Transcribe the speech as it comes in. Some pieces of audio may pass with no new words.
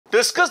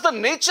Discuss the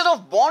nature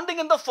of bonding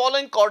in the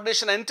following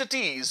coordination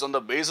entities on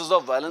the basis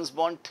of valence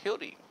bond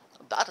theory.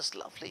 That is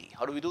lovely.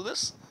 How do we do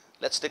this?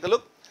 Let's take a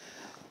look.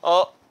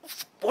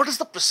 What is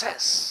the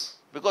process?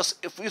 Because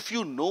if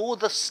you know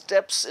the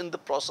steps in the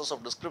process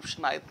of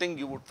description, I think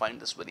you would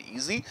find this very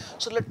easy.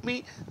 So let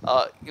me,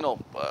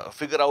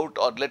 figure out,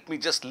 or let me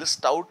just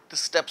list out the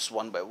steps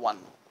one by one.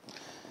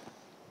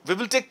 We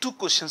will take two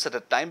questions at a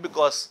time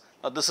because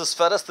this is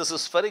ferrous, this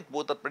is ferric,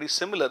 both are pretty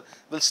similar.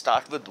 We'll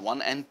start with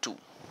 1 and 2.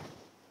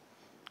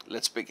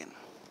 Let's begin.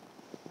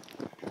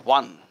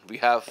 1, we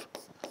have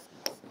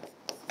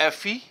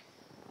Fe.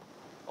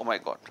 Oh my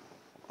God.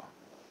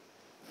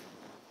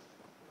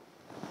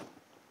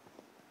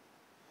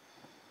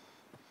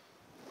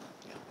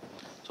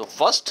 So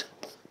first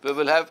we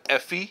will have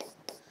Fe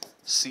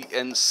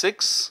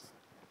Cn6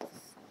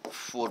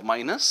 4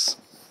 minus,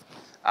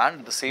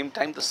 and at the same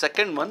time the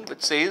second one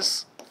which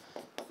says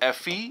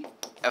Fe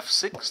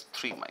F6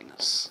 3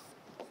 minus.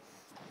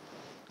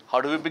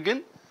 How do we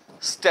begin?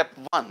 Step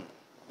 1.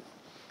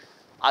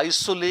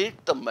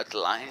 Isolate the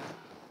metal ion.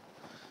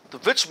 So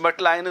which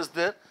metal ion is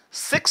there?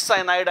 6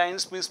 cyanide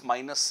ions means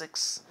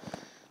 -6.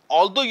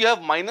 Although you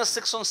have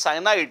 -6 on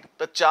cyanide,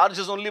 the charge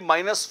is only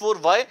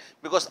 -4. Why?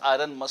 Because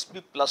iron must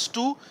be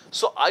 +2.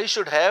 So I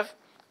should have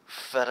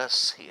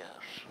ferrous here.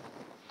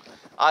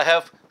 I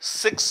have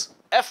 6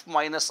 F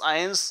minus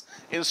ions.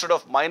 Instead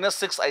of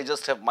 -6, I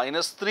just have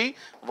 -3.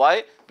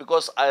 Why?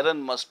 Because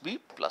iron must be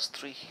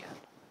 +3 here.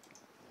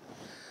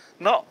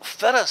 Now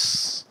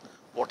ferrous.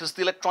 What is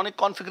the electronic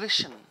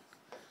configuration?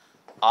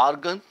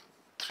 Argon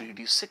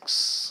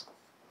 3d6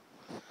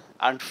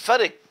 and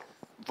ferric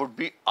would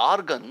be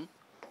argon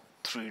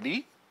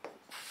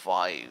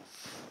 3d5.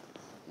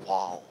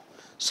 Wow.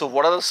 So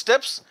what are the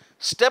steps?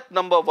 Step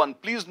number 1.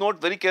 Please note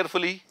very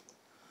carefully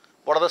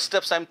what are the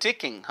steps I am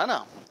taking.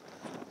 Hana?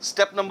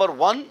 Step number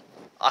 1,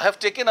 I have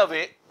taken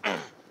away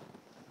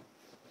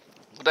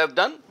what I have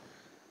done.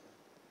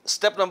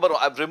 Step number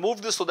 1, I have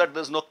removed this so that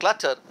there is no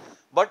clutter,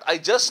 but I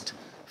just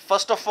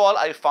first of all,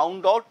 I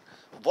found out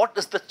what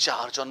is the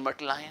charge on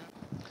metal ion,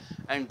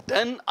 and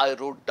then I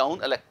wrote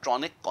down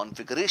electronic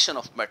configuration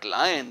of metal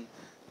ion.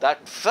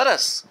 That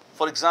ferrous,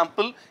 for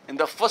example, in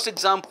the first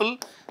example,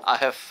 I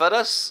have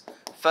ferrous.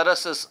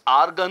 Ferrous is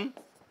argon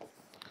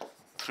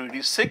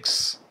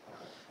 3d6,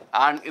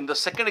 and in the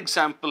second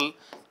example,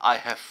 I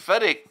have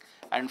ferric,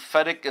 and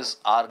ferric is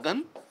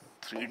argon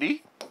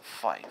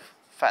 3d5.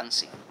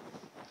 Fancy.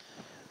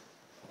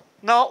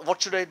 Now,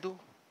 what should I do?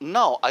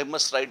 Now I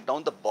must write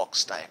down the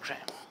box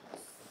diagram.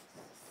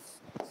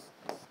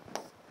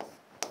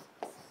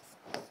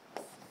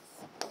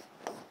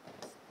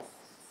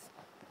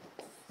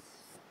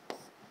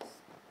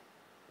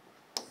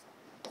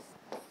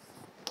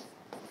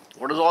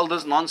 What is all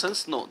this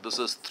nonsense? No, this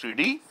is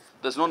 3D.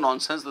 There's no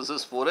nonsense. This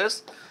is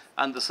 4S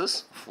and this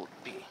is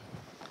 4P.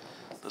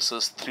 This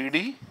is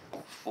 3D,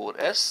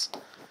 4S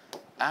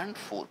and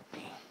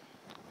 4P.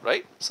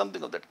 Right?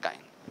 Something of that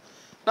kind.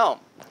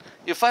 Now,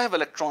 if I have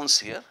electrons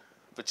here,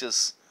 which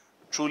is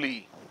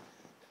truly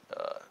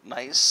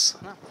nice,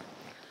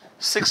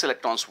 6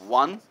 electrons,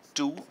 1,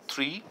 2,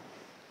 3,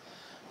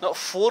 now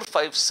 4,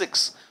 5,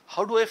 6,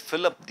 how do I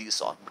fill up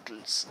these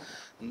orbitals?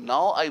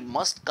 Now I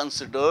must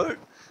consider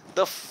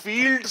the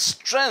field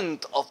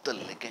strength of the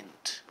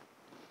ligand.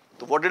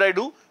 So what did I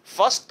do?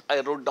 First, I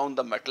wrote down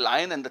the metal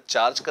ion and the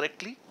charge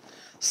correctly.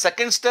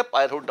 Second step,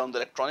 I wrote down the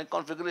electronic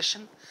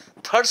configuration.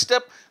 Third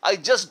step, I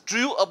just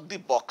drew up the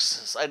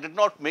boxes. I did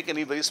not make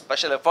any very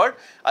special effort.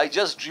 I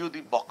just drew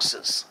the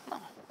boxes.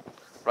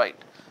 Right.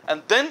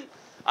 And then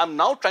I'm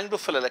now trying to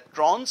fill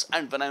electrons,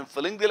 and when I'm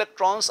filling the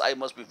electrons, I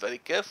must be very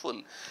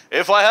careful.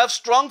 If I have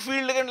strong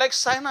field ligand like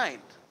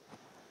cyanide,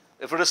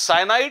 if it is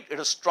cyanide, it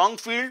is strong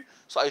field,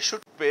 so I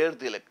should pair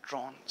the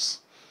electrons.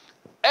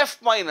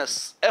 F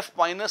minus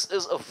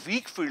is a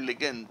weak field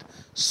ligand.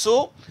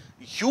 So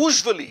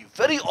usually,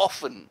 very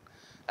often,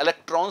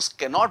 electrons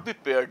cannot be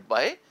paired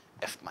by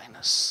F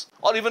minus,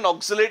 or even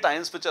oxalate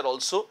ions, which are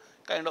also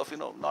kind of,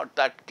 not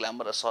that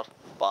glamorous or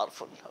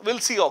powerful. We'll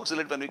see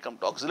oxalate when we come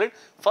to oxalate.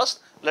 First,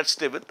 let's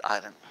stay with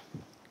iron.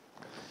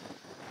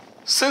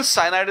 Since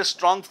cyanide is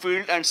strong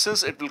field and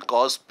since it will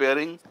cause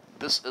pairing,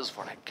 this is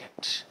what I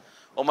get.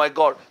 Oh my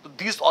God,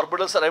 these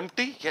orbitals are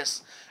empty?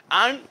 Yes.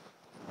 And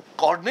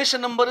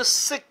coordination number is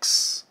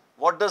 6.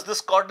 What does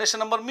this coordination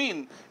number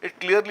mean? It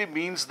clearly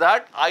means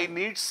that I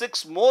need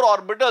 6 more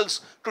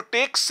orbitals to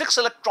take 6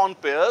 electron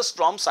pairs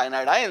from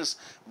cyanide ions.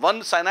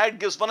 One cyanide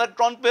gives 1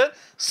 electron pair,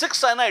 6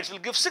 cyanides will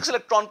give 6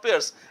 electron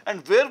pairs.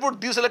 And where would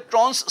these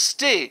electrons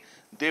stay?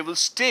 They will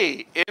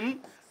stay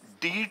in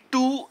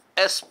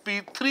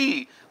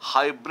D2sp3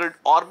 hybrid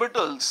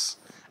orbitals,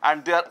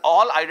 and they are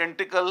all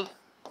identical,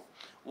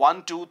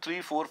 1, 2,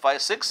 3, 4,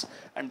 5, 6,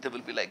 and they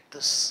will be like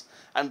this.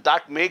 And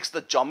that makes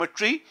the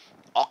geometry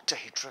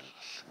octahedral.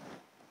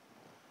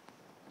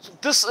 So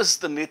this is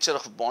the nature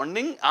of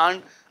bonding,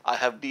 and I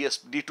have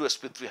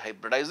D2sp3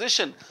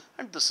 hybridization,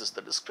 and this is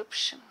the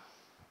description.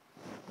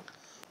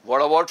 What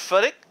about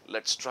ferric?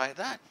 Let's try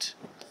that.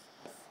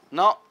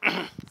 Now,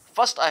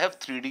 first I have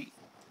 3D.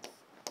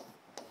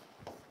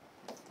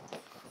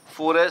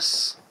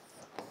 4s,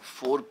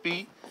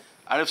 4p,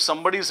 and if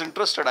somebody is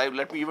interested,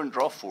 let me even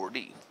draw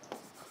 4d.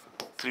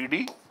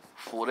 3d,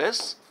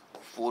 4s,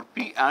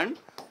 4p and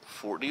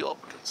 4d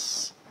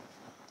orbitals.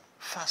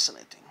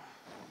 Fascinating.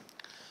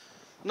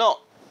 Now,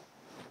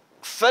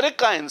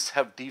 ferric ions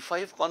have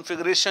D5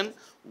 configuration,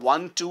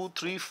 1, 2,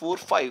 3, 4,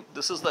 5.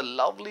 This is the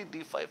lovely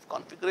D5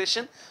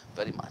 configuration,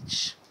 very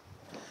much.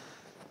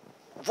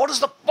 What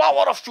is the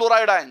power of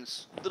fluoride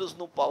ions? There is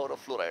no power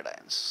of fluoride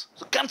ions.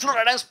 So can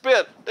fluoride ions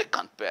pair? They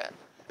can't pair.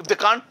 If they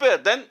can't pair,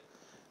 then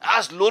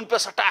as lone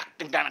pairs attack,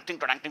 they are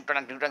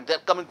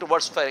coming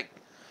towards ferric.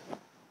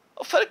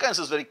 Ferric ions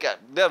is they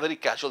are very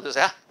casual. They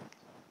say,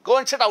 go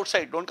and sit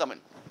outside, don't come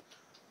in.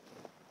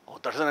 Oh,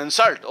 that is an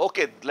insult.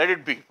 Okay, let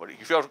it be. But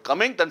if you are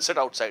coming, then sit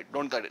outside,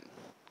 don't get in.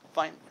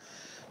 Fine.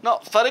 Now,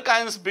 ferric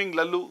ions being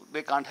laloo,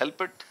 they can't help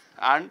it.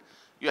 And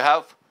you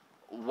have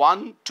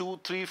 1, 2,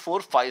 3,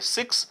 4, 5,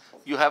 6.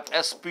 You have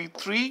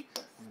sp3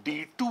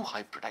 d2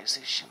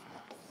 hybridization.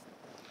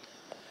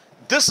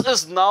 This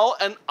is now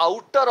an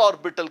outer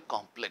orbital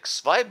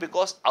complex. Why?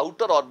 Because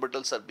outer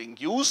orbitals are being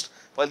used,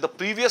 while the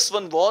previous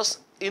one was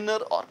inner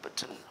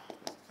orbital.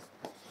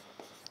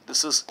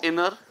 This is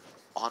inner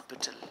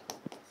orbital.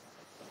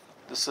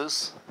 This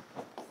is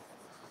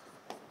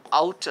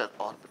outer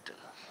orbital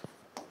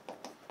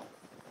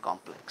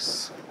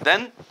complex.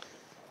 Then,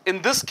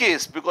 in this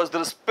case, because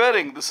there is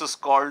pairing, this is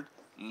called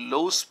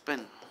low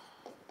spin.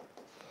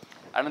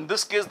 And in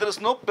this case, there is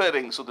no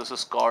pairing, so this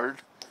is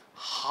called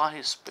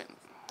high spin.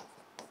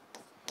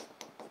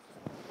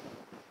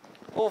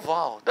 Oh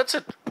wow, that's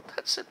it.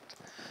 That's it.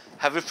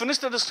 Have we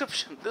finished the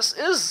description? This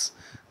is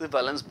the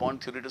valence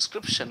bond theory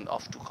description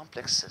of two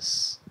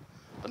complexes.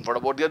 Then what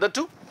about the other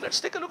two? Let's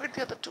take a look at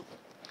the other two.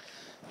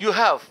 You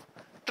have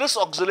tris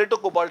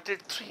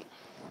oxalato-cobaltate 3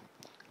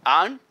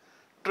 and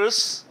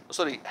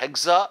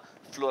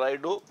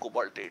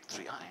hexafluorido-cobaltate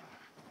 3 ion.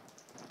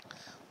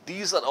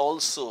 These are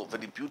also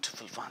very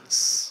beautiful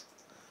ones.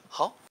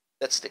 How?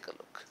 Let's take a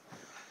look.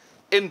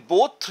 In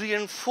both 3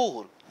 and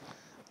 4,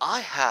 I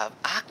have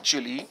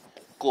actually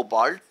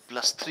cobalt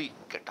plus 3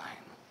 cation,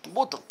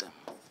 both of them.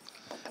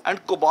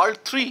 And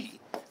cobalt 3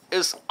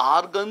 is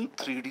argon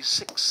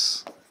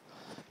 3d6.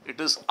 It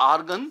is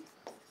argon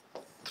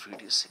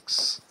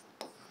 3d6.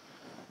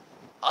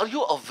 Are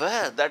you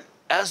aware that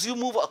as you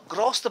move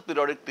across the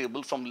periodic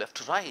table from left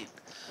to right,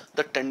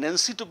 the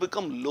tendency to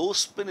become low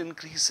spin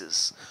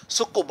increases?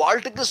 So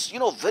cobaltic is,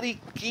 very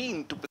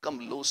keen to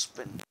become low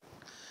spin.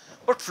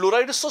 But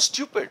fluoride is so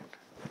stupid,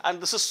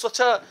 and this is such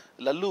a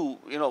laloo,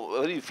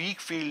 very weak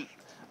field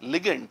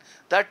ligand,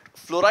 that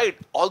fluoride,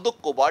 although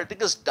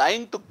cobaltic is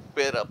dying to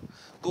pair up,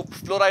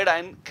 fluoride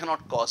ion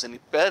cannot cause any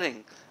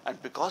pairing,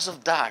 and because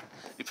of that,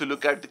 if you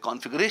look at the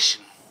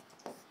configuration,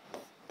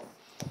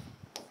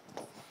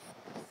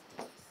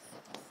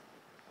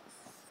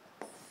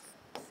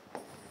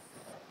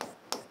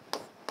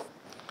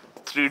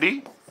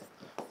 (3D),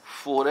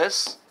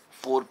 4S,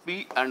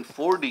 4P and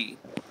 4D,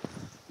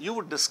 you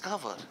would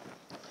discover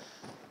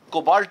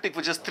cobaltic,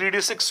 which is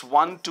 3d6,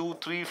 1, 2,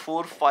 3,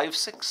 4, 5,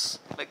 6,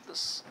 like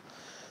this.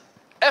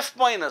 F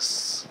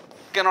minus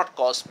cannot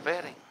cause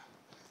pairing.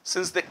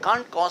 Since they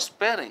can't cause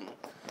pairing,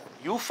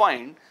 you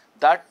find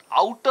that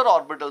outer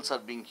orbitals are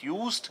being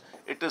used.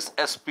 It is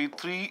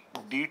sp3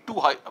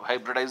 d2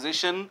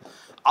 hybridization,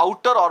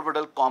 outer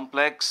orbital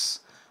complex,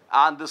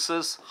 and this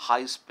is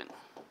high spin.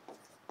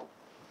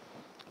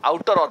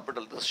 Outer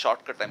orbital, this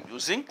shortcut I am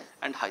using,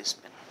 and high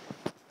spin.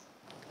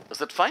 Is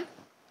that fine?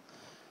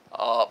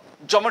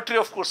 Geometry,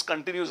 of course,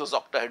 continues as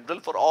octahedral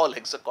for all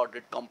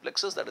hexacoordinate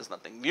complexes. That is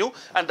nothing new,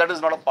 and that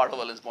is not a part of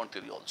valence bond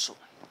theory also.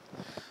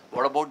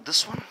 What about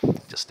this one?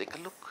 Just take a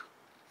look.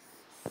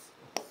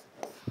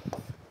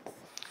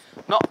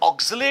 Now,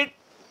 oxalate,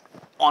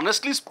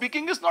 honestly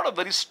speaking, is not a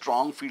very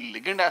strong field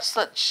ligand as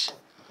such.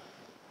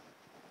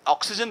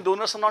 Oxygen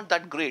donors are not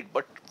that great,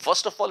 but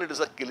first of all, it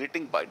is a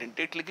chelating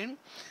bidentate ligand,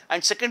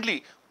 and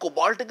secondly,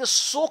 cobaltic is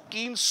so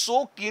keen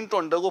to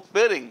undergo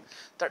pairing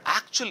that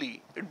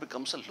actually it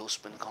becomes a low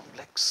spin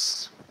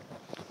complex.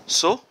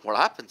 So what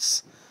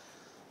happens?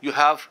 You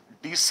have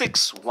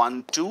D6,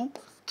 1, 2,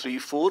 3,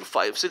 4,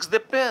 5, 6, they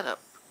pair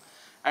up,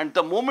 and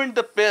the moment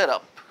they pair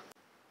up,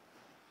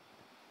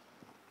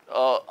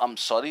 I'm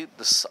sorry,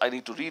 this I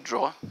need to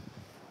redraw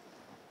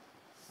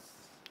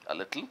a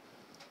little.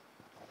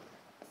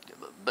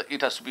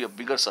 It has to be a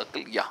bigger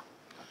circle, yeah.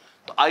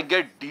 So I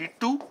get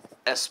D2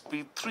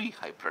 sp3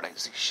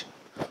 hybridization.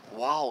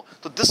 Wow,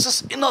 so this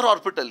is inner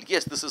orbital.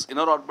 Yes, this is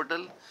inner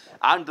orbital,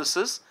 and this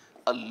is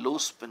a low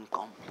spin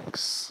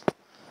complex.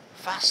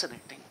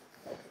 Fascinating.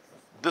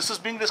 This is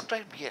being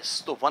described,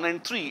 yes. So 1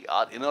 and 3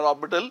 are inner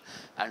orbital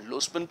and low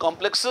spin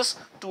complexes.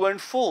 2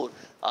 and 4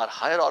 are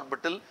higher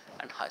orbital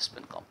and high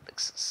spin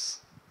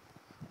complexes.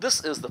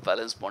 This is the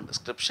valence bond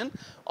description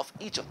of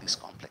each of these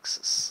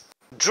complexes.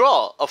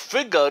 Draw a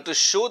figure to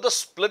show the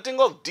splitting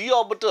of d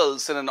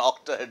orbitals in an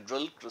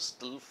octahedral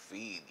crystal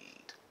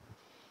field.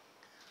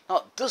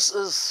 Now, this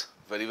is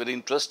Very, very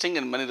interesting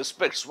in many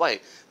respects.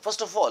 Why?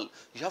 First of all,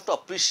 you have to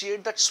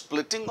appreciate that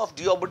splitting of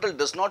d orbital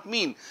does not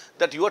mean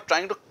that you are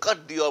trying to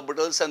cut d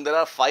orbitals and there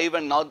are 5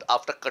 and now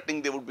after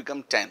cutting they would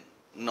become 10.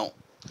 No.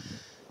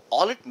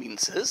 All it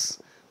means is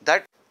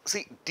that,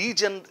 see, d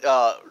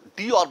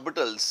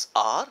orbitals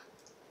are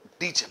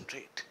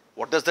degenerate.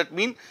 What does that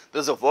mean?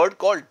 There is a word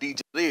called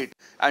degenerate,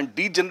 and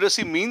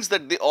degeneracy means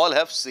that they all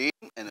have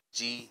same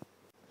energy.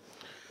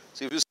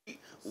 So, if you see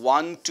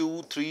 1,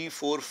 2, 3,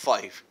 4,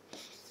 5,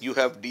 you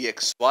have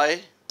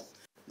dxy,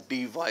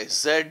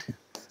 dyz,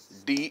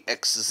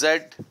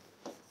 dxz,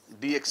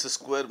 dx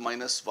square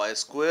minus y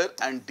square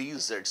and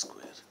dz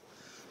square.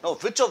 Now,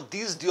 which of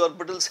these d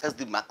orbitals has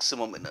the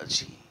maximum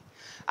energy?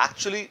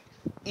 Actually,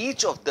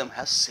 each of them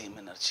has same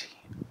energy.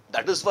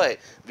 That is why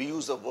we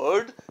use the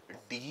word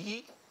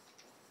degenerate.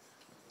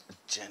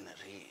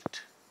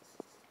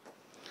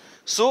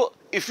 So,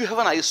 if you have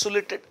an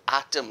isolated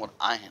atom or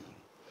ion,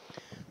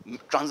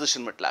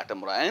 transition metal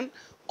atom or ion,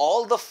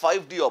 all the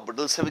 5 d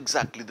orbitals have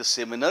exactly the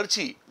same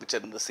energy, which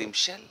are in the same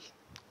shell,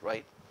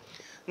 right?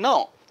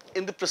 Now,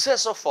 in the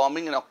process of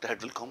forming an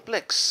octahedral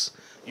complex,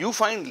 you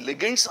find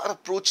ligands are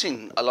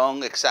approaching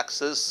along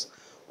x-axis,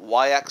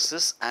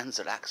 y-axis and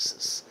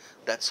z-axis.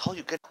 That's how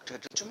you get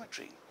octahedral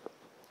geometry.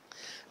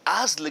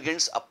 As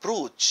ligands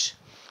approach,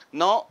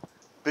 now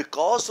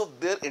because of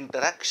their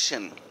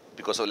interaction,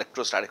 because of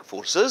electrostatic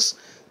forces,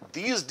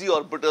 these d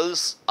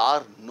orbitals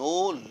are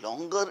no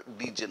longer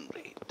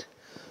degenerate.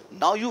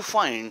 Now you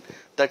find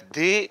that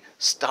they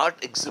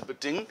start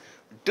exhibiting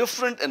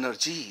different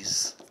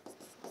energies.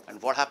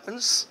 And what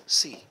happens?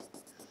 See,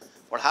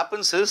 what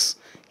happens is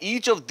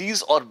each of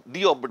these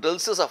d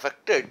orbitals is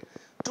affected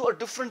to a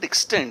different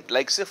extent.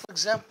 Like, say, for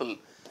example,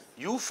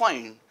 you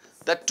find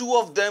that 2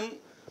 of them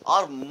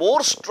are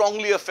more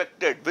strongly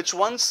affected. Which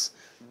ones?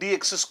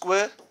 Dx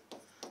square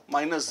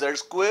minus z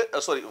square,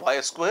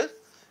 y square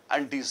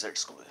and dz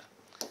square.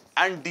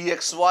 And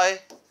dxy,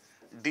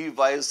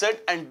 dyz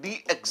and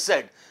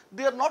dxz,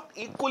 they are not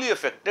equally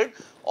affected,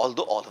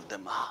 although all of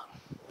them are.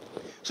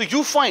 So,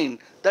 you find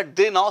that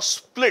they now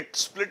split.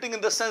 Splitting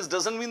in the sense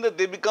doesn't mean that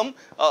they become,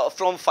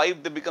 from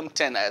 5 they become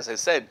 10, as I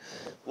said.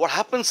 What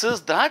happens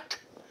is that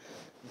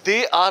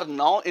they are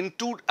now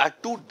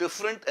at two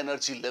different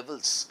energy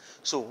levels.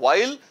 So,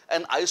 while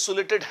an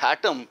isolated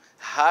atom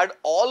had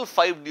all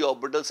 5 d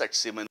orbitals at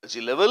same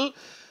energy level,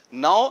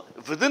 now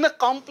within a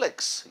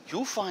complex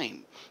you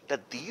find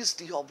that these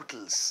d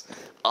orbitals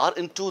are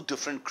in 2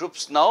 different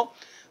groups. Now,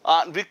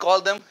 we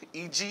call them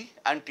EG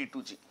and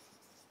T2G.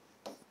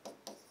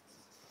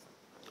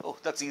 Oh,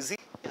 that's easy?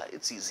 Yeah,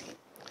 it's easy.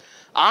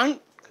 And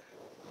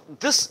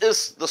this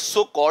is the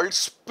so-called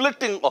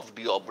splitting of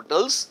d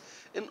orbitals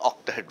in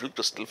octahedral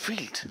crystal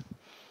field.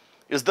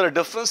 Is there a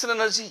difference in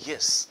energy?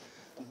 Yes.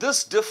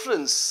 This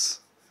difference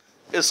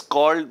is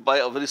called by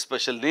a very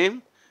special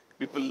name.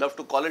 People love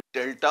to call it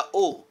delta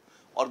O,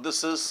 or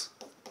this is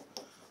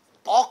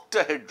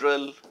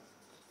octahedral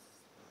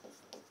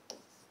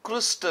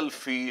crystal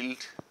field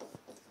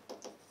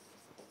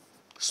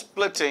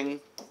splitting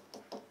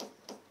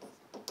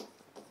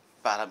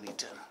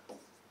parameter.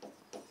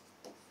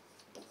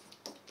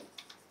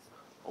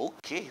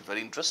 Okay,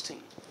 very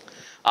interesting.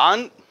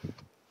 And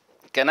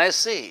can I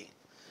say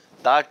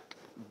that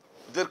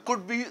there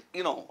could be,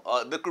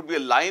 there could be a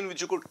line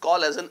which you could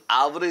call as an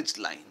average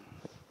line.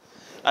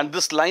 And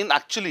this line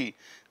actually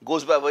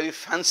goes by a very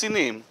fancy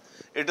name.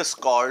 It is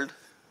called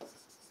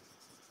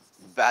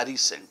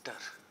barycenter.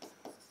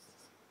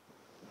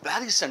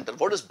 Barycenter.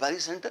 What is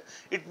barycenter?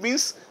 It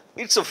means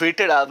it's a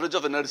weighted average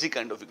of energy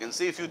kind of. You can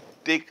say if you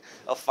take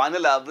a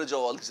final average of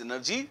all these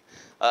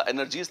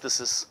energies, this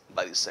is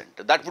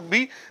barycenter. That would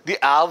be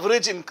the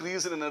average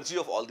increase in energy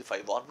of all the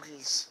 5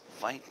 orbitals.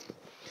 Fine.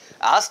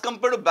 As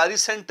compared to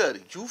barycenter,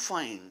 you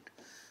find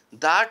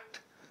that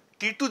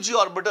T2G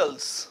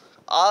orbitals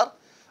are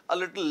a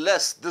little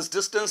less. This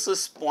distance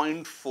is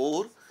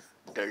 0.4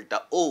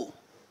 delta O.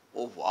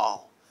 Oh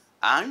wow.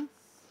 And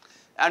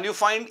you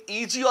find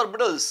EG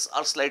orbitals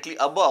are slightly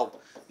above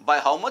by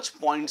how much?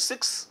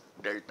 0.6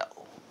 delta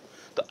O.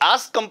 So,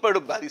 as compared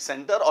to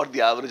barycenter or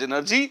the average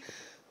energy,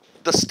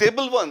 the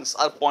stable ones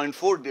are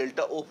 0.4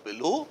 delta O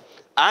below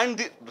and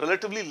the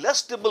relatively less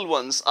stable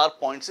ones are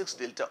 0.6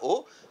 delta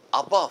O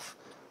above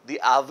the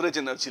average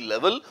energy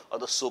level or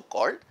the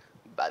so-called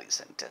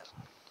barycenter.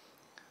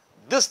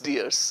 This,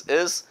 dears,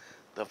 is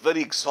the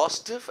very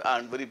exhaustive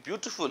and very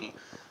beautiful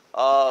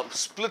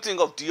splitting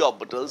of d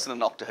orbitals in an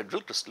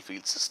octahedral crystal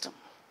field system.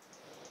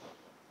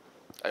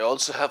 I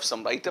also have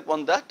some write-up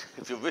on that.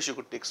 If you wish, you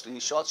could take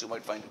screenshots. You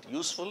might find it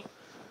useful.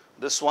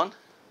 This one.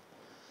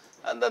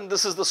 And then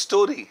this is the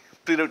story,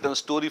 pre-written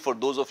story for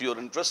those of you who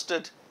are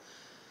interested.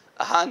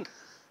 And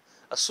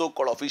a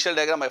so-called official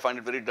diagram. I find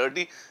it very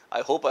dirty.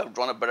 I hope I have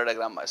drawn a better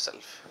diagram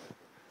myself.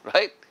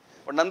 Right?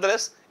 But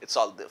nonetheless, it's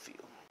all there for you.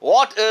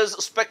 What is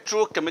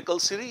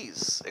spectrochemical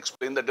series?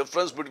 Explain the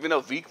difference between a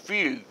weak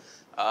field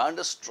and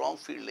a strong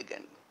field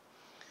ligand.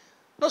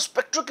 Now,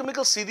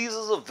 spectrochemical series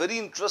is a very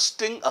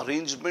interesting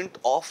arrangement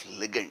of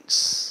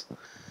ligands.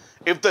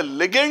 if the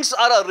ligands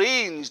are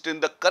arranged in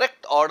the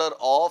correct order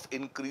of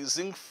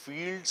increasing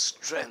field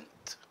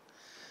strength,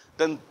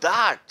 then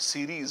that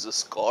series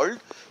is called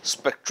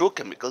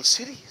spectrochemical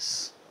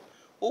series.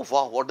 Oh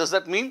wow, what does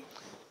that mean?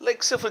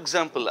 Like say for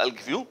example, I'll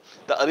give you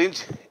the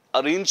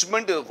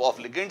arrangement of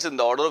ligands in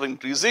the order of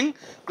increasing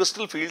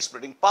crystal field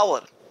splitting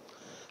power.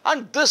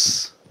 And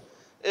this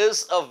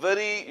is a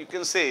very, you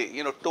can say,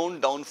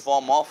 toned down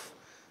form of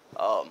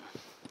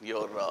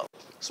your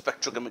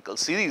spectrochemical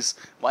series.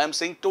 Why I'm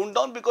saying toned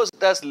down? Because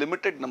it has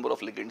limited number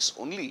of ligands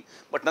only,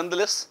 but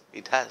nonetheless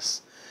it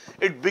has.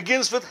 It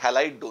begins with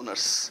halide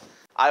donors,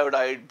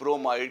 iodide,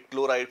 bromide,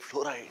 chloride,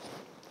 fluoride,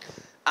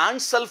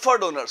 and sulfur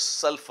donors,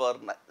 sulfur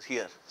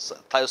here,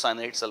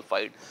 thiocyanate,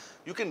 sulfide.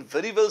 You can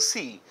very well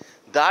see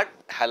that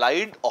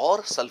halide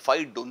or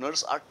sulfide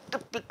donors are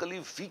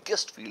typically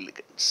weakest field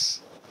ligands.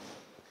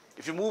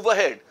 If you move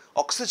ahead,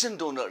 oxygen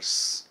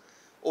donors,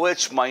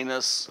 OH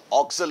minus,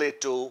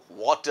 oxalato,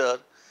 water,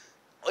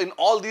 in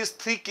all these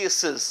three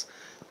cases,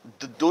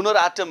 the donor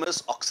atom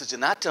is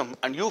oxygen atom,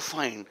 and you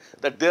find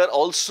that they are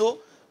also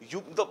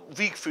the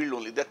weak field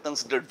only, they are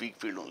considered weak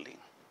field only.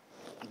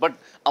 But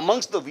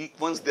amongst the weak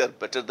ones, they are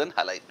better than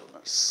halide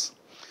donors.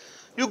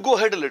 You go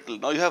ahead a little,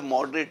 now you have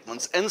moderate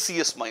ones,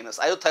 NCS minus,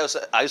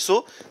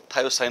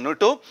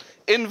 isothiocyanate,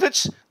 in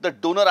which the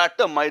donor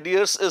atom, my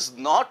dears, is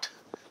not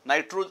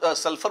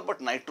sulfur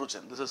but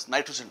nitrogen. This is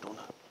nitrogen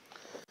donor.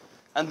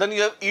 And then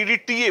you have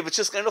EDTA, which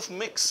is kind of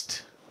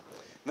mixed.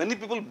 Many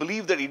people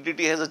believe that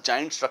EDTA has a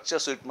giant structure,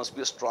 so it must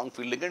be a strong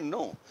field ligand.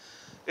 No,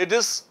 it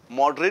is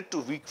moderate to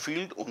weak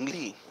field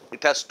only.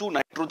 It has 2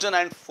 nitrogen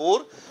and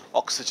 4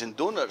 oxygen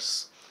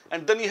donors.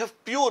 And then you have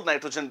pure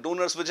nitrogen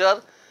donors, which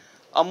are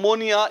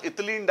ammonia,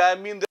 ethylene,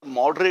 diamine. They are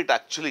moderate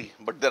actually,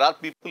 but there are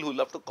people who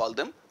love to call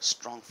them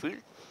strong field.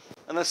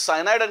 And the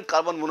cyanide and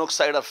carbon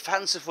monoxide are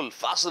fanciful,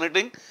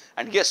 fascinating.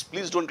 And yes,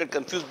 please don't get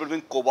confused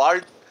between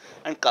cobalt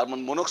and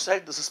carbon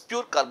monoxide. This is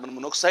pure carbon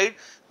monoxide.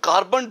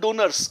 Carbon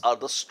donors are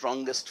the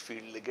strongest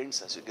field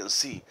ligands, as you can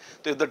see.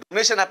 So if the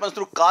donation happens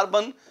through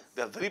carbon,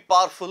 they are very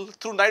powerful.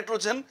 Through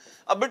nitrogen,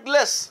 a bit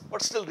less,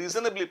 but still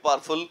reasonably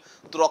powerful.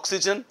 Through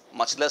oxygen,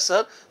 much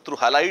lesser. Through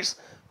halides,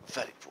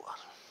 very poor.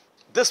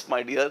 This,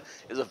 my dear,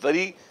 is a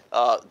very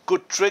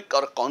good trick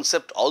or a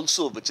concept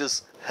also, which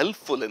is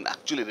helpful in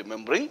actually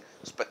remembering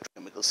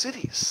spectrochemical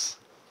series.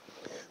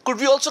 Could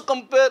we also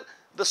compare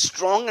the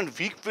strong and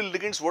weak field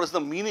ligands? What is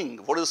the meaning?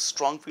 What is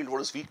strong field?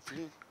 What is weak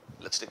field?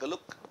 Let's take a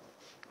look.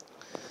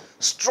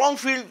 Strong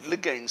field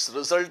ligands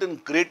result in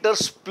greater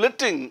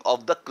splitting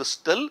of the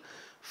crystal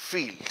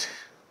field.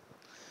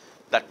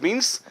 That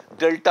means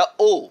delta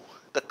O,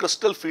 the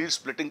crystal field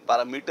splitting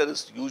parameter,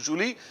 is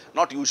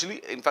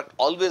in fact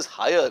always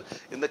higher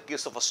in the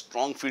case of a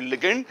strong field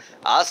ligand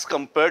as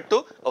compared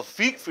to a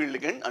weak field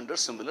ligand under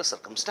similar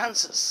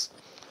circumstances.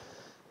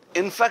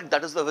 In fact,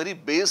 that is the very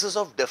basis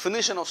of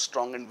definition of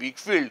strong and weak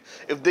field.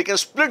 If they can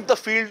split the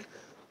field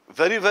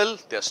very well,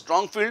 they are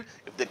strong field.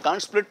 If they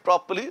can't split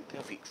properly, they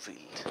are weak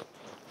field.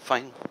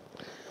 Fine.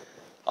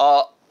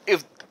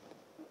 If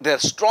they are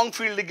strong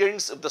field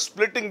ligands, if the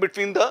splitting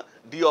between the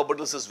d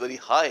orbitals is very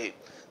high,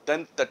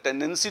 then the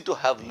tendency to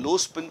have low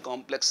spin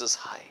complex is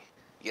high.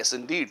 Yes,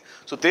 indeed.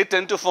 So they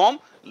tend to form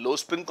low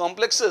spin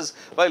complexes,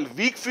 while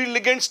weak field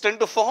ligands tend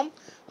to form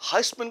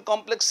high spin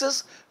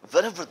complexes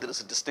wherever there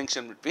is a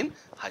distinction between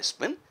high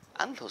spin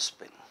and low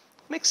spin.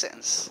 Makes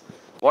sense.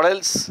 What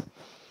else?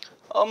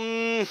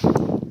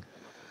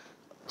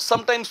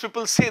 Sometimes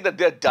people say that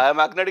they are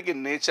diamagnetic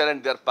in nature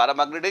and they are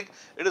paramagnetic.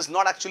 It is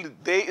not actually,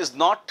 they is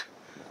not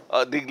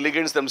the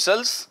ligands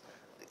themselves.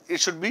 It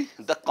should be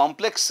the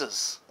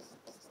complexes.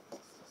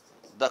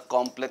 The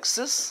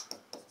complexes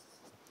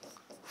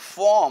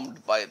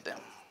formed by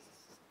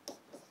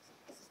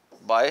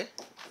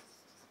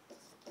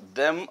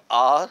them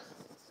are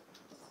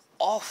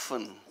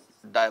often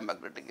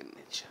diamagnetic in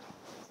nature.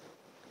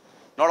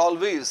 Not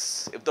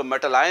always. If the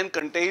metal ion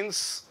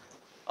contains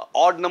an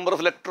odd number of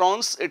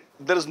electrons,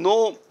 there is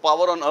no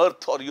power on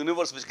earth or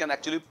universe which can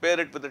actually pair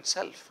it with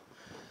itself.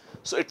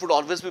 So it would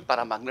always be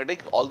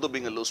paramagnetic, although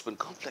being a low spin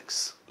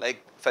complex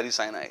like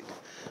ferricyanide.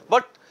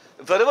 But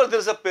wherever there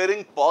is a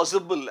pairing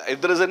possible,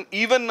 if there is an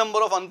even number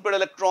of unpaired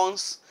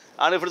electrons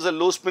and if it is a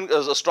low spin,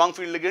 a strong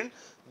field ligand,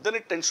 then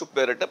it tends to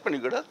pair it up and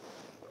you get a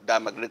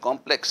diamagnetic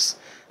complex.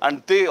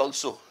 And they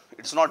also,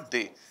 it's not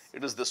they,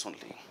 it is this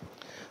only.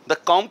 The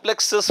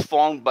complexes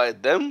formed by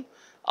them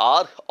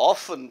are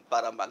often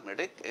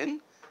paramagnetic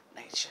in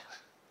nature.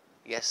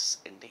 Yes,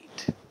 indeed.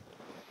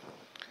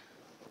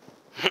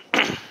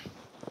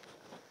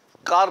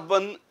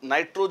 Carbon,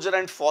 nitrogen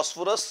and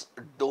phosphorus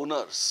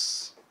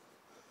donors.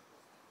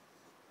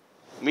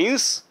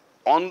 Means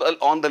on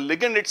the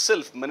ligand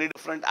itself, many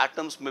different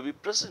atoms may be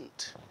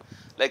present.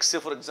 Like say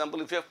for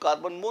example, if you have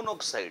carbon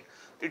monoxide,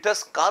 it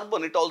has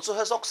carbon, it also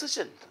has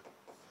oxygen.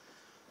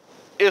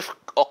 If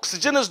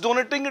oxygen is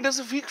donating, it is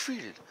a weak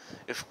field.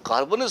 If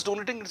carbon is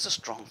donating, it is a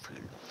strong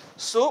field.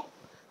 So,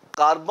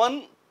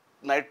 carbon,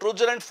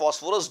 nitrogen and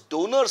phosphorus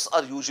donors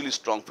are usually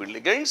strong field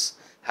ligands.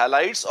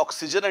 Halides,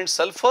 oxygen and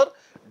sulfur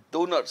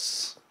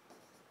donors.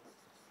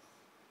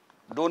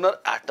 donor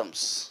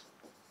atoms.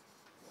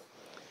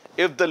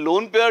 If the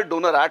lone pair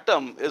donor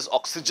atom is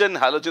oxygen,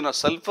 halogen or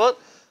sulfur,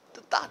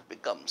 then that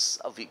becomes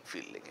a weak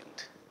field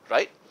ligand,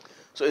 right?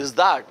 So is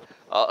that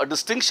a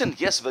distinction?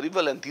 Yes, very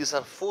well, and these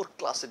are 4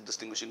 classic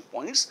distinguishing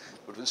points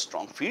between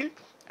strong field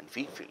and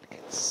weak field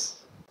ligands.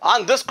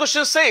 And this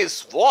question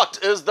says, what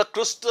is the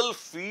crystal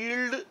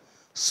field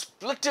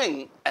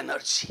splitting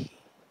energy?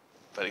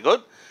 Very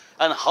good.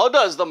 And how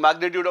does the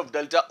magnitude of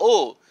delta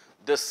O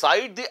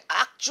decide the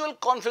actual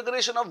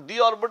configuration of d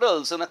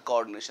orbitals in a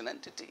coordination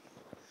entity?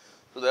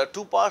 So there are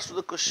 2 parts to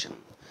the question.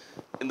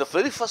 In the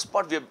very first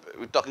part,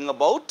 we're talking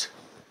about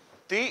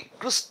the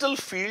crystal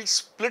field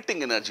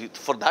splitting energy.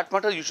 For that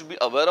matter, you should be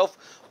aware of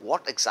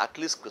what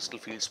exactly is crystal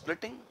field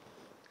splitting.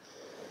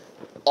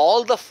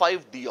 All the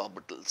 5 d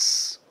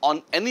orbitals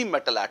on any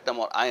metal atom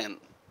or ion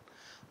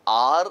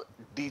are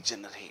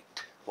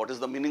degenerate. What is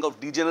the meaning of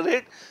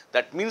degenerate?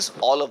 That means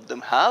all of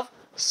them have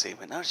same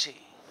energy.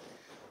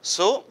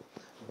 So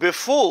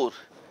before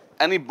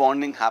any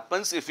bonding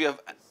happens, if you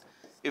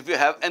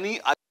have any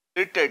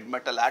isolated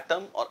metal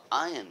atom or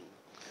ion,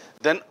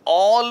 then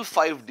all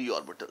 5 d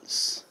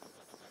orbitals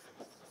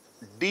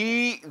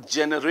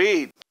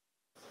degenerate.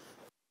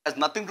 Has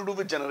nothing to do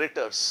with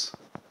generators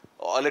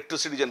or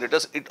electricity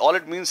generators. All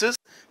it means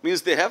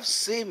they have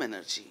same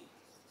energy.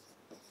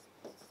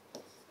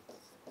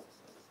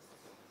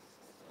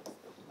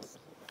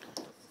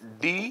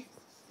 D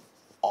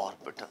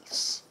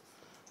orbitals.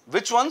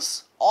 Which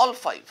ones? All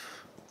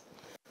 5.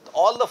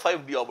 All the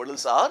 5 d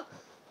orbitals are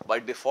by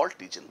default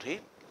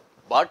degenerate,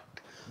 but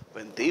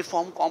when they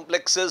form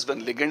complexes,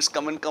 when ligands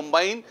come and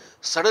combine,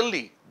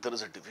 suddenly there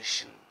is a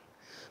division.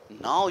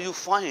 Now you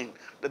find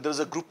that there is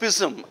a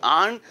groupism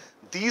and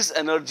these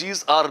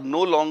energies are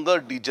no longer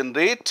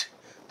degenerate.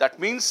 That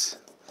means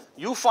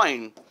you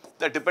find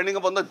that depending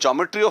upon the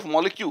geometry of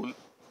molecule,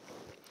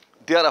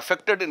 they are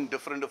affected in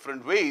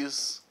different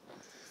ways.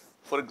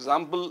 For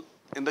example,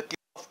 in the case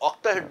of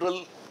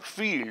octahedral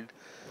field,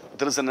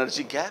 there is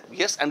energy gap,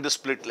 yes, and they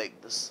split like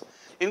this.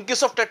 In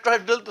case of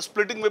tetrahedral, the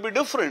splitting may be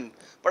different,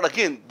 but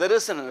again, there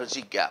is an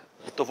energy gap.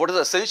 So what is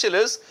essential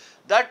is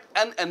that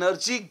an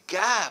energy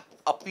gap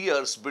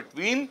appears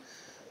between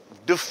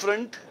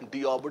different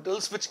d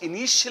orbitals which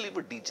initially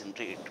were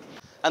degenerate.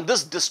 And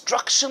this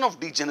destruction of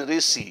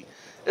degeneracy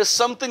is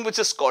something which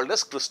is called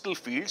as crystal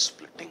field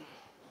splitting.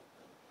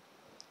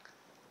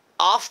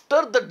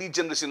 After the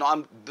degeneration,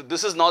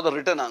 this is now the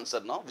written answer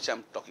now which I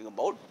am talking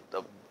about,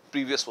 the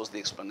previous was the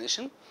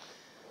explanation.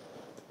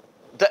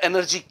 The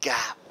energy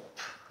gap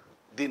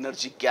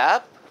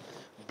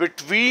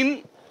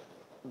between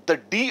the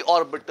d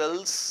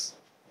orbitals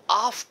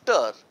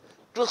after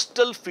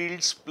crystal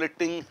field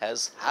splitting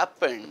has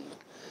happened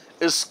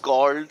is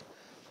called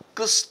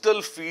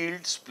crystal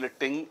field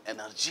splitting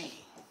energy.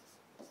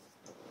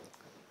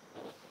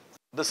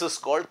 This is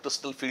called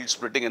crystal field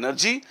splitting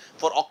energy.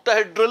 For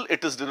octahedral,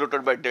 it is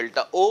denoted by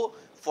delta O.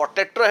 For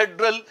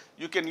tetrahedral,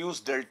 you can use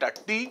delta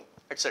T,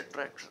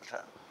 etc.,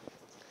 etc.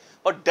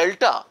 But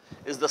delta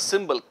is the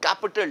symbol,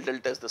 capital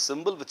delta is the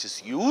symbol which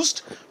is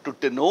used to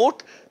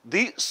denote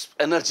the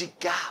energy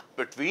gap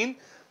between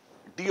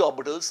d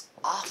orbitals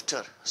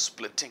after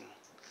splitting,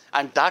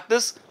 and that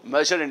is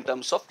measured in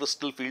terms of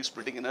crystal field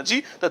splitting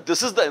energy, that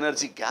this is the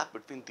energy gap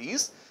between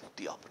these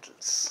d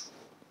orbitals.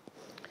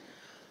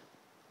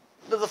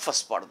 That is the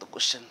first part of the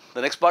question.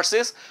 The next part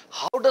says,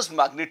 how does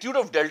magnitude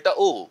of delta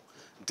O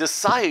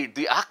decide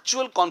the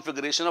actual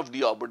configuration of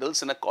d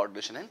orbitals in a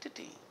coordination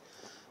entity?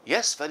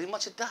 Yes, very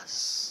much it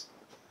does.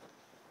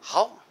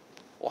 How?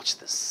 Watch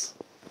this.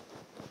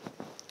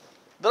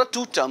 There are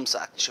 2 terms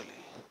actually.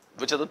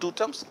 Which are the 2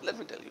 terms? Let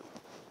me tell you.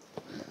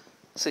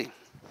 See,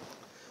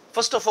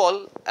 first of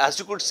all, as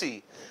you could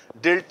see,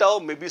 delta O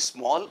may be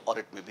small or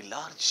it may be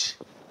large.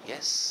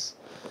 Yes.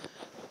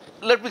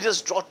 Let me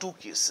just draw 2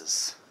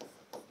 cases.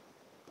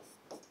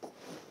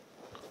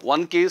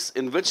 One case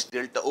in which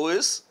delta O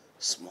is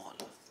small,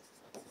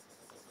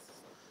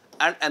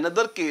 and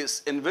another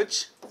case in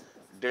which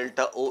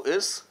delta O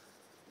is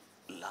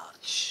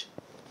large.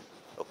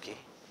 Okay.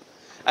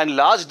 And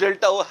large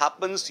delta O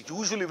happens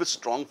usually with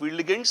strong field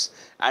ligands,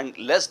 and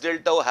less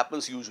delta O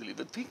happens usually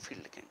with weak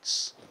field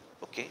ligands.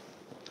 Okay.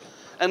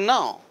 And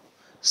now,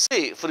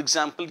 say for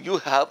example, you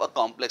have a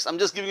complex. I'm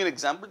just giving an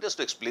example just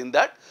to explain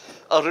that.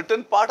 A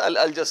written part,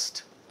 I'll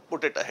just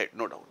put it ahead,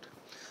 no doubt.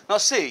 Now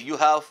say you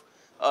have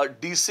a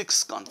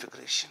D6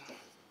 configuration.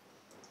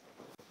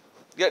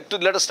 Yeah,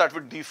 let us start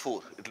with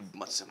D4. It will be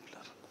much simpler.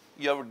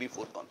 You have a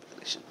D4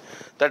 configuration.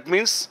 That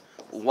means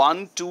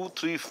 1, 2,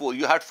 3, 4.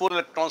 You had 4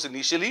 electrons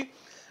initially,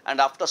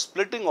 and after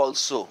splitting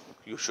also,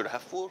 you should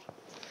have 4.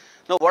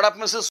 Now what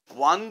happens is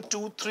 1,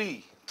 2,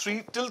 3.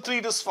 Till 3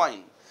 it is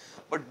fine.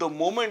 But the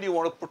moment you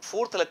want to put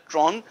 4th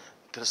electron,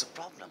 there is a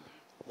problem.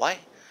 Why?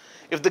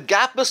 If the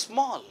gap is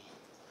small,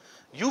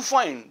 you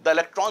find the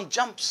electron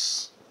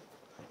jumps.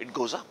 It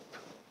goes up.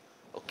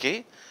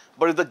 Okay.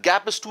 But if the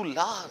gap is too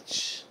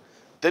large,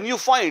 then you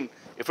find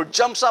if it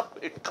jumps up,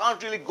 it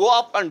can't really go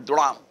up, and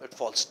it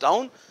falls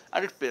down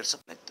and it pairs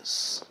up like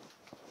this.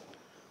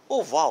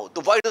 Oh wow,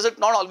 why does it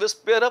not always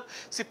pair up?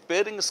 See,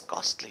 pairing is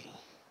costly.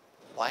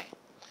 Why?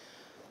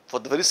 For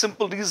the very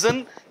simple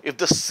reason, if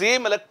the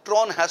same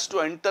electron has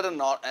to enter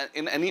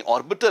in any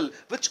orbital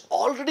which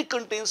already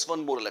contains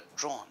one more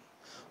electron,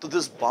 so there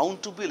is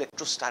bound to be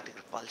electrostatic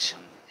repulsion.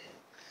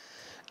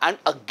 And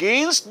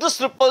against this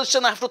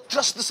repulsion, I have to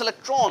thrust this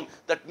electron.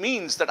 That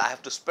means that I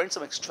have to spend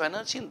some extra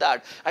energy in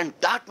that. And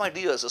that, my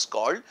dears, is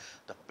called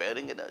the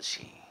pairing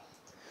energy.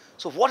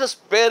 So what is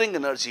pairing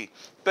energy?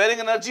 Pairing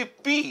energy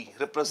P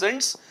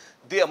represents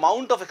the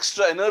amount of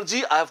extra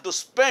energy I have to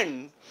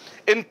spend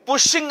in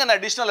pushing an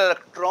additional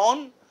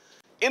electron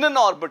in an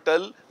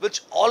orbital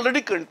which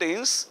already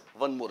contains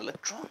one more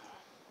electron.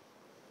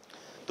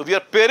 So we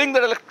are pairing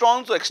that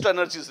electron, so extra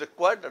energy is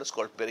required. That is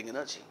called pairing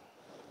energy.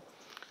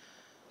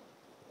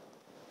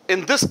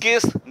 In this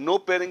case, no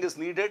pairing is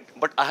needed,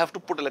 but I have to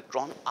put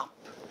electron up.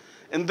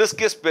 In this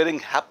case, pairing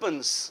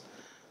happens,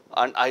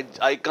 and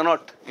I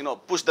cannot,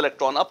 push the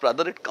electron up.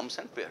 Rather, it comes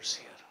and pairs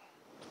here.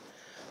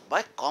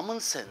 By common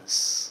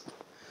sense,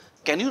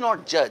 can you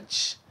not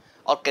judge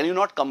or can you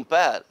not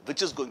compare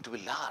which is going to be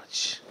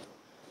large?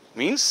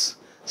 Means,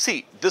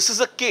 see, this is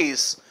a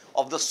case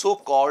of the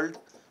so-called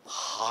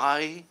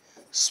high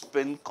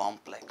spin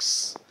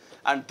complex,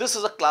 and this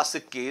is a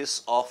classic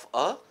case of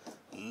a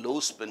low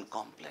spin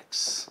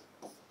complex.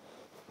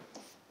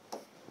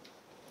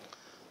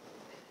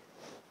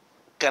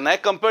 Can I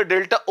compare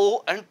delta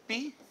O and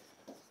P?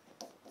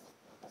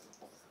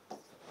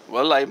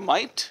 Well, I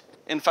might.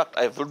 In fact,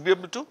 I would be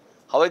able to.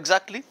 How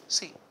exactly?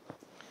 See,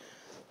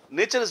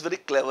 nature is very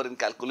clever in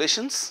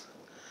calculations.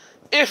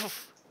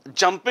 If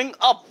jumping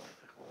up,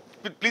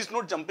 please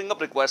note, jumping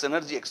up requires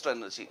energy, extra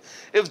energy.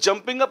 If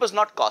jumping up is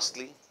not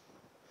costly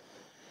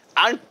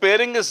and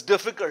pairing is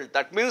difficult,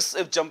 that means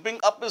if jumping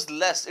up is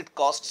less, it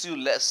costs you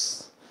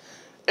less.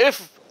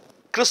 If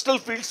crystal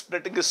field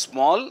splitting is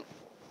small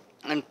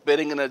and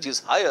pairing energy is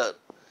higher,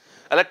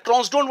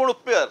 electrons don't want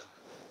to pair,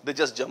 they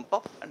just jump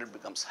up and it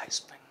becomes high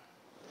spin.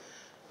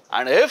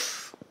 And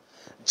if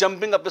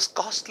jumping up is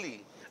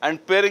costly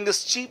and pairing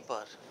is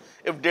cheaper,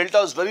 if delta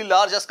is very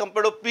large as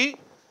compared to P,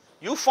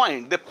 you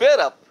find they pair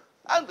up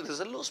and there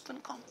is a low spin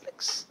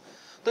complex.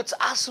 So it's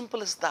as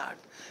simple as that.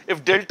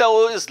 If delta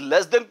O is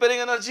less than pairing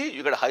energy,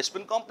 you get a high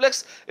spin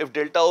complex. If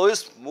delta O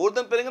is more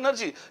than pairing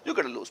energy, you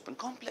get a low spin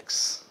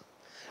complex.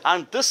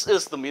 And this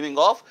is the meaning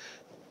of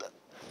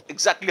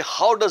exactly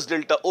how does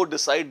delta O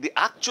decide the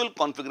actual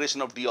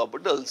configuration of d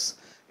orbitals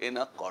in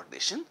a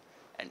coordination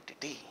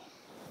entity.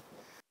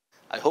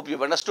 I hope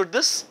you've understood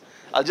this.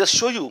 I'll just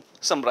show you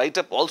some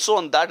write-up also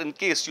on that in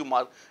case you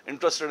are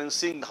interested in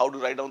seeing how to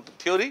write down the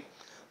theory.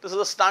 This is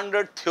a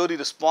standard theory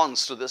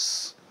response to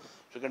this.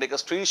 You can take a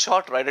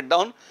screenshot, write it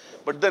down,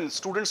 but then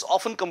students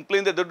often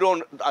complain that they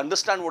don't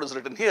understand what is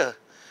written here.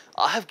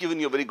 I have given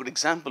you a very good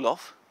example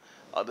of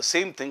the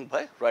same thing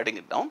by writing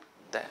it down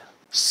there.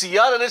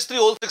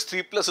 CrNH3O6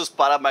 3+ is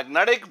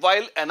paramagnetic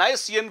while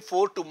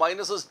NiCN4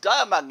 2- is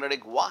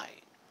diamagnetic. Why?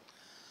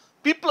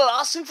 People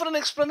are asking for an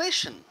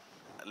explanation.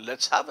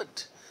 Let's have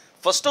it.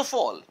 First of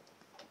all,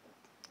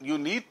 you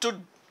need to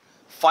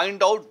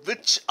find out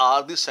which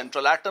are the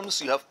central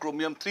atoms. You have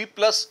chromium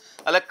 3+,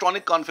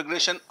 electronic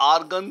configuration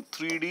argon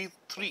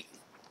 3d3,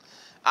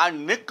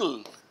 and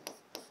nickel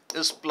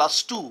is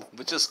 +2,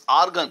 which is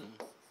argon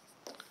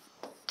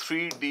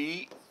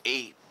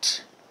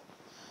 3d8.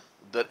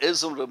 There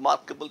is a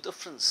remarkable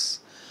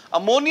difference.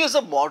 Ammonia is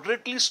a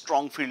moderately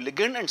strong field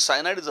ligand and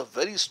cyanide is a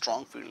very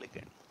strong field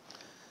ligand.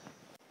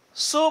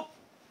 So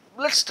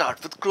let's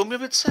start with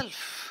chromium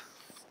itself.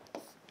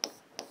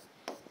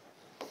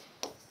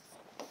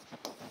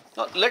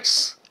 Now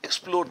let's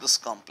explore this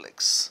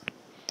complex.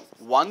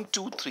 1,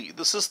 2, 3.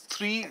 This is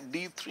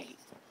 3d3.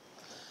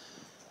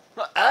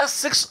 Now as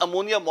 6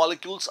 ammonia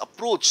molecules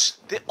approach,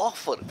 they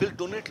will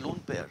donate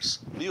lone pairs.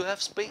 Do you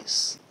have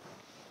space?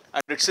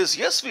 And it says,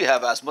 yes, we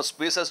have as much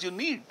space as you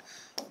need.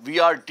 We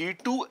are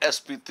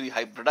D2sp3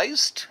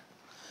 hybridized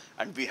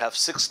and we have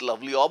 6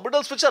 lovely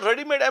orbitals which are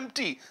ready-made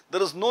empty.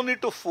 There is no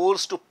need to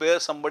force to pair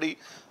somebody.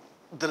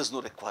 There is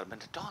no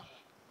requirement at all.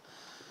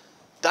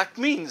 That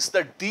means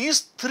that these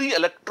 3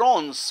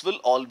 electrons will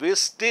always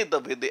stay the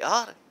way they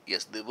are.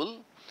 Yes, they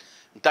will.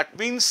 That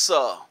means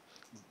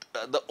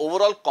the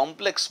overall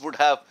complex would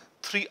have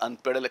 3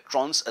 unpaired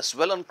electrons as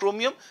well on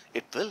chromium.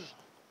 It will.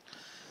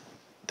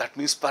 That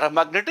means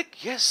paramagnetic?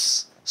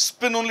 Yes.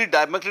 Spin only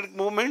diamagnetic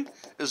moment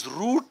is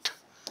root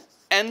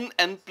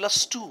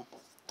n+2,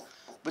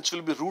 which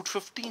will be root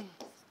 15,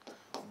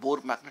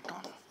 Bohr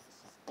magneton.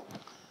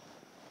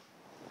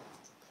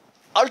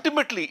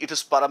 Ultimately, it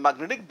is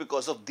paramagnetic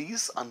because of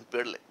these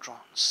unpaired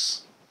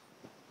electrons.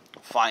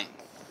 Fine.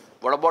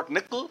 What about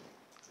nickel?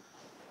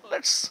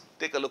 Let's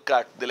take a look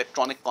at the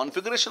electronic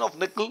configuration of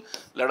nickel.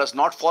 Let us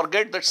not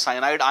forget that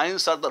cyanide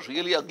ions are the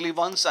really ugly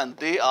ones and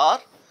they are,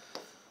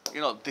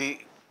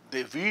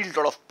 they wield a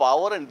lot of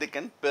power and they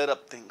can pair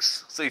up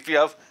things. So if you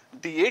have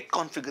D8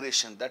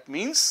 configuration, that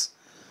means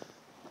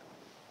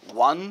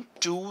 1,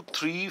 2,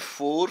 3,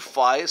 4,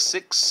 5,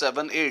 6,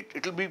 7, 8.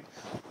 It will be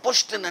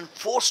pushed in and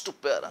forced to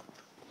pair up.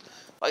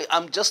 I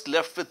am just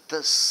left with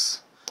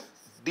this.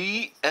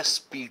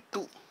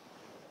 DSP2.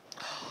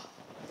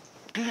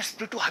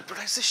 DSP2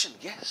 hybridization,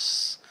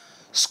 yes.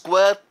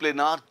 Square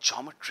planar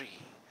geometry.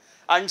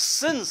 And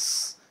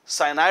since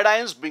cyanide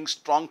ions being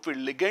strong field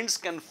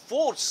ligands can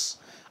force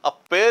a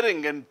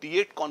pairing and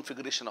D8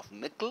 configuration of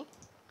nickel,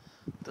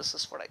 this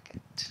is what I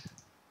get.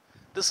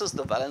 This is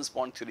the valence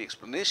bond theory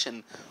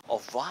explanation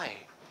of why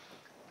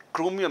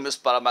chromium is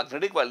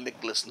paramagnetic while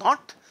nickel is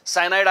not.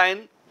 Cyanide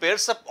ion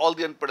pairs up all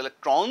the unpaired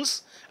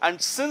electrons,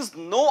 and since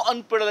no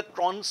unpaired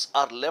electrons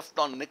are left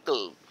on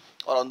nickel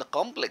or on the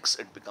complex,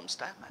 it becomes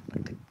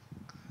diamagnetic.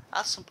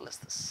 As simple as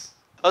this.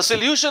 A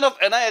solution of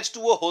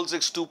NiH2O whole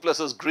 6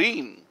 2+ is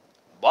green,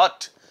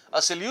 but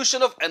a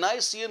solution of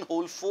NiCN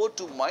whole 4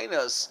 2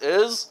 minus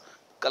is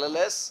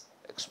colorless.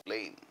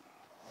 Explain.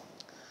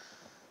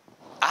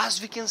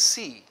 As we can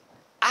see,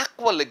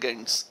 aqua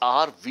ligands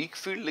are weak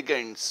field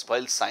ligands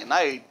while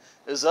cyanide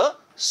is a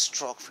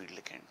strong field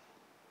ligand.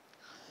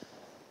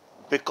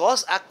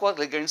 Because aqua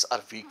ligands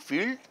are weak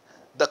field,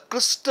 the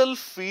crystal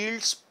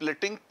field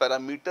splitting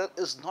parameter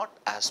is not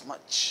as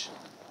much.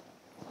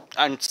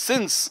 And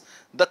since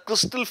the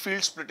crystal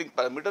field splitting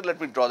parameter,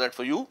 let me draw that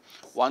for you,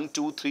 1,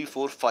 2, 3,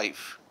 4,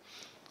 5.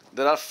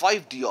 There are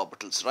 5 d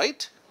orbitals,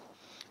 right?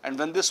 And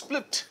when they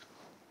split,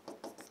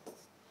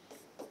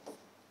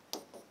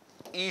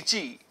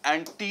 Eg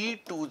and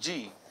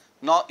T2G,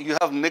 now you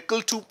have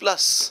nickel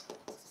 2+,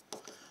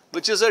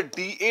 which is a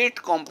D8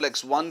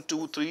 complex, 1,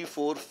 2, 3,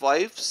 4,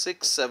 5,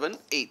 6, 7,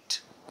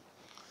 8.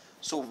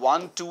 So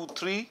 1, 2,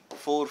 3,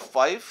 4,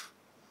 5,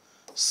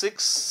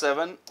 6,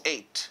 7,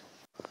 8.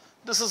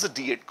 This is a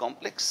D8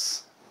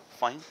 complex,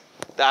 fine,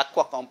 the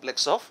aqua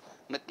complex of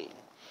nickel.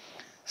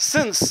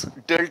 Since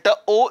delta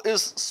O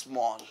is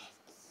small,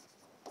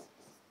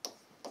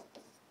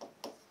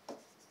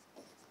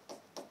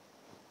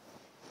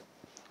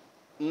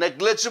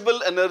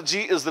 negligible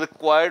energy is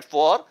required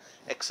for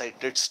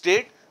excited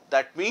state.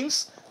 That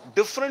means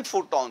different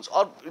photons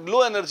or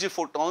low energy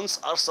photons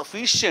are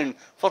sufficient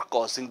for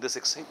causing this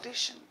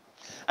excitation.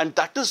 And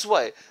that is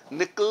why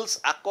nickel's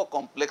aqua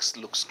complex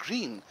looks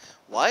green.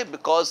 Why?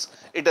 Because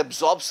it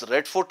absorbs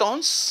red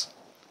photons,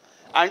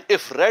 and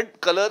if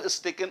red color is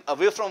taken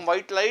away from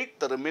white light,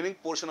 the remaining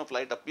portion of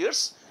light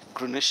appears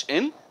greenish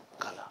in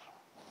color.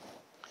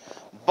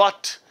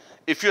 But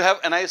if you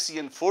have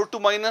NiCN 4 2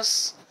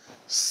 minus,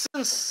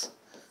 since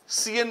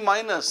Cn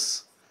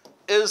minus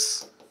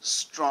is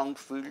strong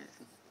field,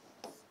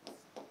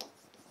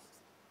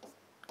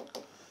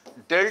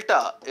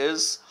 delta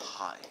is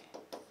high.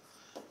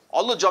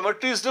 Although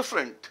geometry is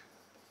different,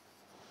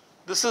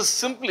 this is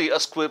simply a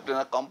square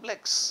planar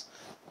complex.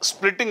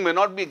 Splitting may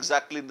not be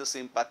exactly in the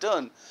same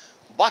pattern,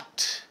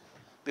 but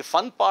the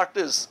fun part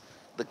is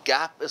the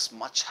gap is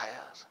much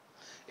higher.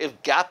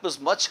 If gap is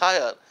much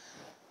higher,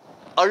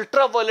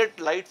 ultraviolet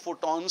light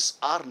photons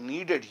are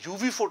needed,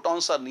 UV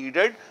photons are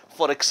needed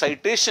for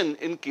excitation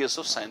in case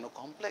of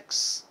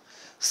cyanocomplex.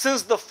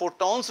 Since the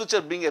photons which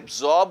are being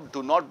absorbed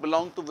do not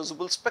belong to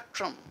visible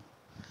spectrum,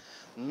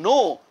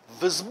 no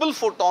visible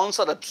photons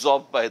are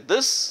absorbed by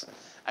this,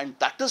 and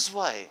that is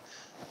why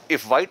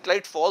if white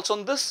light falls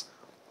on this,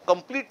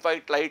 complete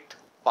white light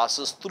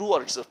passes through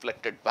or it's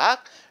reflected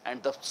back,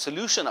 and the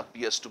solution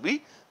appears to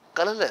be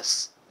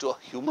colorless to a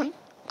human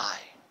eye.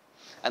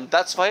 And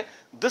that's why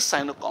this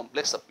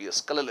cyanocomplex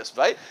appears colorless.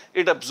 Why?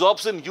 It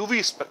absorbs in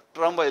UV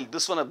spectrum while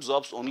this one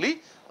absorbs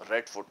only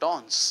red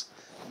photons.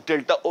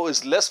 Delta O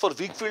is less for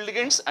weak field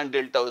ligands and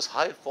delta O is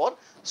high for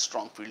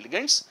strong field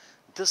ligands.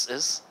 This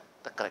is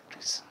the correct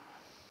reason.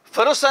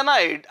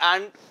 Ferrocyanide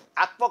and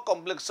aqua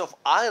complex of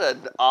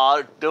iron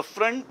are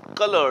different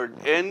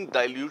colored in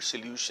dilute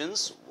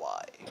solutions.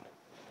 Why?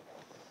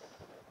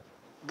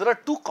 There are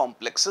two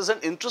complexes,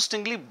 and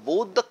interestingly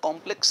both the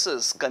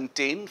complexes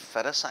contain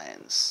ferrous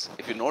ions.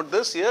 If you note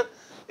this here,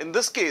 in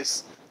this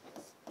case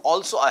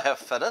also I have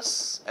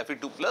ferrous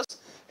Fe2+,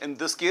 in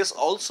this case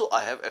also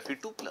I have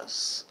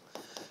Fe2+.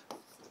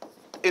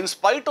 In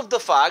spite of the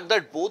fact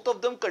that both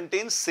of them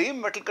contain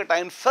same metal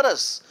cation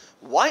ferrous,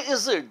 why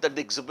is it that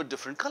they exhibit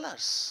different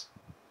colors?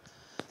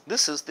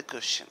 This is the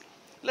question.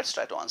 Let's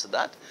try to answer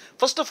that.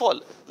 First of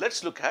all,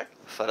 let's look at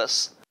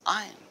ferrous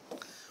ion.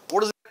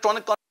 What is the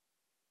electronic configuration?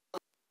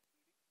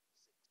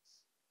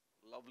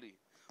 Lovely.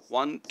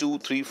 1, 2,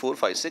 3, 4,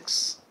 5,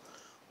 6.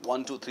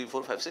 1, 2, 3,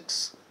 4, 5,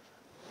 6.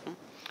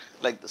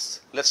 Like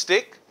this. Let's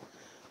take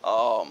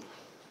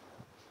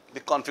the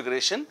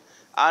configuration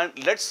and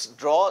let's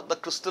draw the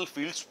crystal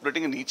field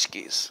splitting in each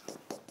case.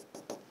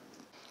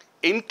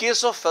 In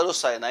case of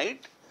ferrocyanide,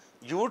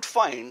 you would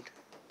find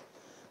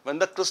when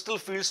the crystal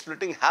field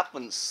splitting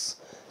happens,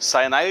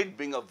 cyanide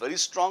being a very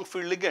strong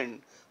field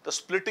ligand, the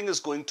splitting is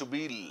going to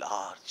be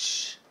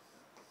large.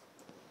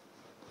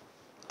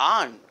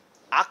 And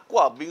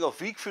aqua being a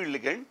weak field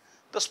ligand,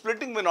 the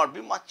splitting may not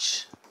be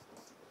much.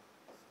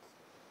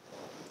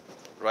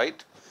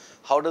 Right?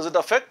 How does it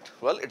affect?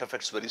 Well, it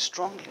affects very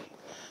strongly.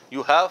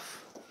 You have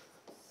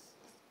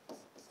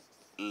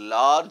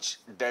large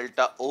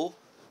delta O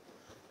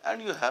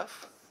and you have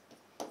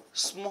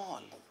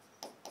small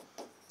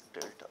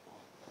delta O.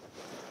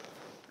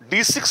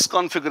 D6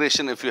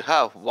 configuration, if you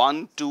have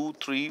 1, 2,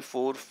 3,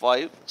 4,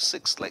 5,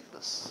 6 like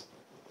this.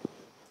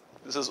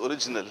 This is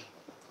original.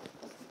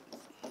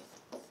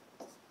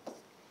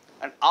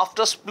 And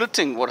after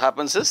splitting, what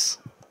happens is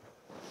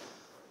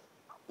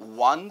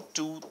 1,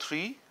 2,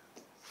 3,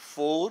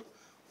 4,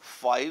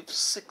 5,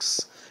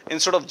 6.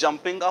 Instead of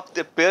jumping up,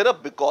 they pair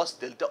up because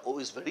delta O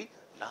is very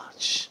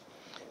large.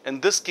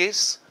 In this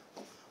case,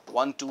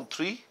 1, 2,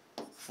 3,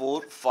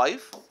 4,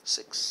 5,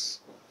 6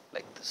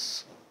 like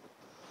this.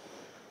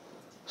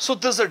 So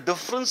there is a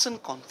difference in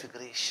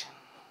configuration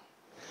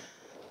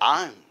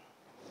and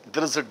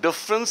there is a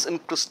difference in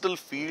crystal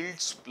field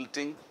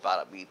splitting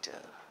parameter.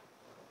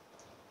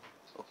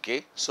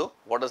 Okay, so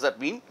what does that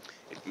mean?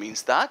 It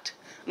means that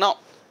now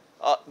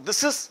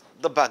this is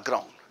the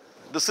background.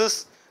 This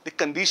is the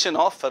condition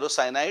of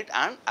ferrocyanide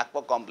and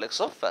aqua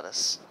complex of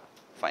ferrous.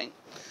 Fine.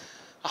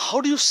 How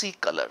do you see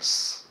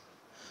colors?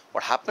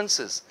 What happens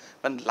is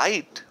when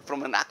light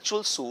from an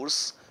actual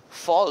source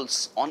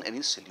falls on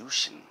any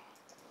solution,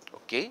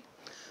 okay,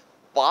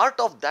 part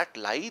of that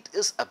light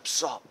is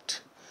absorbed.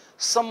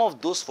 Some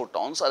of those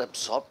photons are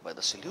absorbed by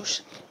the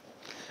solution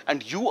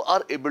and you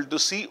are able to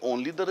see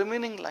only the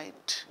remaining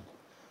light.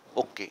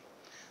 Okay.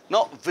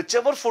 Now,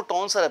 whichever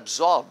photons are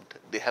absorbed,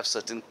 they have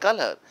certain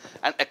color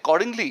and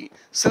accordingly,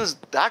 since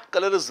that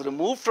color is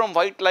removed from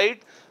white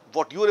light,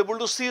 what you are able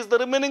to see is the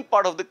remaining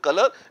part of the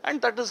color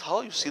and that is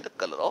how you see the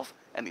color of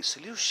any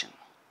solution.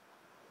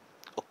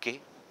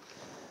 Okay.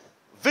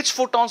 Which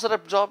photons are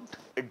absorbed?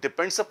 It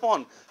depends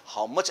upon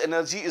how much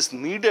energy is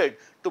needed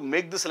to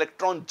make this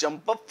electron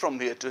jump up from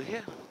here to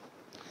here.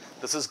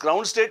 This is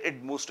ground state,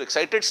 it moves to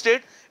excited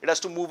state, it has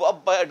to move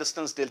up by a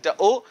distance delta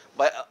O,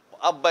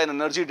 up by an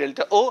energy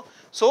delta O.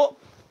 So,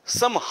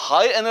 some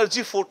high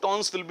energy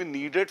photons will be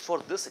needed for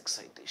this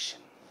excitation.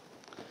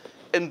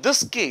 In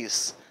this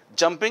case,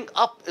 jumping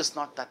up is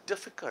not that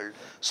difficult.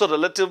 So,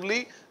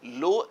 relatively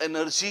low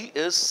energy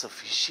is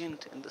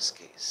sufficient in this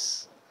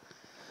case.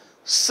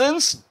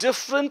 Since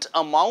different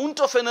amount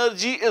of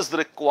energy is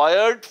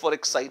required for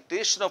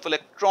excitation of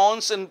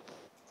electrons in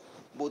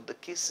both the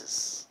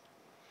cases,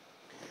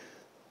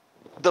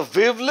 the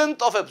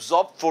wavelength of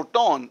absorbed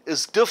photon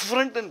is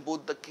different in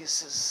both the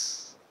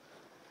cases.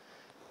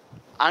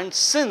 And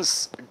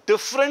since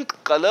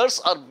different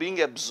colors are being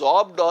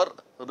absorbed or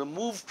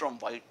removed from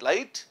white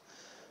light,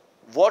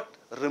 what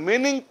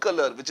remaining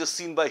color which is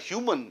seen by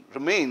human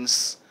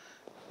remains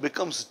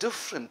becomes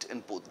different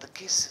in both the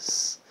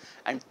cases.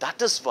 And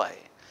that is why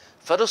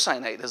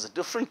ferrocyanide has a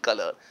different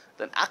color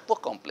than aqua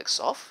complex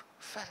of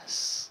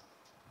ferrous.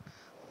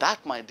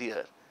 That, my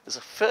dear, is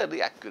a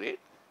fairly accurate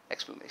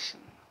explanation.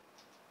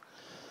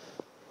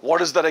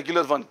 What is the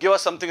regular one? Give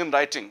us something in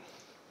writing.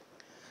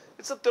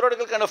 It's a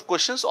theoretical kind of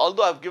questions,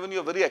 although I have given you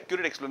a very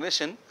accurate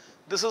explanation.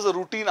 This is a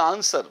routine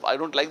answer. I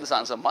don't like this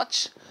answer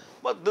much,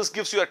 but this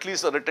gives you at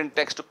least a written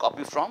text to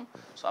copy from.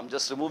 So I'm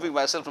just removing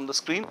myself from the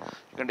screen.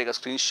 You can take a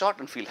screenshot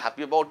and feel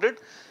happy about it.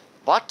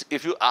 But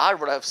if you add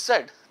what I have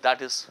said,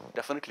 that is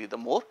definitely the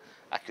more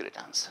accurate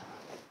answer.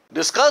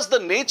 Discuss the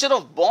nature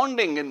of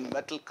bonding in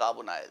metal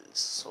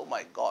carbonyls. Oh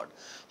my God,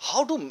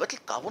 how do metal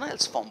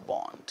carbonyls form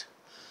bond?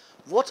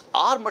 What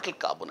are metal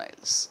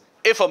carbonyls?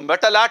 If a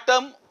metal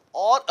atom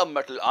or a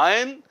metal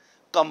ion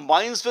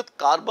combines with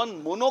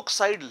carbon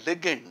monoxide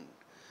ligand,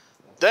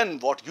 then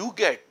what you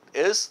get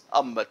is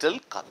a metal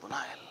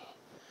carbonyl.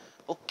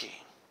 Okay.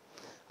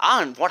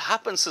 And what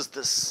happens is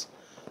this.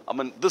 I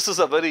mean, this is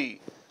a very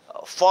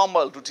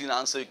formal routine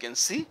answer you can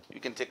see. You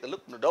can take a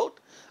look, no doubt.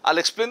 I'll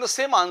explain the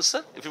same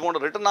answer. If you want a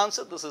written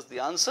answer, this is the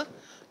answer.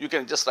 You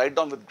can just write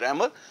down with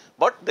grammar,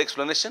 but the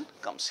explanation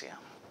comes here.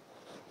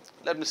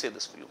 Let me say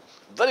this for you.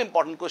 Very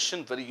important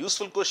question, very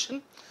useful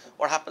question.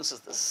 What happens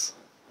is this.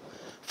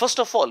 First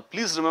of all,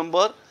 please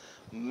remember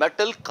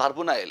metal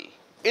carbonyl.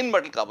 In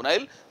metal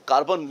carbonyl,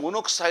 carbon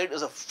monoxide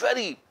is a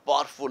very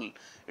powerful,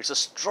 it's a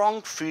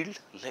strong field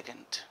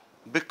ligand.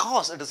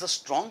 Because it is a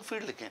strong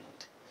field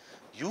ligand,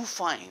 you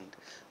find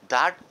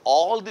that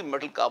all the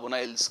metal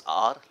carbonyls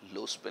are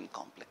low spin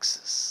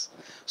complexes.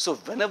 So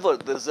whenever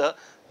there is a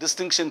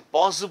distinction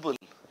possible,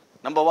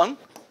 number one,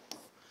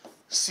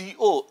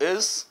 CO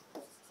is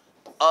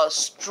a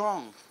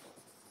strong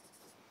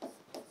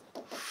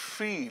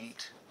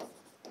field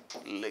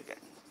ligand.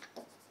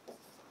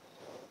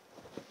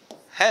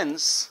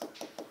 Hence,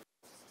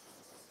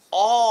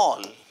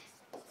 all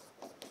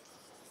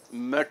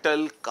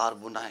metal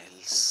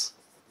carbonyls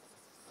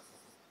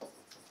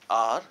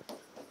are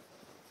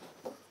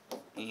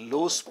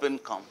low spin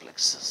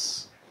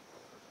complexes.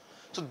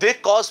 So they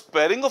cause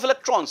pairing of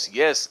electrons.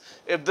 Yes,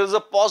 if there is a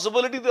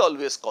possibility, they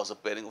always cause a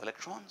pairing of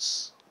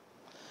electrons.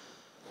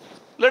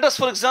 Let us,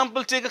 for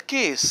example, take a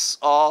case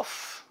of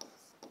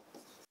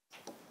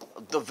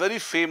the very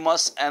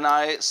famous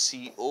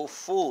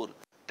NiCO4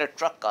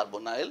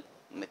 tetracarbonyl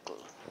nickel.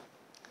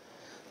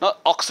 Now,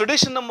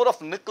 oxidation number of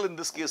nickel in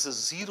this case is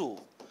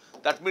 0.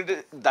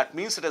 That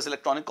means it has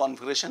electronic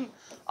configuration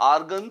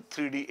argon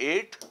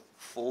 3d8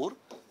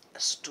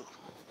 4s2.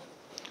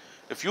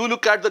 If you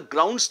look at the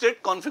ground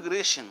state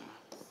configuration,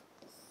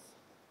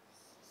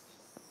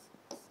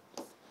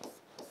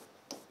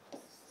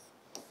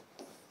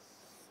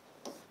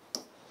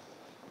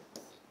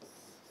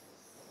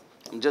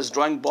 just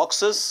drawing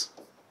boxes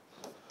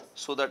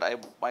so that I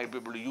might be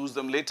able to use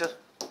them later.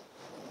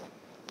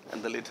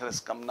 And the later has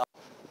come now.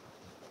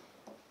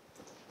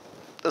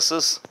 This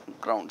is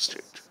ground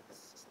state.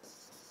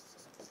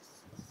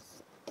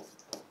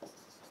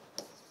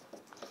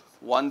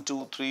 1,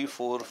 2, 3,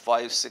 4,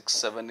 5, 6,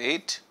 7,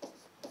 8.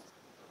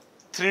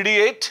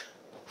 3d8,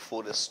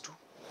 4s2.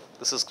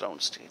 This is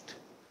ground state.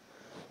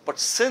 But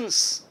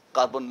since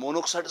carbon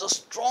monoxide is a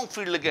strong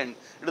field ligand,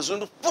 it is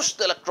going to push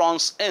the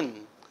electrons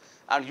in.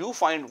 And you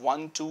find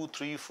 1, 2,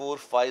 3, 4,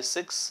 5,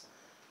 6,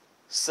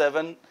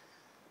 7.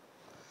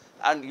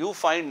 And you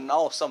find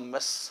now some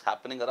mess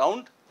happening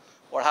around.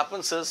 What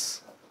happens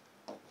is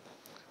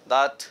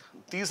that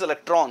these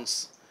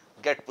electrons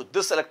get put.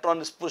 This electron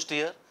is pushed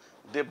here.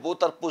 They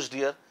both are pushed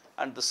here.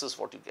 And this is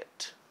what you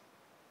get.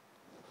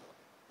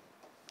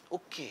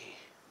 Okay.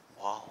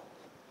 Wow.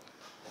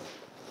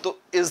 So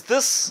is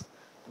this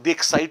the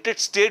excited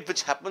state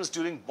which happens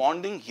during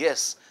bonding?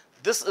 Yes.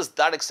 This is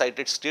that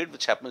excited state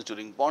which happens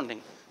during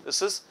bonding.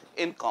 This is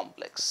in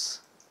complex.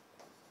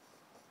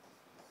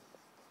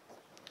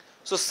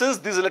 So since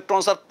these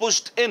electrons are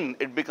pushed in,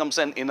 it becomes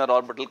an inner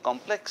orbital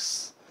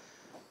complex.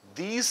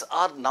 These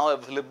are now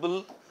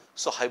available.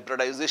 So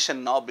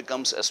hybridization now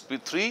becomes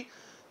sp3,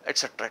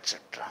 etc.,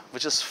 etc.,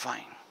 which is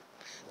fine.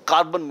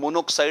 Carbon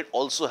monoxide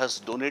also has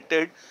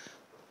donated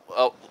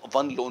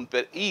one lone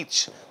pair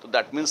each. So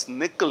that means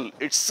nickel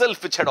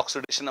itself, which had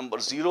oxidation number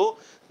 0,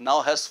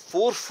 now has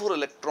 4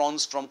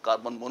 electrons from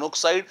carbon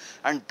monoxide,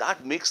 and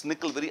that makes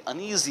nickel very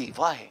uneasy.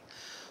 Why?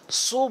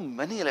 So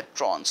many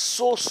electrons,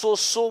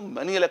 so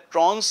many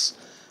electrons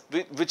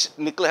which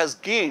nickel has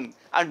gained,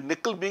 and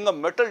nickel being a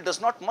metal does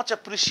not much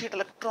appreciate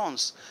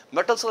electrons.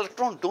 Metals are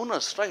electron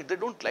donors, right? They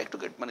don't like to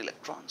get many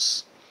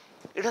electrons.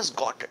 It has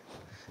got it.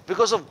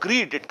 Because of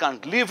greed, it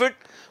can't leave it,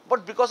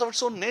 but because of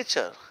its own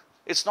nature,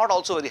 it's not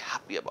also very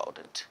happy about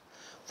it.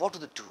 What do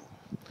they do?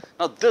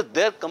 Now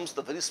there comes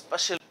the very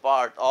special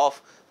part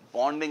of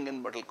bonding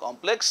in metal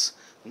complex.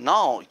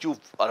 Now you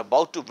are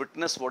about to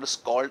witness what is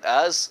called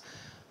as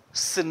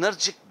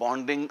synergic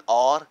bonding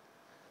or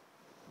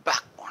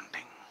back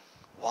bonding.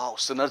 Wow,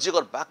 synergic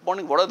or back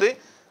bonding, what are they?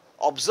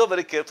 Observe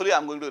very carefully, I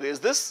am going to erase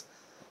this.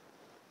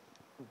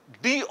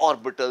 D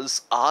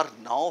orbitals are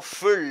now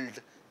filled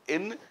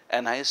in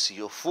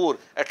NiCO4.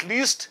 At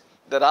least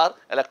there are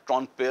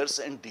electron pairs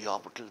in d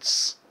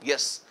orbitals.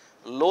 Yes,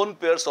 lone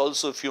pairs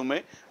also, if you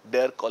may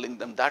dare calling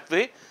them that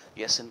way.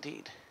 Yes,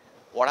 indeed.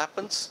 What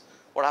happens?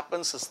 What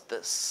happens is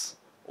this.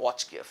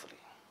 Watch carefully.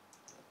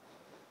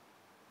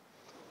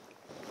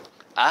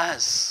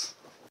 As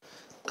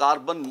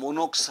carbon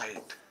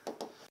monoxide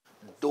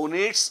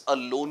donates a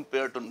lone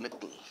pair to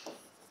nickel,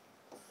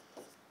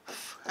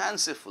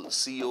 fanciful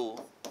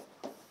CO,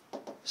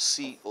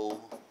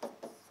 CO,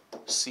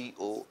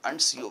 CO and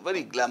CO,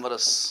 very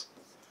glamorous,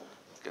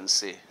 you can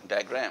say,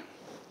 diagram.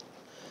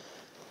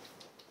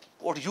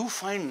 What you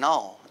find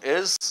now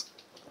is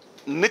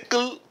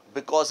nickel,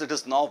 because it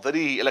is now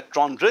very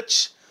electron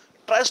rich,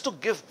 tries to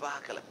give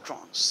back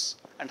electrons.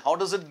 And how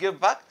does it give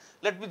back?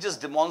 Let me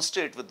just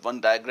demonstrate with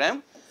one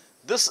diagram.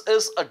 This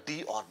is a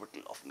d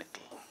orbital of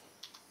nickel.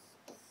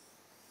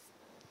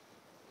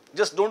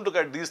 Just don't look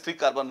at these 3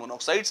 carbon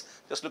monoxides,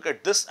 just look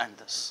at this and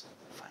this.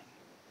 Fine.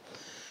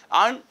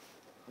 And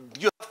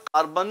you have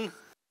carbon,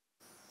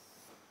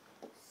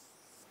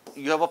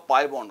 you have a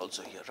pi bond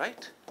also here,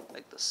 right?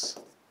 Like this.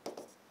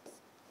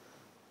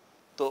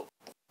 So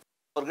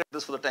forget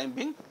this for the time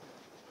being.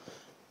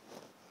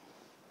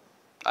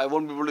 I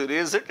won't be able to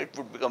erase it, it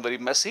would become very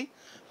messy.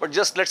 But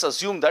just let's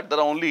assume that there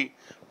are only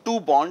 2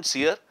 bonds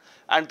here,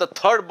 and the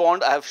third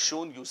bond I have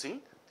shown using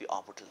the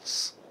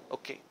orbitals.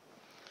 Okay.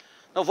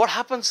 Now what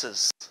happens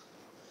is,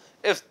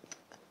 if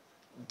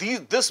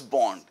this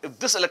bond, if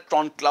this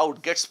electron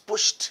cloud gets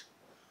pushed,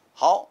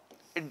 how?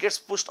 It gets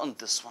pushed on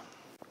this one.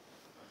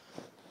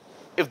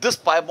 If this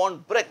pi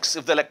bond breaks,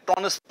 if the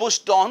electron is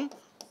pushed on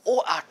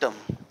O atom,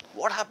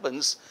 what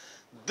happens?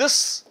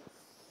 This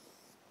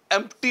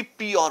empty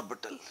p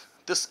orbital,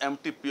 this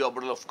empty p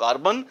orbital of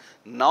carbon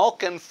now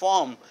can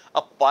form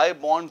a pi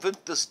bond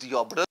with this d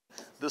orbital.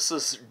 This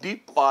is d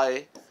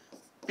pi,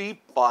 p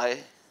pi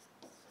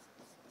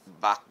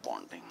back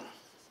bonding.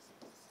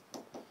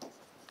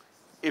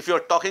 If you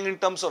are talking in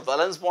terms of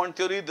valence bond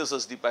theory, this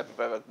is d pi, p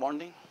pi back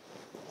bonding.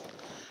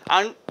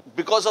 And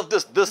because of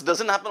this, this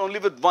doesn't happen only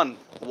with one.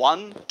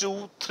 1,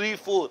 2, 3,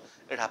 4.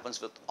 It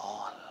happens with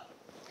all.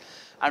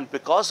 And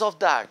because of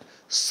that,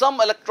 some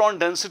electron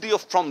density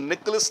from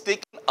nickel is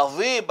taken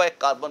away by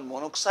carbon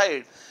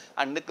monoxide,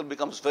 and nickel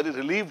becomes very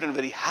relieved and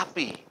very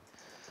happy.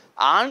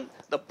 And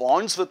the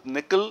bonds with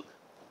nickel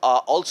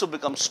also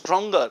become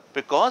stronger,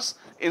 because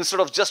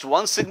instead of just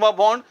one sigma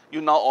bond,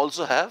 you now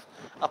also have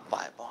a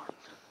pi bond.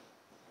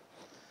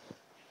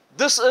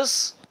 This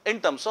is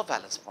in terms of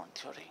valence bond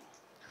theory.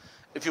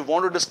 If you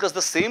want to discuss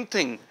the same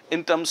thing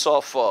in terms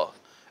of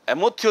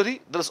MO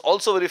theory, there is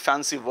also a very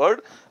fancy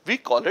word. We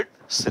call it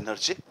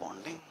synergic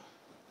bonding.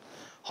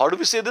 How do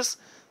we say this?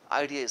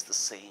 Idea is the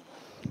same.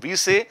 We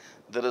say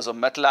there is a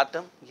metal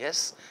atom,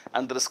 yes,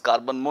 and there is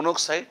carbon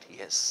monoxide,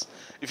 yes.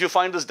 If you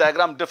find this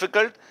diagram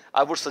difficult,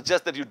 I would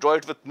suggest that you draw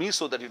it with me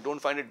so that you don't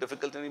find it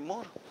difficult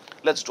anymore.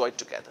 Let's draw it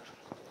together.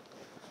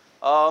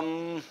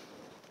 I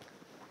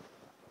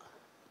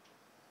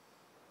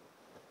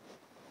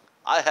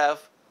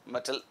have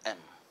metal M,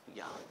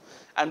 yeah,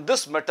 and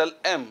this metal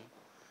M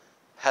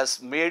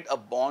has made a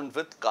bond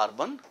with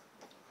carbon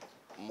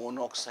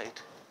monoxide.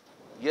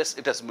 Yes,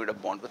 it has made a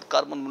bond with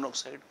carbon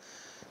monoxide.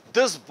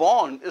 This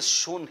bond is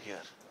shown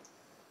here.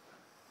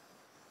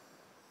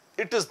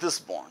 It is this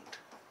bond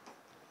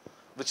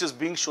which is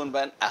being shown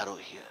by an arrow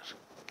here.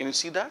 Can you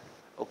see that?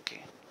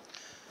 Okay.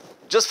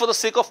 Just for the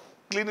sake of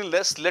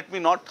cleanliness, let me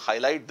not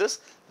highlight this.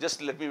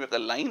 Just let me make a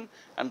line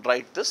and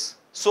write this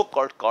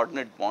so-called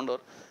coordinate bond or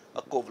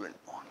a covalent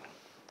bond.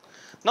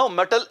 Now,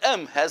 metal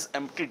M has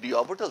empty d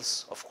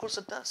orbitals. Of course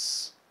it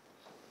does.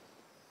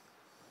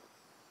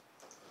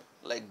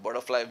 Like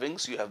butterfly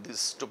wings, you have these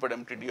stupid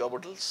empty d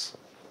orbitals.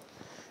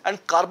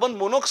 And carbon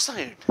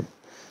monoxide,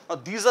 now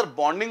these are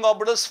bonding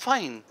orbitals,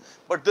 fine,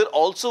 but there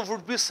also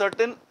would be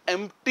certain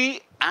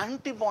empty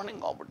anti-bonding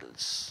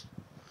orbitals.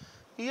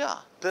 Yeah,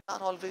 there are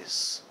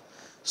always.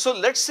 So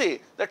let's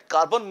say that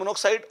carbon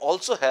monoxide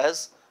also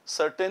has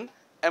certain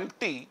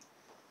empty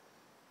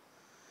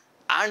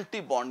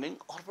anti-bonding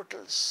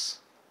orbitals.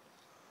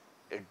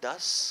 It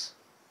does.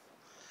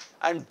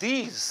 And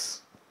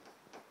these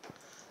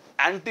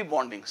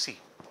anti-bonding, see,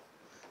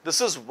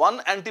 this is one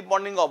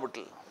anti-bonding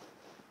orbital.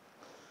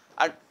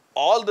 And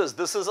all this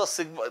is a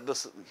sigma,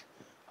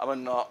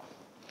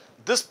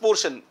 this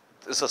portion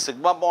is a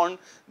sigma bond,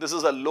 this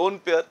is a lone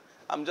pair,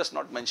 I am just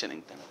not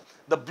mentioning them.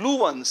 The blue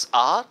ones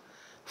are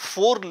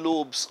 4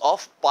 lobes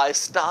of pi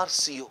star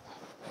CO.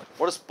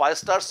 What is pi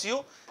star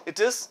CO? It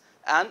is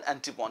an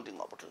anti-bonding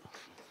orbital.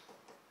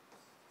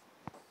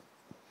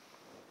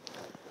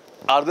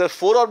 Are there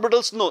 4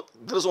 orbitals? No,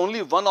 there is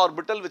only one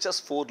orbital which has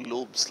 4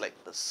 lobes like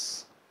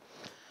this.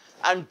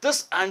 And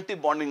this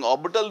anti-bonding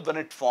orbital, when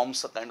it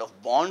forms a kind of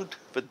bond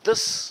with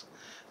this,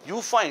 you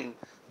find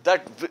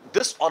that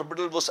this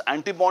orbital was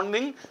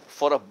anti-bonding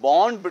for a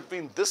bond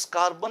between this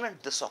carbon and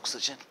this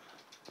oxygen.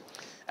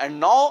 And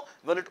now,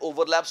 when it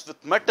overlaps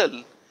with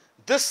metal,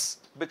 this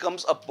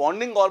becomes a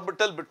bonding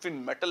orbital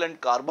between metal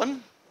and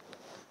carbon.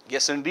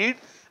 Yes, indeed.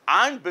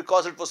 And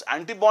because it was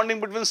anti-bonding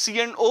between C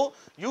and O,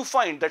 you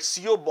find that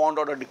CO bond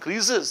order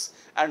decreases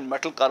and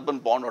metal-carbon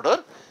bond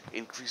order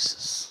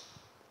increases.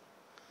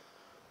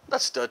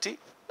 That's dirty.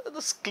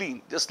 That's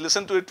clean. Just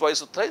listen to it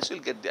twice or thrice,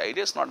 you'll get the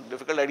idea. It's not a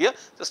difficult idea,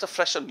 just a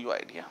fresh and new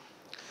idea.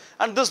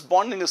 And this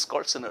bonding is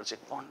called synergic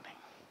bonding.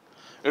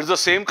 It's the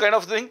same kind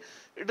of thing.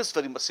 It is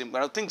very much same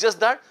kind of thing, just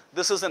that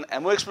this is an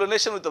MO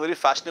explanation with a very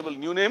fashionable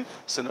new name,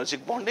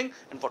 synergic bonding.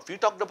 And what we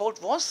talked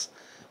about was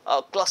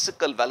a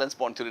classical valence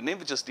bond theory name,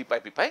 which is d pi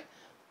p pi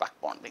pack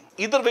bonding.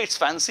 Either way, it's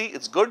fancy,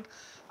 it's good,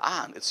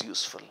 and it's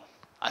useful.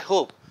 I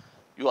hope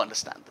you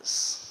understand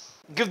this.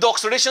 Give the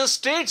oxidation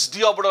states,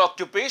 d orbital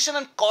occupation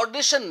and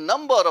coordination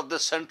number of the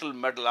central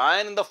metal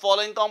ion in the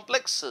following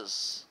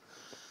complexes.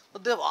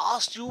 But they have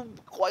asked you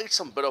quite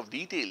some bit of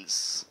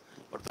details.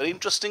 But very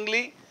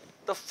interestingly,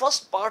 the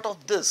first part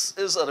of this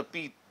is a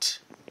repeat.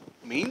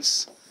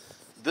 Means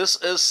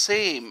this is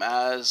same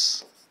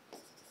as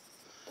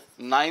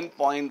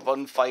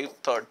 9.15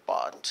 third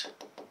part.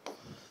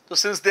 So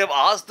since they have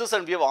asked this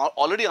and we have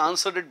already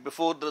answered it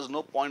before, there is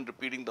no point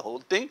repeating the whole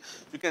thing.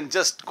 You can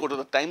just go to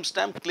the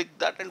timestamp, click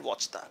that and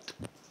watch that.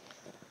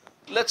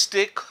 Let's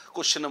take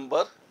question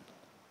number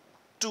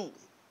 2.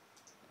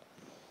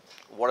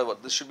 Whatever,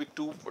 this should be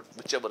 2, but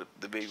whichever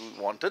the way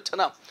you want it.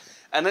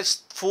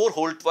 NH4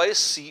 whole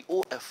twice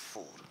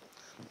COF4.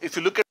 If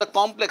you look at the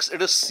complex,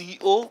 it is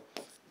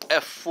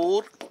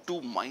COF4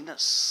 2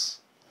 minus.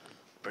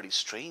 Pretty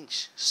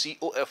strange.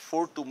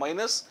 COF4 2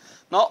 minus.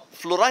 Now,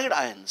 fluoride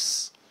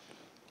ions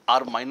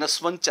are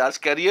 -1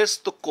 charge carriers,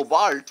 so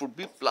cobalt would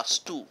be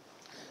 +2.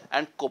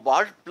 And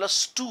cobalt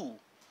 +2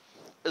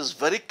 is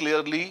very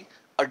clearly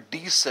a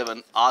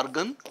D7,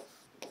 argon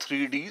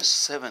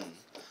 3D7.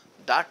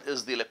 That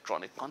is the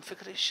electronic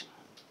configuration.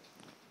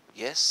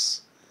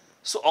 Yes.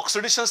 So,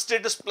 oxidation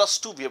state is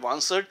 +2. We have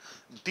answered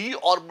d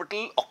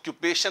orbital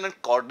occupation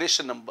and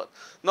coordination number.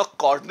 Now,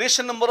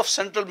 coordination number of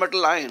central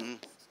metal ion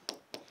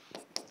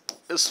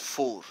is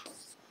 4.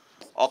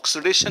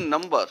 Oxidation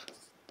number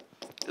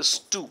is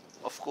 2,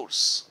 of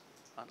course.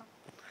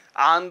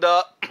 And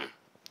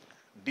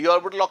d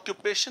orbital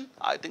occupation,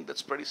 I think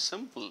that's pretty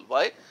simple.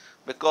 Why?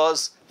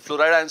 Because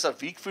fluoride ions are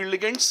weak field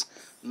ligands.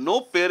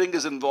 No pairing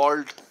is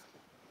involved.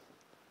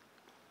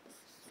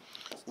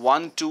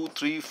 1, 2,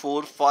 3,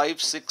 4,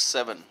 5, 6,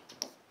 7.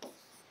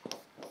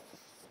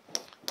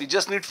 We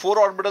just need 4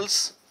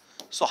 orbitals.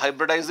 So,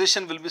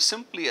 hybridization will be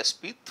simply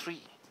sp3.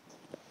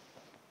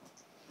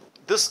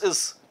 This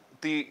is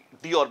the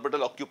d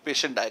orbital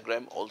occupation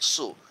diagram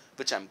also,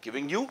 which I am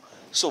giving you.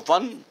 So,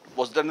 1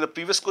 was done in the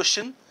previous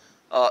question,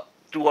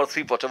 2 or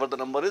 3, whatever the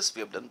number is,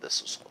 we have done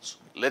this also.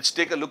 Let's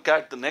take a look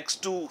at the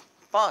next 2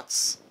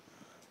 parts.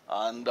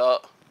 And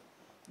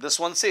this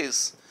one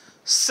says,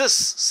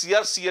 cis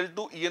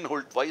CrCl2 En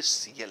whole twice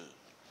Cl.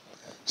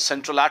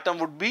 Central atom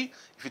would be,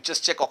 if you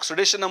just check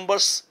oxidation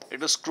numbers,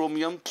 it is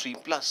chromium 3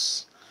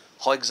 plus.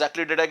 How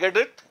exactly did I get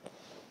it?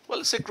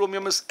 Well, say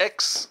chromium is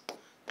X,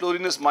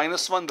 chlorine is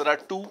 -1, there are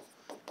 2,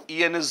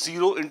 En is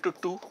 0 into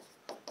 2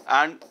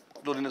 and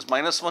chlorine is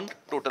 -1,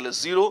 total is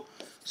 0.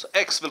 So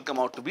X will come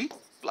out to be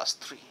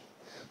 +3.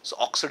 So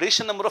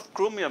oxidation number of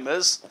chromium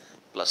is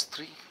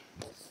 +3.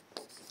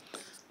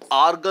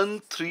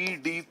 Argon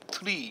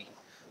 3D3,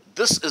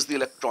 this is the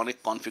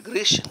electronic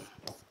configuration.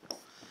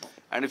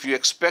 And if you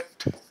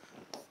expect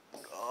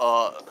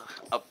a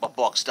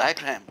box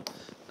diagram,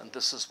 then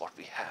this is what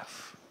we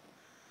have.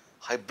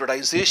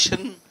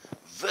 Hybridization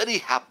very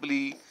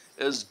happily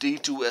is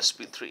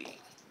D2sp3.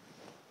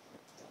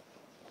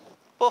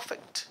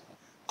 Perfect.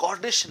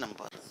 Coordination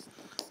number.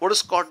 What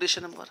is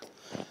coordination number?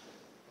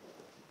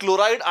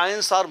 Chloride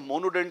ions are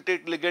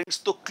monodentate ligands.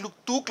 So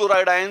 2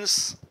 chloride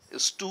ions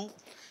is 2.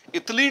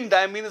 Ethylene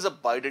diamine is a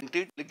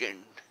bidentate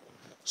ligand.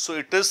 So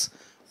it is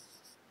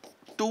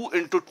 2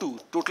 into 2.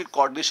 Total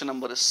coordination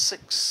number is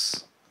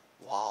 6.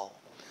 Wow.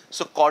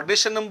 So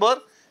coordination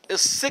number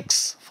is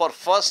 6 for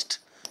first,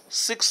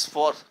 6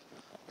 for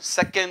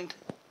second,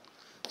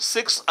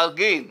 6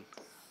 again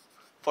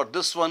for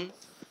this one,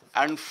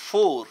 and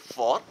 4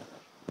 for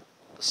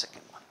the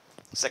second one.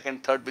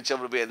 Second, third,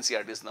 whichever way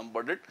NCERT is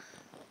numbered it,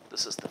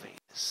 this is the way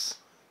it is.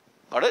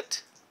 Got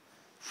it?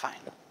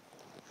 Fine.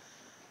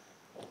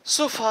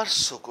 So far,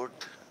 so good.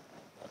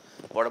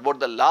 What about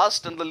the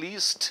last and the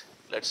least?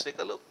 Let's take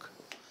a look.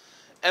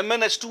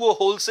 MnH2O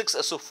whole 6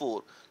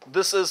 SO4.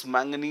 This is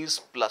manganese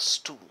plus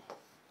 2.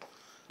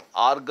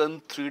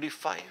 Argon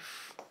 3D5.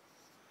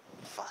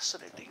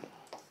 Fascinating.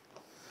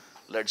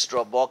 Let's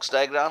draw a box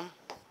diagram.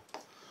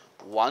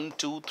 1,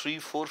 2, 3,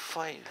 4,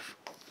 5.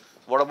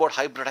 What about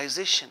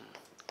hybridization?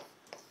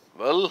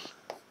 Well,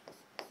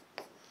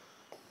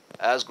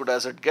 as good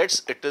as it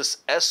gets, it is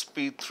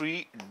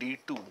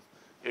sp3d2.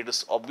 It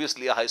is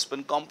obviously a high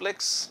spin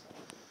complex.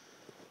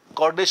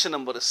 Coordination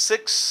number is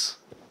 6.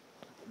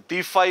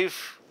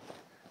 D5,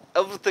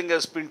 everything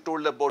has been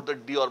told about the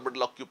d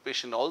orbital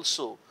occupation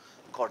also.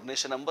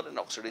 Coordination number and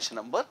oxidation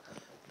number,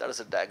 that is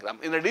a diagram.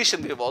 In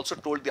addition, we have also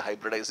told the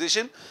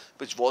hybridization,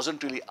 which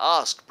wasn't really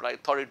asked, but I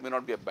thought it may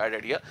not be a bad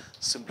idea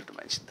simply to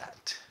mention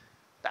that.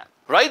 Done.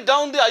 Write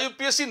down the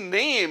IUPAC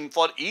name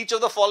for each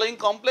of the following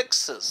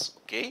complexes,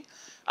 okay,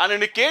 and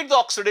indicate the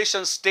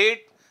oxidation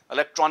state,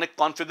 electronic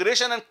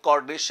configuration and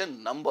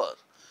coordination number.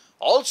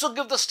 Also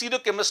give the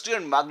stereochemistry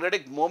and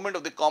magnetic moment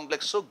of the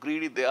complex. So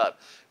greedy they are.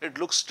 It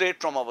looks straight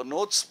from our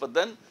notes, but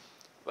then,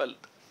 well,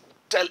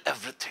 tell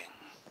everything.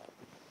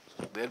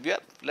 So there we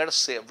are. Let us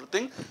say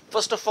everything.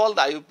 First of all,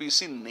 the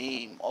IUPAC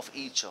name of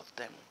each of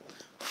them.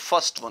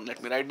 First one,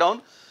 let me write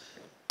down.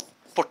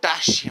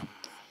 Potassium.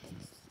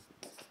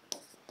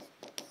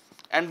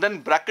 And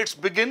then brackets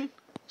begin.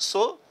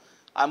 So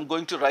I am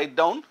going to write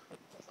down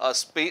a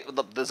space,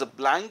 there's a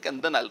blank,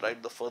 and then I'll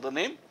write the further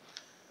name.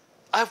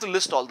 I have to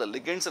list all the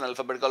ligands in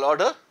alphabetical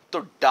order.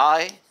 So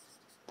di,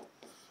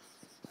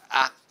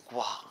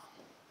 aqua,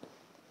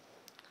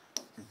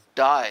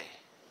 di,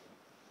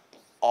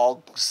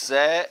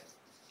 oxalato.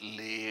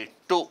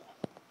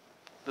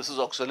 This is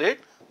oxalate.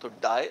 So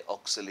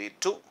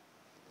dioxalato.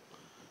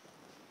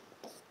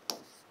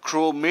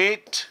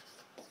 Chromate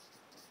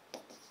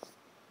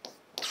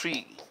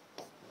 3.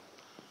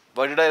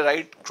 Why did I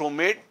write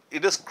chromate?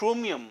 It is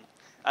chromium.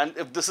 And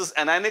if this is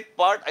anionic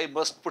part, I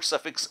must put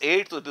suffix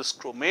 8, so it is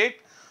chromate.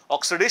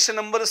 Oxidation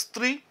number is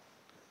 3.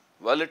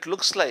 Well, it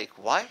looks like,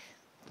 why?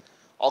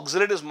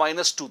 Oxalate is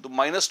 -2, so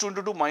 -2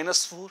 into 2,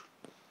 -4.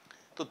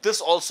 So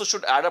this also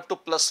should add up to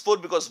 +4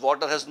 because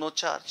water has no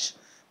charge.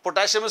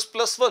 Potassium is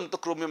 +1, so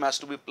chromium has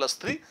to be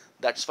 +3.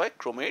 That's why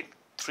chromate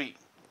 3.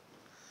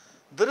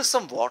 There is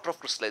some water of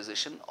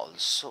crystallization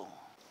also.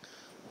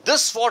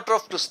 This water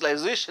of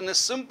crystallization is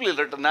simply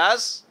written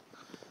as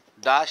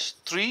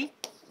 -3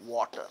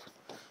 water.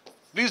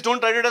 Please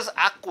don't write it as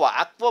aqua.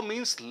 Aqua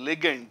means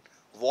ligand.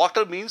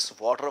 Water means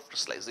water of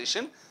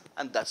crystallization,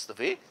 and that's the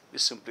way we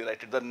simply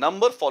write it. The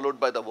number followed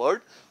by the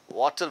word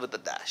water with a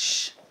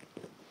dash.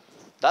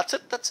 That's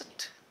it, that's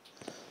it.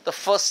 The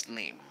first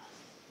name.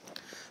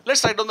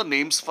 Let's write down the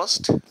names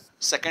first.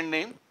 Second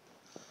name.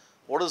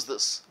 What is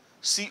this?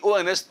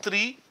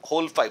 CONH3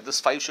 whole 5. This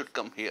 5 should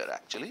come here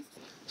actually.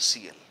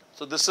 Cl.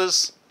 So this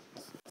is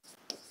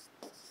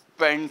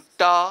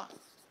pentamine.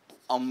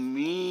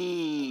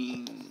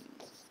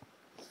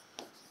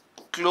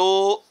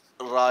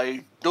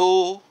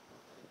 Chlorido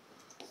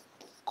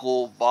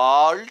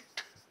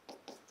cobalt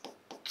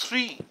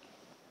 3.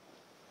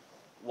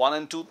 1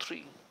 and 2,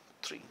 3.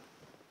 3.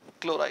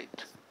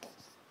 Chloride.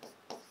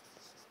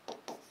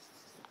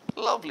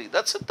 Lovely.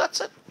 That's it. That's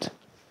it.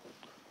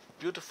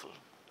 Beautiful.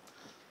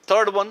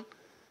 Third one.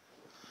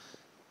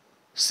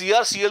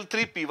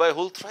 CrCl3py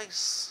whole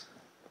thrice.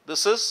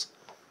 This is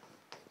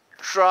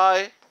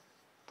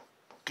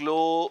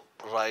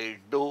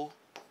trichlorido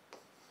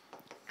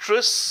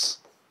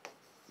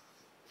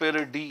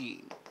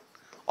trispyridine.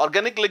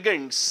 Organic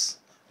ligands,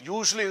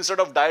 usually instead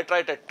of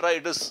ditri tetra,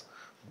 it is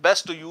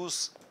Best to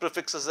use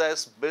prefixes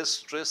as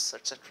bis, tris,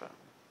 etc.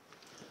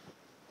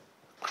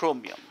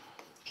 Chromium.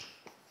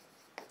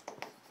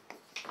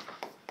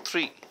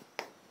 3.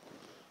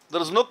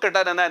 There is no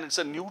cation anion, it's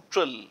a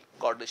neutral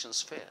coordination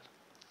sphere.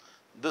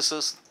 This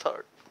is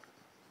third.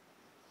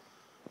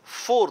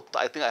 Fourth,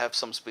 I think I have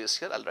some space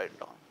here, I'll write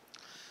down.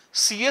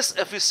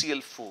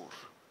 CsFeCl4.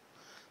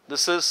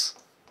 This is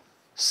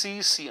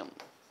cesium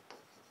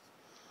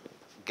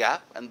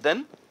gap, and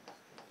then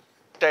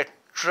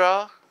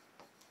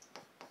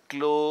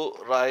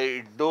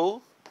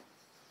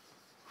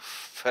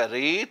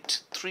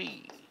tetrachloridoferrate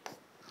 3.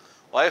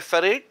 Why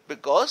ferrate?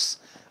 Because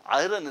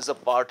iron is a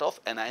part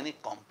of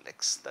anionic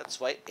complex. That's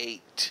why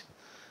 8.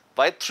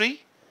 Why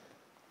 3?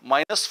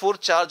 Minus 4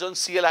 charge on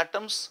Cl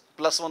atoms,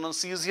 plus 1 on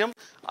cesium.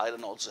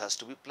 Iron also has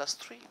to be plus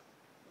 3.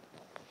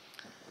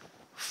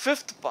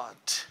 Fifth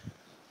part,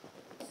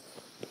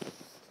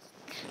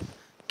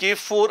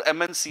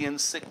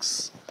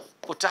 K4MnCN6,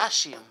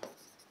 potassium,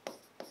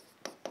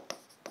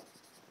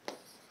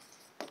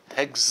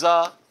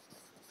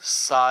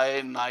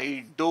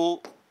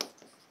 hexacyanido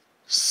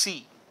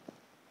C.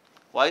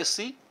 Why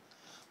C?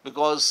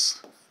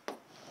 Because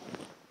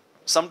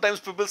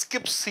sometimes people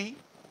skip C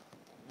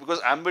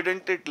because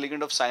ambidentate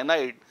ligand of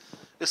cyanide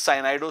is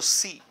cyanido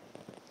C.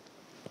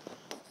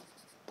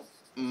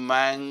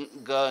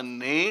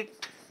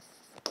 Manganate,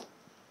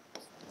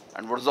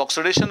 and what is the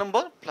oxidation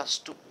number? Plus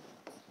 2.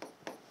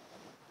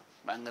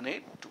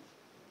 Manganate 2.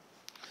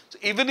 So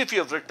even if you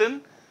have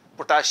written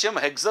potassium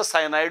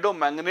hexacyanido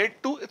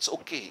manganate 2, it's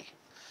okay.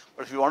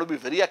 But if you want to be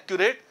very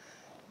accurate,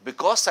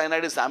 because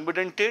cyanide is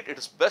ambidentate, it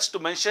is best to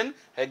mention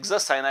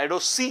hexacyanido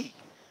C,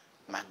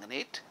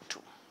 manganate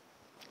 2.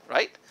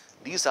 Right?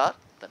 These are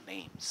the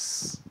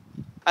names.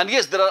 And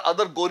yes, there are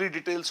other gory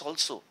details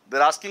also.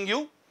 They're asking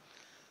you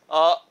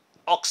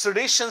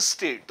oxidation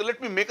state. So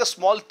let me make a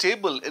small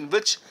table in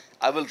which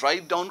I will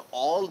write down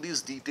all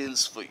these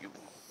details for you.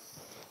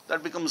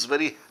 That becomes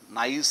very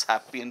nice,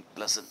 happy and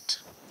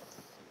pleasant.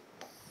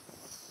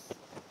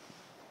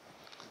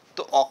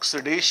 The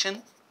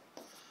oxidation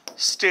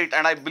state,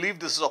 and I believe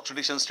this is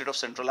oxidation state of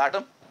central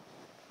atom.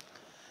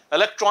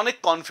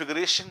 Electronic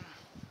configuration,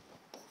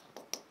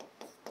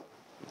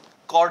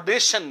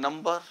 coordination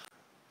number,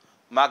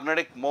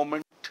 magnetic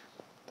moment.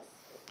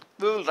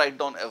 We will write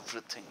down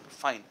everything.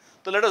 Fine.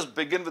 So let us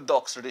begin with the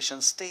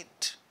oxidation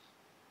state.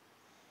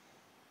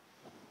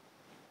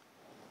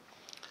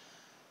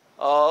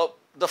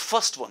 The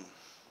first one,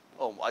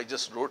 oh, I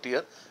just wrote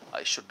here,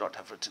 I should not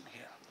have written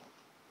here.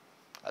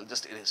 I'll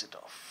just erase it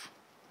off.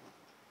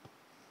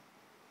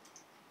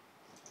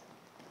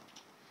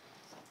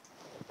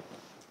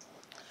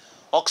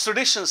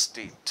 Oxidation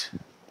state.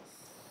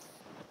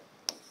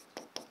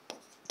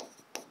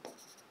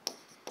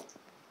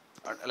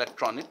 And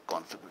electronic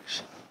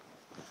configuration.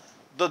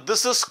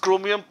 This is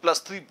chromium plus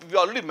 3. We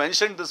already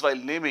mentioned this while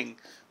naming.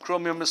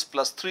 Chromium is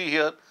plus 3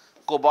 here.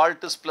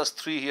 Cobalt is plus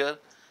 3 here.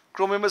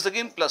 Chromium is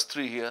again plus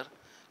 3 here.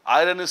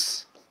 Iron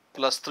is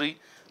plus 3.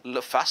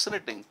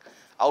 Fascinating.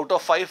 Out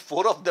of 5,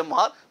 4 of them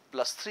are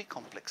plus 3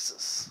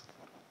 complexes.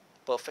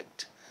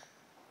 Perfect.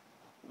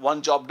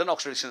 One job done,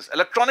 oxidation.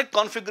 Electronic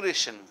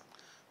configuration.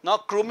 Now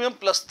chromium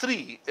plus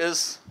 3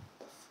 is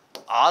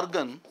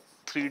argon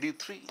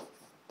 3d3.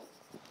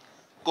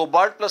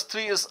 Cobalt plus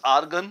 3 is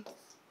argon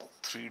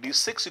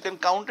 3d6. You can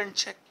count and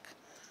check.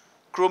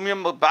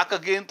 Chromium back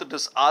again, that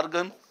is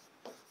argon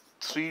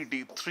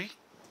 3d3.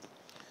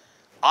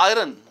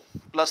 Iron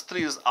plus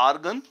 3 is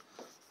argon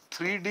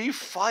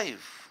 3d5.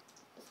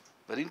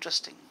 Very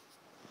interesting.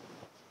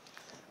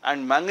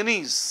 And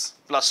manganese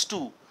plus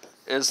 2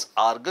 is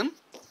argon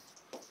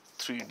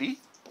 3d5.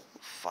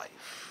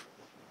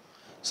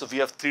 So we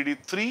have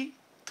 3d3,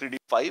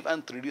 3d5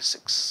 and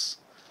 3d6.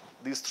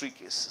 These 3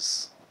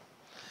 cases.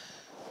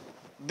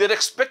 They're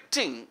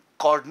expecting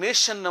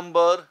coordination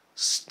number,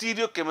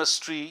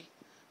 stereochemistry,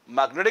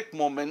 magnetic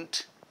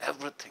moment,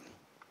 everything.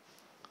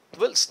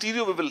 Well,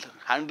 stereo we will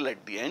handle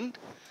at the end.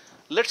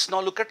 Let's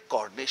now look at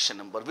coordination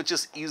number, which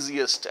is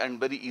easiest and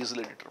very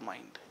easily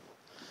determined.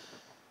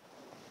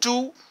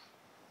 2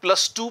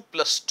 plus 2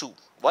 plus 2.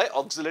 Why?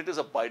 Oxalate is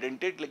a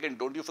bidentate ligand,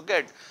 don't you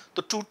forget.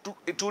 So 2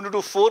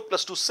 into 4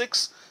 plus 2,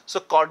 6. So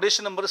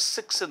coordination number is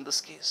 6 in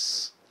this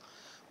case.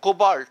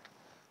 Cobalt,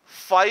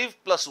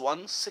 5 plus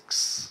 1,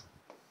 6.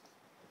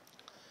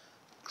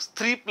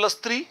 3 plus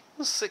 3,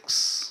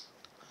 6.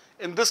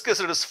 In this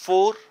case, it is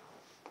 4.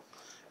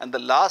 And the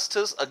last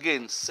is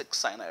again 6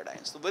 cyanide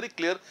ions. So very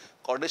clear,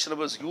 coordination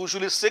number is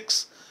usually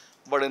 6.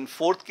 But in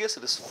fourth case,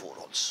 it is 4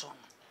 also.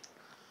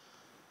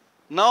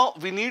 Now,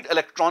 we need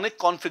electronic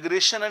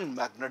configuration and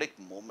magnetic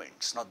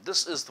moments. Now,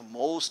 this is the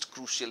most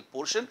crucial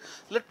portion.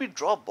 Let me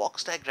draw a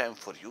box diagram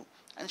for you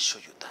and show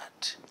you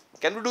that.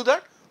 Can we do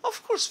that?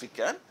 Of course, we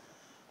can.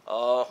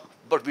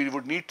 But we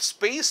would need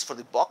space for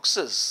the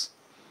boxes.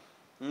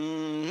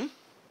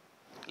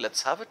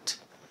 Let's have it.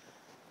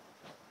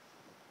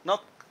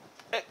 Now,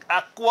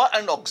 aqua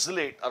and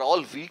oxalate are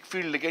all weak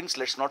field ligands,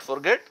 let's not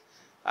forget.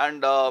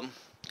 And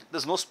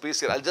there's no space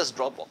here. I'll just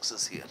draw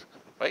boxes here.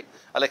 Right?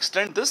 I'll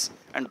extend this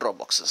and draw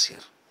boxes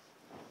here.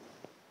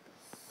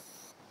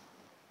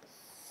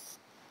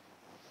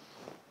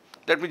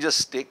 Let me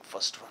just take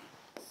first one.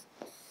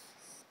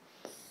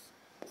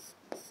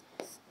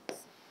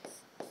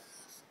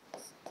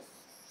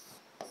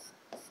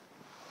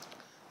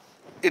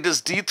 It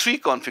is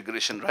D3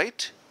 configuration,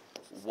 right?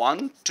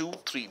 1, 2,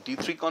 3,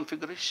 D3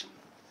 configuration.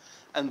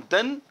 And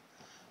then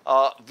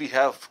we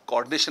have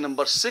coordination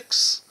number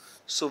 6.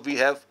 So we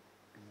have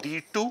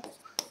D2,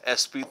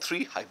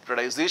 sp3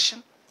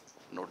 hybridization,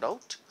 no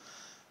doubt.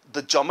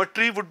 The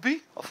geometry would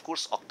be, of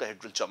course,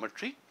 octahedral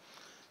geometry.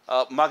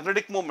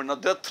 Magnetic moment, now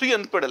there are 3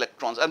 unpaired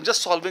electrons. I am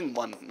just solving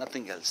one,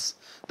 nothing else.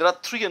 There are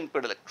 3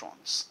 unpaired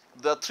electrons.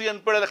 There are 3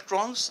 unpaired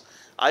electrons.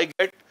 I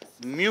get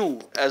mu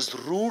as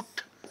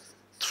root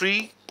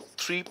 3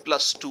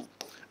 plus 2.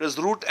 It is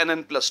root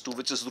nn plus 2,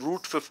 which is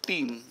root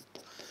 15,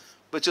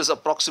 which is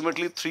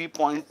approximately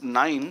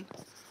 3.9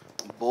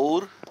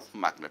 Bohr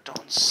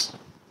magnetons.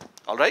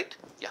 All right?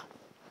 Yeah.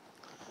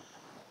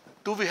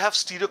 Do we have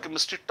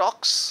stereochemistry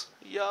talks?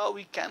 Yeah,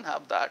 we can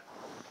have that.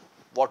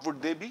 What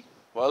would they be?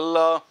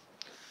 Well,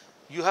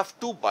 you have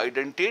 2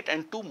 bidentate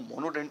and 2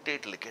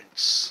 monodentate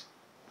ligands.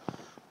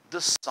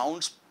 This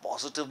sounds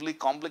positively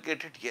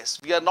complicated. Yes,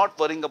 we are not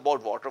worrying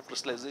about water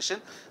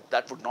crystallization.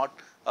 That would not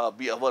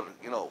be our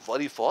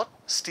worry for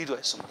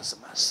stereoisomerism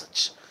as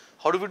such.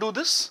 How do we do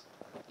this?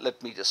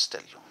 Let me just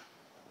tell you.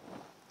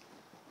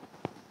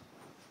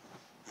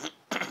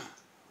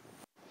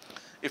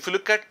 If you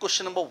look at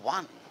question number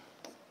 1,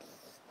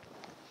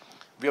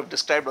 we have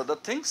described other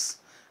things,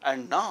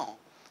 and now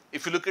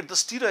if you look at the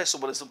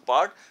stereoisomerism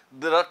part,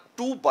 there are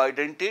 2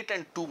 bidentate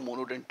and 2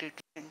 monodentate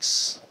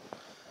ligands.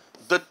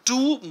 The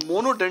 2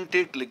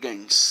 monodentate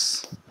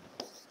ligands,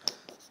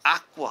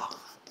 aqua,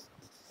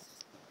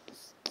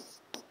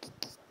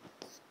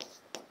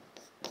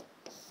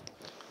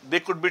 they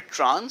could be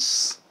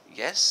trans,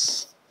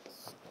 yes,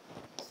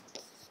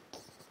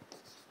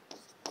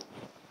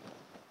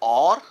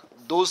 or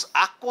those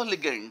aqua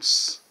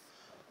ligands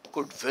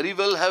could very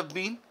well have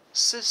been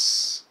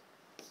cis.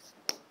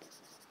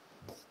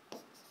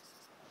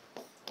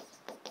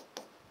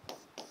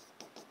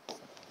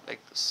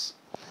 Like this.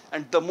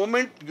 And the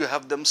moment you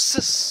have them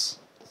cis,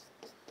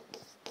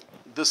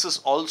 this is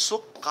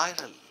also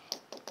chiral.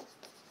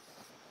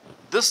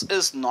 This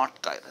is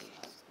not chiral.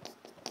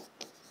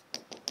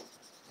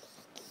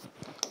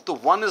 So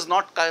 1 is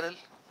not chiral,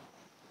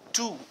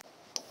 2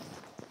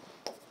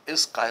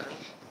 is chiral.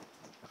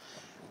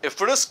 If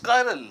it is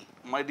chiral,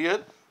 my dear,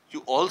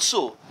 you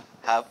also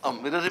have a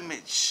mirror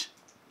image.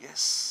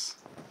 Yes.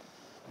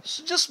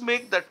 So just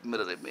make that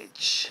mirror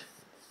image.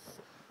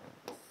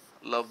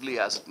 Lovely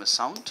as it may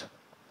sound.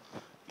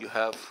 You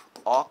have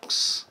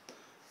ox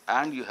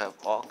and you have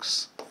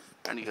ox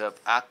and you have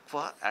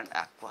aqua and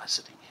aqua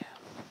sitting here.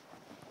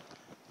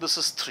 This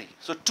is 3.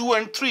 So 2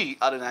 and 3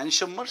 are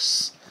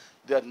enantiomers.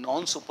 They are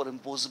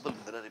non-superimposable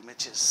mirror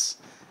images.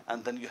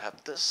 And then you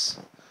have this.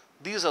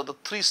 These are the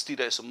 3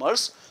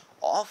 stereoisomers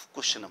of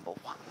question number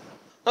 1.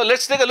 Now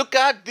let's take a look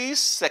at the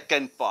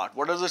second part.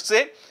 What does it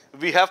say?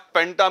 We have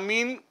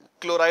pentamine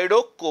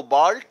chlorido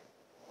cobalt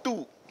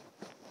 2.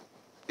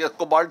 Yeah,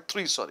 cobalt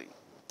 3, sorry.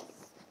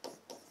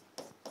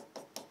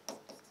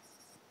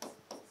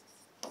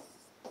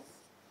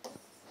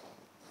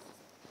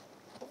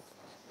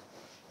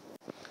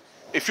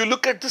 If you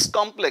look at this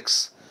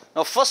complex,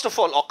 now first of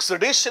all,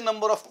 oxidation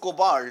number of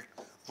cobalt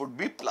would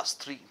be plus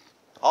 3.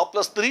 How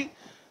plus 3?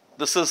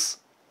 This is,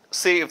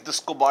 say if this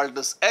cobalt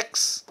is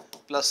X,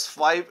 plus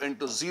 5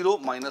 into 0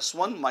 minus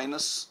 1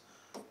 minus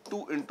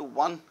 2 into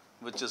 1,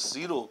 which is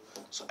 0.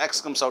 So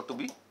X comes out to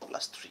be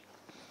plus 3.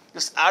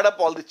 Just add up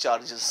all the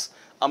charges.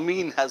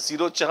 Amine has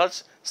 0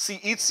 charge.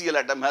 Each Cl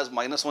atom has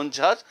minus 1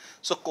 charge.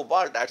 So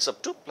cobalt adds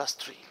up to plus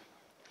 3.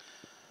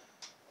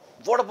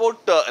 What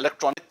about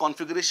electronic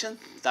configuration?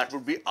 That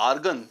would be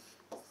argon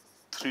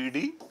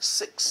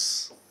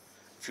 3d6.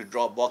 If you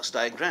draw a box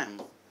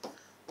diagram,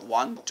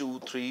 1, 2,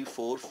 3,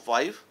 4,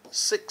 5,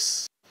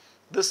 6.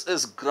 This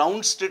is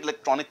ground state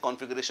electronic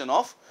configuration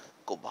of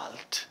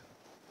cobalt.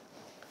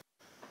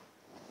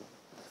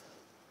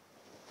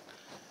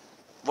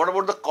 What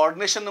about the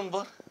coordination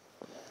number?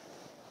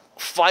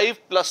 5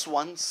 plus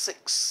 1,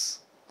 6.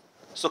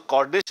 So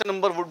coordination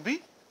number would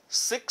be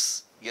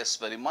 6. Yes,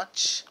 very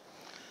much.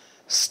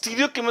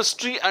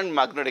 Stereochemistry and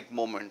magnetic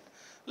moment.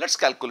 Let's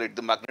calculate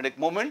the magnetic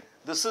moment.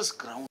 This is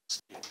ground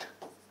state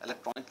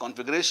electronic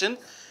configuration,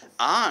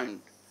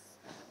 and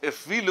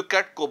if we look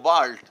at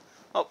cobalt,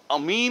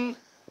 amine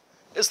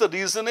is a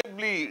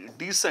reasonably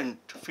decent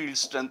field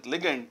strength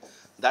ligand.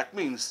 That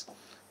means,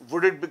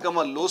 would it become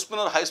a low spin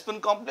or high spin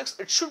complex?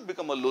 It should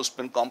become a low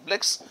spin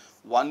complex.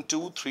 1,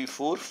 2, 3,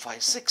 4,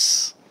 5,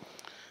 6.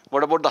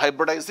 What about the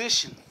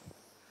hybridization?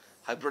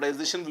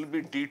 Hybridization will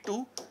be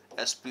D2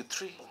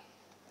 sp3.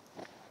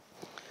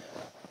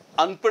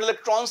 Unpaired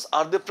electrons,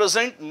 are they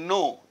present?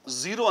 No.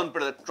 0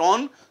 unpaired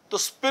electron. The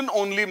spin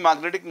only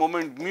magnetic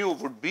moment mu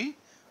would be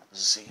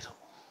 0.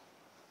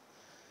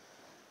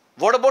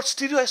 What about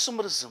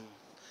stereoisomerism?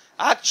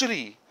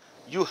 Actually,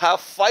 you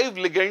have 5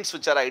 ligands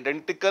which are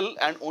identical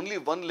and only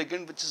 1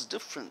 ligand which is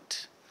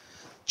different.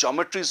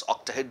 Geometry is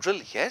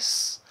octahedral,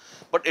 yes.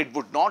 but it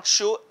would not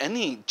show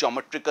any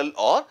geometrical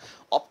or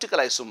optical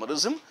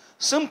isomerism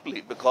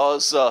simply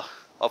because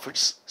of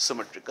its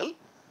symmetrical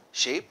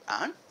shape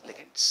and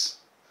ligands.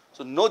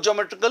 So, no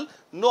geometrical,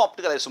 no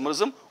optical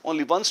isomerism,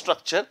 only one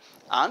structure,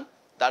 and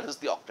that is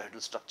the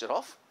octahedral structure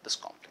of this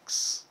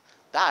complex.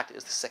 That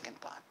is the second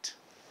part.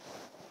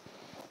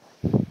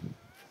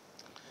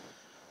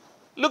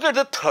 Look at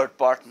the third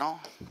part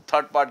now.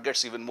 Third part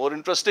gets even more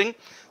interesting.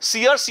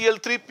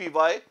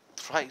 CrCl3py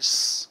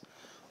thrice.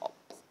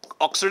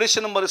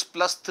 Oxidation number is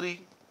 +3.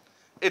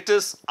 It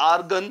is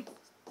argon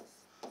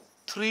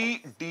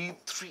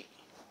 3d3.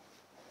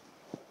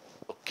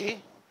 Okay.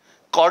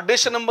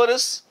 Coordination number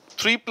is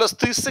 3 plus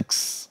 3,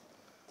 6.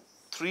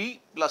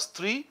 3 plus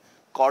 3,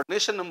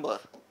 coordination number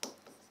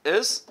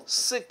is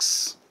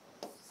 6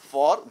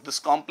 for this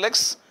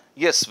complex.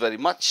 Yes, very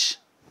much.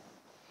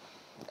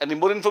 Any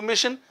more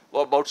information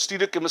about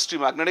stereochemistry,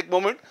 magnetic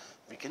moment?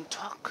 We can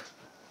talk.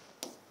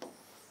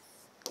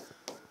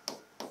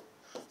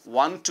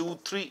 1, 2,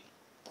 3.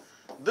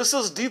 This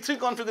is D3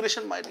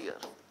 configuration, my dear.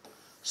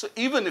 So,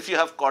 even if you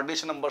have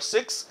coordination number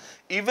 6,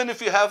 even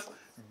if you have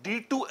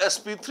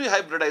D2sp3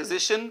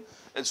 hybridization,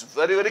 it's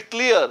very, very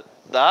clear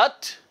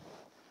that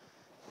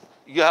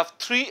you have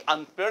 3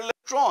 unpaired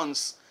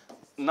electrons.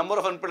 Number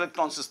of unpaired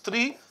electrons is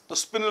 3. The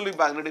spinel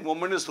magnetic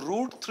moment is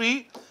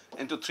 √3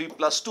 into 3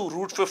 plus 2,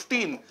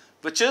 √15,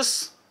 which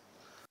is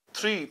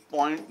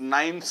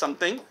 3.9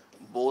 something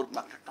Bohr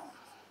magneton.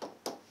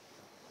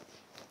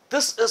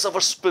 This is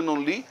our spin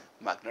only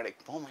magnetic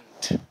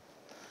moment.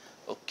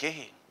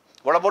 Okay.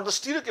 What about the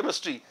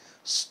stereochemistry?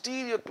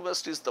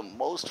 Stereochemistry is the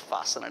most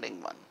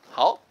fascinating one.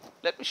 How?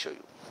 Let me show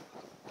you.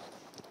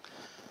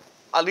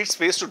 I'll need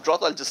space to draw,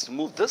 so I'll just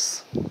remove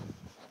this.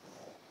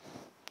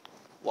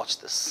 Watch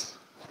this.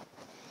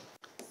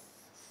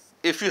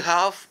 If you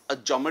have a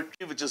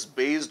geometry which is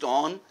based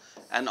on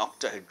an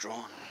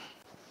octahedron,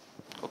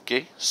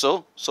 okay,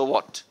 so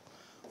what?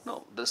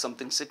 No, there's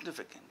something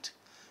significant.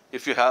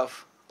 If you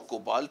have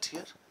cobalt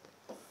here,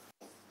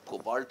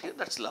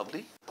 that's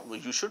lovely. Well,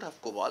 you should have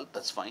cobalt,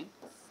 that's fine.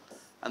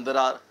 And there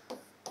are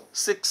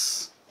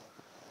 6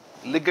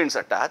 ligands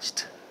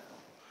attached.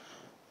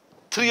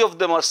 3 of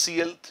them are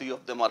Cl, 3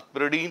 of them are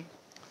pyridine.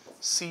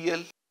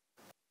 Cl,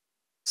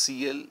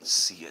 Cl,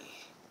 Cl.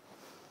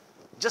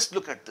 Just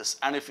look at this,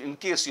 and if in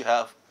case you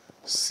have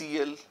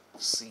Cl,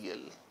 Cl,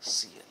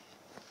 Cl.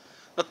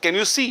 Now, can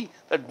you see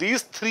that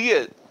these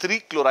three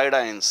chloride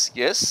ions,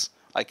 yes,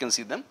 I can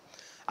see them,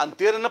 and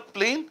they are in a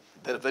plane,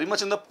 they are very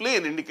much in the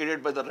plane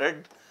indicated by the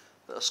red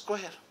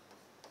square.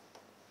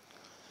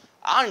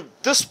 And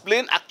this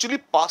plane actually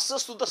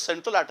passes through the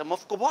central atom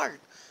of cobalt.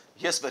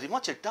 Yes, very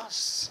much it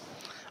does.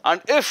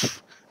 And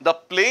if the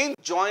plane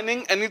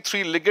joining any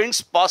 3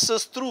 ligands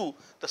passes through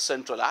the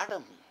central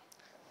atom,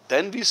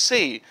 then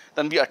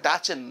we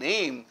attach a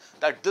name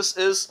that this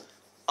is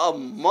a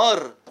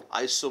mer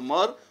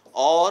isomer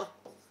or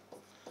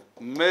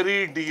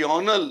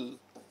meridional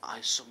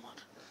isomer.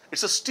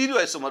 It's a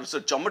stereoisomer, it's a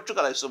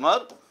geometrical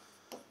isomer.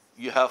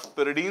 You have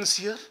pyridines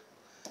here.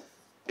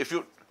 If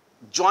you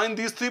join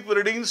these 3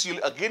 pyridines,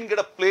 you'll again get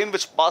a plane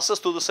which passes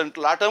through the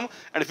central atom,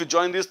 and if you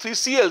join these 3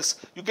 Cls,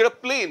 you get a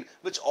plane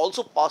which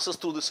also passes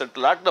through the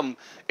central atom.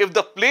 If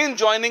the plane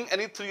joining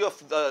any of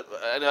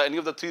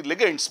the 3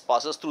 ligands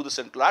passes through the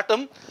central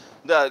atom,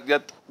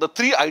 the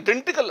 3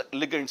 identical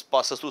ligands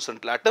passes through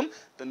central atom,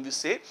 then we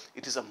say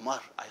it is a mer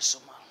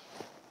isomer.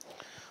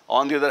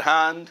 On the other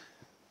hand,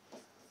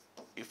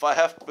 if I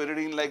have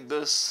pyridine like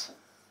this,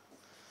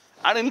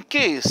 and in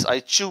case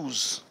I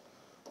choose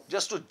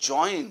just to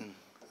join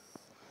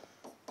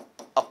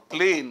a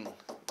plane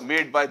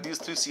made by these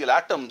 3 Cl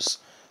atoms,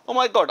 oh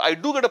my God, I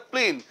do get a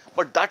plane,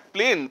 but that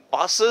plane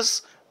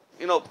passes,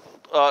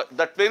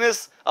 that plane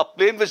is a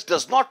plane which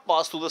does not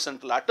pass through the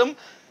central atom.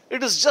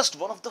 It is just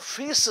one of the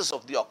faces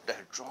of the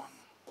octahedron.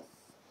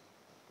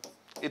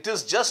 It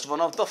is just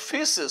one of the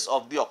faces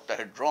of the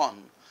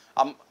octahedron.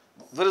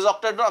 Where is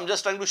octahedron? I'm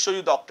just trying to show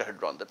you the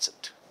octahedron, that's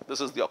it.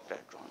 This is the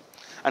octahedron.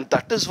 And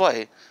that is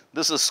why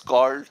this is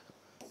called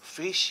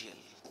facial,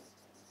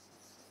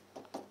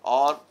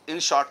 or in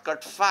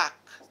shortcut FAC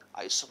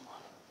isomer.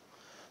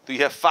 So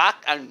you have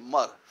FAC and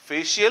MER,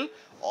 facial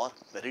or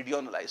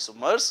meridional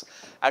isomers,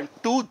 and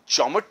 2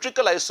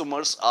 geometrical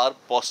isomers are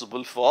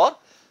possible for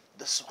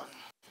this one.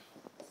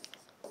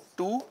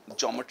 2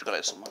 geometrical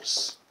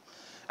isomers.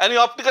 Any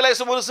optical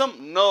isomerism?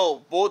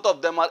 No, both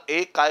of them are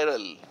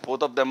achiral.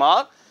 Both of them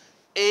are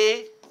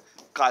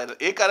achiral.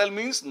 Achiral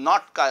means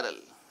not chiral.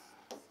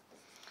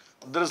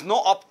 There is no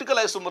optical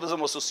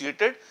isomerism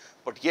associated,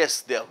 but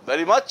yes, they are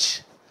very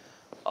much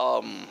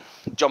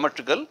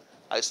geometrical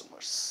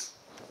isomers.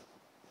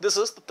 This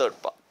is the third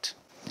part.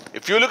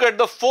 If you look at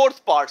the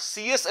fourth part,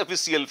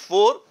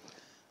 CsFeCl4,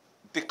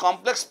 the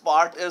complex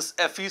part is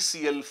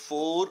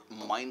FeCl4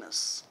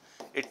 minus.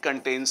 It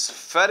contains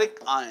ferric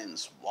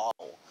ions, wow,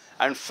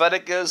 and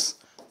ferric is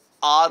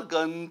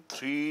argon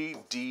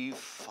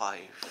 3d5.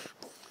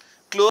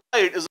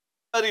 Chloride is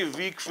a very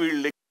weak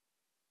field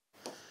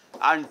ligand,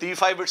 and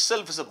D5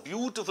 itself is a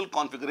beautiful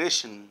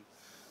configuration.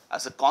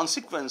 As a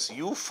consequence,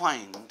 you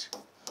find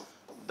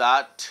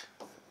that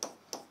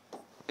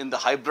in the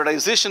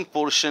hybridization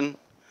portion,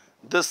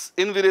 this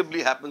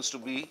invariably happens to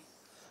be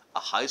a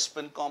high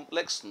spin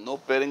complex, no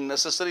pairing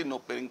necessary, no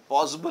pairing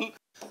possible.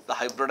 The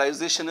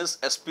hybridization is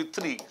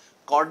sp3.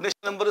 Coordination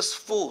number is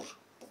 4.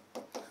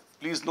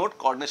 Please note,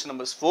 coordination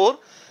number is 4.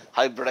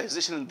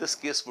 Hybridization in this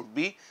case would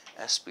be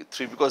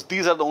sp3 because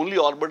these are the only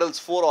orbitals,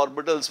 4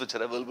 orbitals which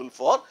are available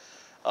for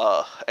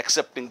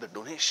accepting the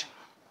donation.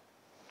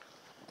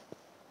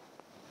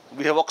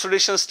 We have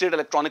oxidation state,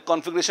 electronic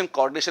configuration,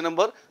 coordination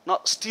number.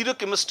 Now,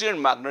 stereochemistry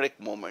and magnetic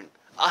moment.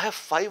 I have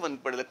 5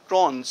 unpaired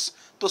electrons.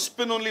 So,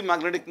 spin only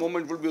magnetic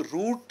moment will be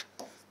root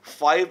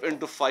 5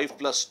 into 5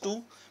 plus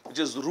 2, which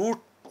is root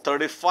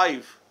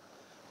 35,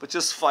 which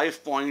is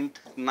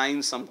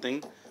 5.9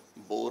 something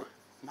Bohr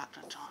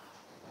magneton.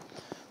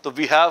 So,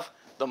 we have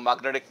the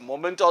magnetic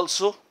moment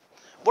also.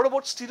 What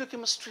about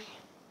stereochemistry?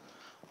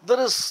 There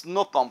is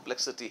no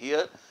complexity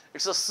here.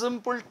 It's a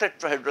simple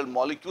tetrahedral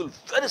molecule,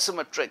 very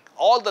symmetric.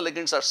 All the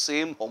ligands are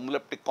same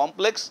homoleptic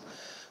complex.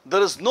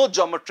 There is no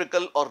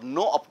geometrical or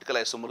no optical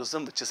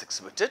isomerism which is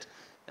exhibited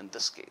in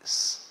this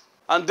case.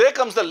 And there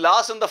comes the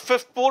last and the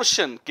fifth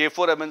portion,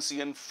 K4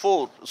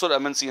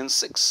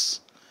 MnCN6.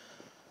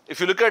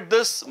 If you look at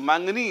this,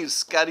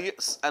 manganese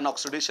carries an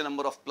oxidation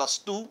number of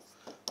 +2.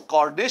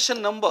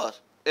 Coordination number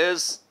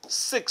is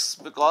 6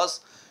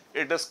 because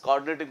it is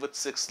coordinating with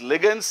 6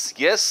 ligands.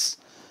 Yes,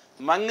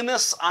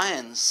 manganese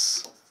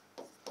ions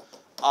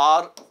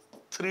are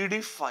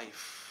 3d5.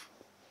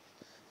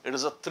 It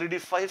is a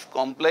 3d5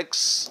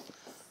 complex.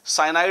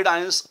 Cyanide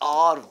ions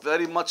are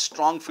very much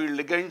strong field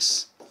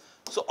ligands.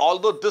 So,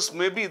 although this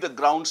may be the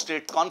ground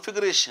state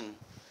configuration,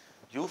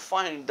 you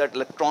find that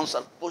electrons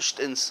are pushed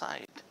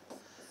inside.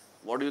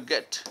 What do you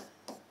get?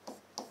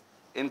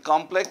 In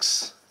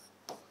complex,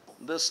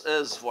 this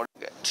is what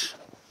you get.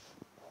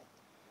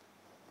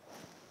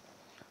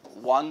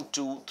 1,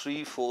 2,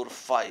 3, 4,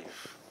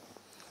 5.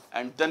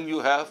 And then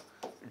you have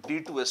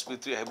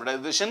D2sp3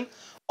 hybridization.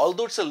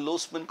 Although it's a low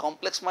spin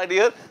complex, my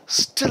dear,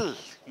 still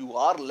you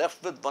are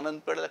left with 1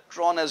 unpaired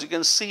electron, as you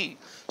can see.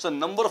 So,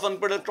 number of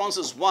unpaired electrons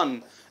is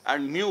 1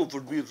 and mu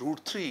would be root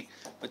 3,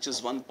 which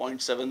is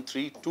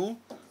 1.732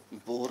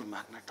 Bohr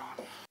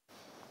magneton.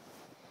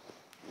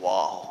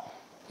 Wow.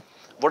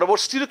 What about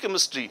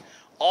stereochemistry?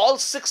 All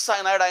 6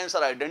 cyanide ions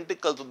are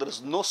identical, so there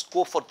is no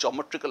scope for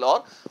geometrical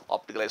or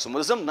optical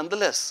isomerism.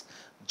 Nonetheless,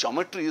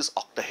 geometry is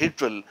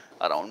octahedral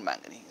around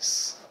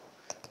manganese.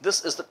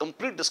 This is the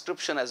complete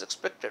description as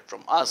expected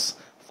from us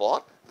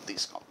for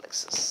these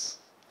complexes.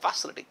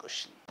 Fascinating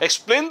question.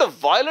 Explain the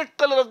violet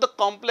color of the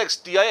complex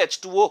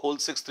TiH2O whole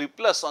 6,3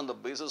 plus on the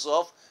basis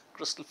of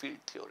crystal field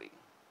theory.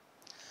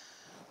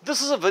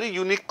 This is a very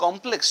unique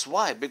complex.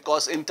 Why?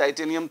 Because in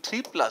titanium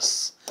 3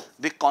 plus,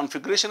 the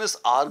configuration is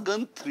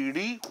argon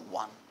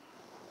 3d1.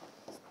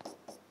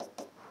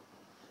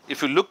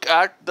 If you look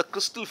at the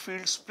crystal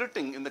field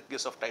splitting in the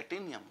case of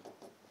titanium,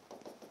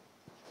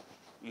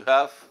 you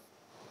have,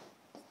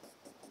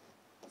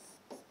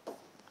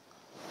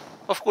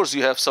 of course,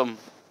 you have some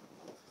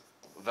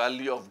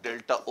value of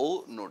delta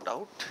O, no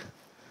doubt,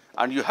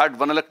 and you had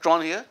 1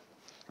 electron here,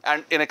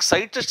 and in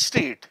excited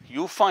state,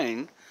 you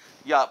find,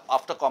 yeah,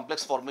 after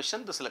complex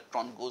formation, this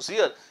electron goes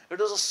here.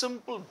 It is a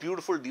simple,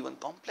 beautiful D1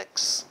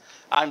 complex,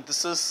 and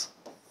this is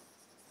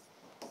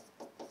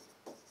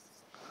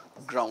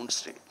ground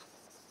state.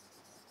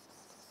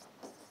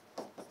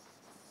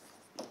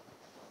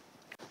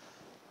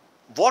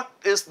 What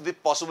is the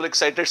possible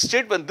excited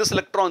state when this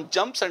electron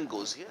jumps and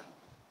goes here?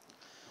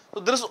 So,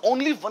 there is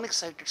only one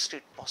excited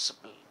state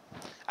possible,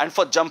 and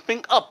for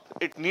jumping up,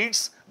 it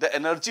needs the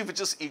energy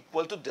which is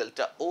equal to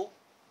delta O.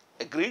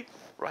 Agreed?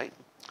 Right?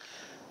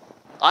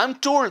 I am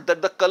told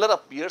that the color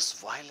appears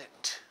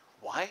violet.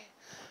 Why?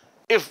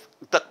 If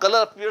the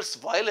color appears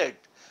violet,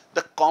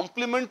 the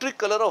complementary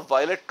color of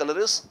violet color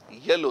is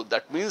yellow.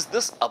 That means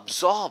this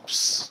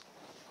absorbs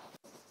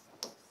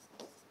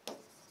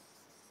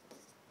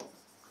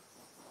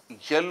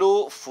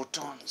yellow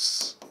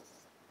photons.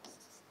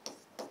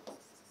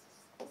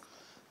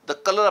 The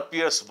color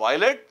appears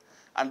violet,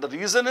 and the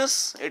reason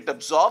is it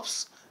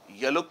absorbs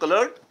yellow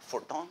colored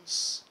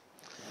photons.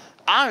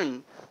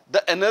 And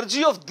the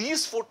energy of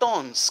these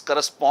photons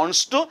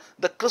corresponds to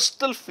the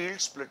crystal field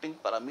splitting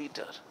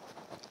parameter.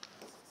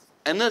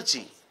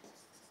 Energy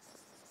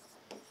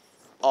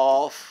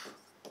of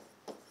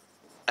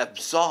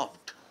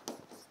absorbed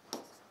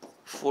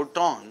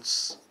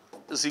photons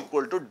is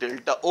equal to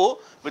delta O,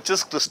 which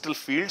is crystal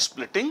field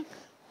splitting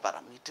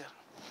parameter.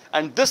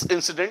 And this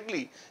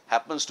incidentally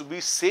happens to be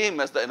same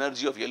as the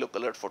energy of yellow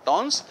colored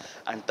photons,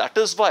 and that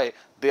is why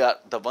they are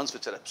the ones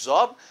which are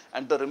absorbed,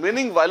 and the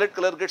remaining violet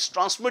color gets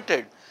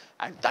transmitted,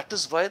 and that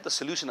is why the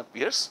solution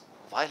appears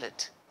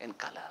violet in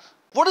color.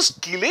 What is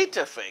chelate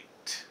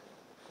effect?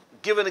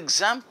 Give an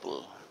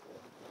example.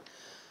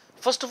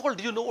 First of all,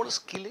 do you know what is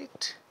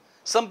chelate?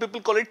 Some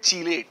people call it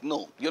chelate.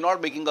 No, you are not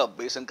making a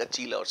besan ka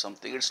chila or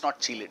something. It's not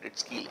chelate,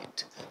 it's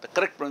chelate. The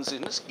correct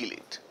pronunciation is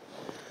chelate.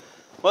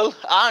 Well,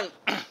 and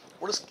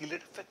what is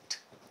chelate effect?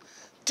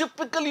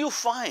 typically you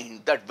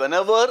find that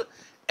whenever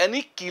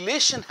any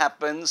chelation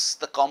happens,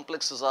 the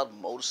complexes are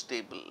more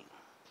stable.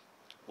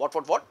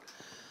 What?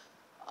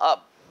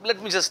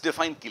 Let me just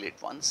define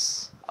chelate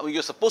once. I mean,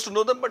 you're supposed to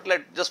know them, but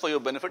just for your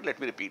benefit, let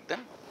me repeat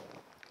them.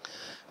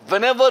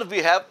 Whenever we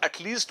have at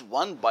least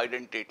one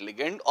bidentate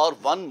ligand or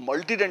one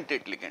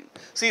multidentate ligand.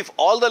 See, if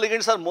all the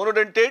ligands are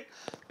monodentate,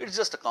 it's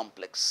just a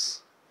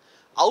complex.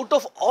 Out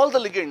of all the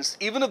ligands,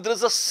 even if there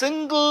is a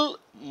single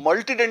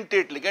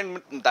multidentate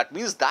ligand, that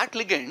means that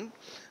ligand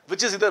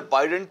which is either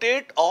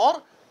bidentate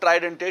or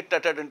tridentate,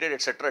 tetradentate,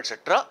 etc.,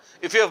 etc.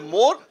 If you have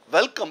more,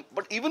 welcome.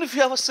 But even if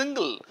you have a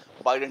single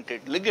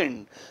bidentate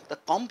ligand, the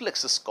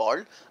complex is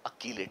called a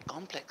chelate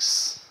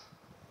complex.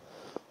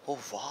 Oh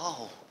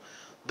wow!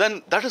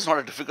 Then that is not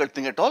a difficult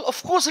thing at all.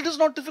 Of course, it is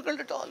not difficult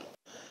at all.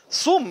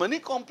 So many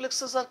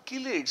complexes are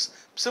chelates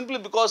simply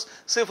because,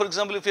 say for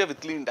example, if you have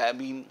ethylene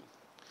diamine,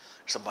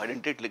 it's a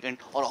bidentate ligand,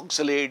 or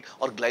oxalate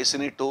or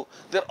glycinato,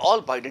 they're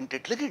all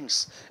bidentate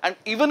ligands. And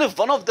even if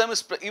one of them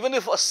is, even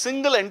if a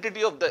single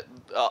entity of the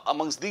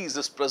amongst these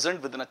is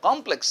present within a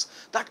complex,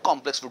 that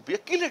complex would be a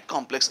chelate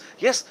complex.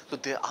 Yes, so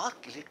there are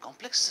chelate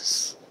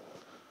complexes.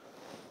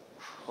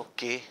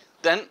 Okay,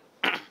 then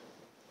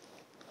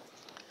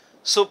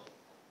so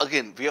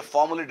again we have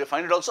formally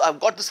defined it also. I've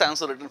got this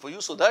answer written for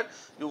you so that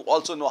you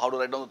also know how to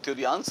write down the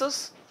theory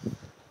answers.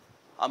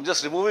 I'm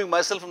just removing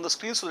myself from the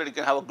screen so that you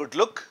can have a good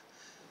look.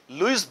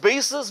 Lewis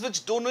bases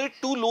which donate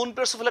two lone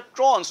pairs of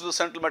electrons to the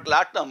central metal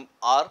atom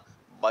are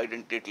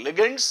bidentate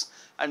ligands,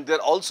 and they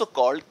are also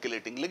called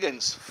chelating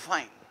ligands.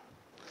 Fine.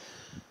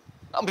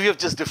 We have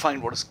just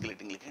defined what is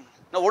chelating ligand.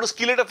 Now, what is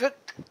chelate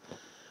effect?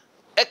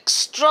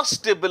 Extra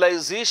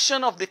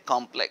stabilization of the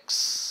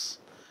complex.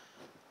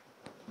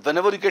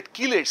 Whenever you get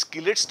chelates,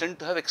 chelates tend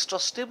to have extra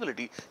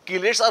stability.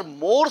 Chelates are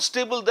more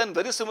stable than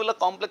very similar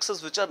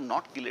complexes which are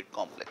not chelate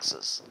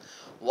complexes.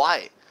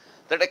 Why?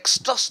 That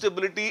extra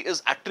stability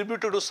is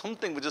attributed to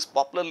something which is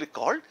popularly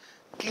called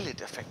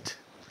chelate effect.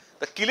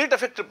 The chelate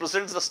effect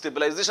represents the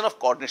stabilization of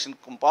coordination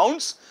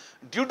compounds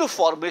due to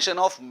formation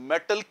of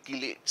metal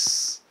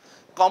chelates.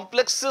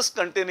 Complexes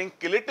containing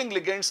chelating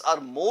ligands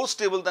are more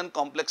stable than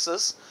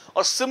complexes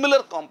or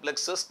similar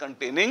complexes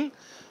containing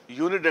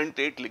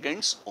unidentate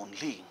ligands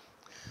only.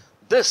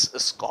 This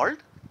is called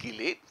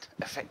chelate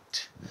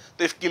effect.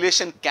 So, if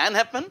chelation can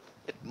happen,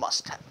 it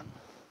must happen.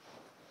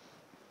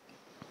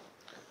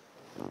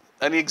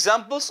 Any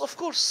examples? Of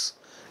course.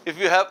 If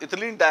you have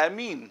ethylene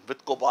diamine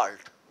with cobalt,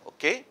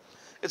 okay,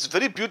 it's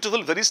very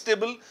beautiful, very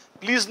stable.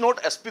 Please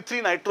note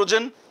sp3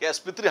 nitrogen,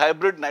 sp3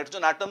 hybrid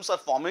nitrogen atoms are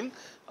forming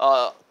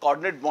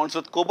coordinate bonds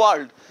with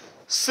cobalt.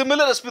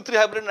 Similar sp3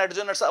 hybrid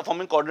nitrogen atoms are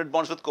forming coordinate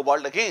bonds with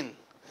cobalt again.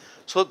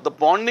 So, the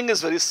bonding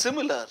is very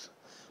similar.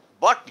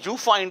 But you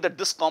find that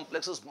this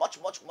complex is much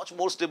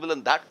more stable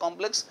than that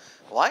complex.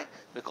 Why?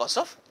 Because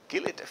of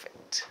chelate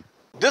effect.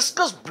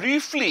 Discuss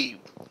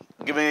briefly,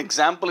 giving an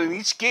example in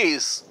each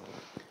case,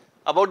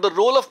 about the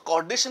role of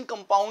coordination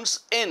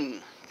compounds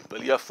in,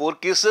 well, you have 4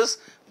 cases: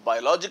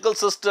 biological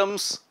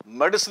systems,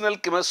 medicinal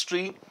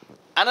chemistry,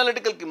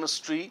 analytical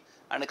chemistry,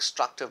 and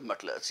extractive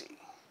metallurgy.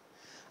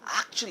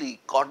 Actually,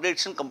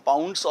 coordination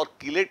compounds or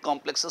chelate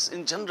complexes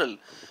in general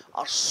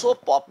are so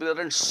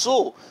popular and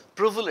so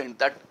prevalent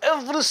that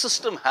every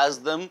system has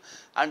them,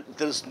 and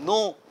there is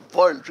no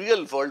world,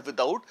 real world,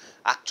 without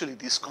actually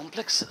these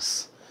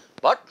complexes.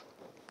 But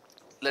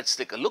let's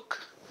take a look.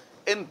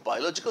 In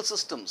biological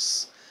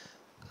systems,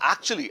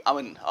 actually, I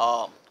mean,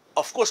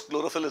 of course,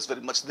 chlorophyll is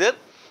very much there.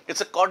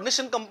 It's a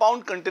coordination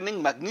compound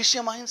containing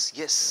magnesium ions,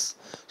 yes.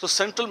 So,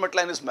 central metal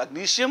ion is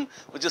magnesium,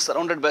 which is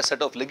surrounded by a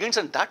set of ligands,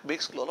 and that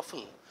makes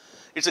chlorophyll.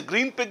 It's a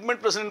green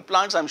pigment present in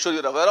plants, I'm sure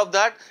you're aware of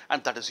that,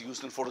 and that is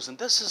used in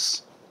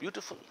photosynthesis.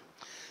 Beautiful.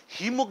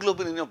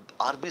 Hemoglobin in your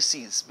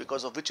RBCs,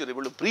 because of which you're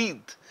able to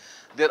breathe.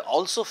 They're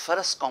also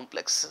ferrous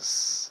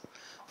complexes.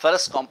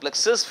 Ferrous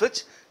complexes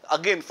which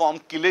again form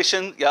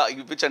chelation,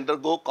 which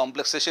undergo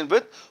complexation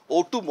with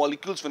O2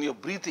 molecules when you're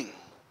breathing.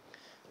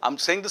 I'm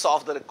saying this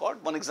off the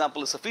record, one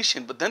example is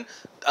sufficient, but then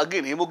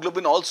again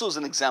hemoglobin also is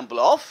an example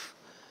of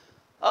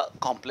a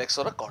complex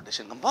or a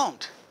coordination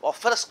compound or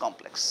ferrous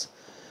complex.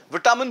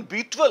 Vitamin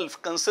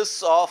B12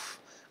 consists of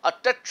a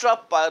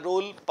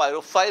tetrapyrrole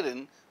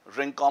pyrophyrin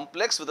ring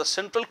complex with a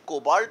central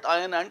cobalt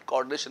ion and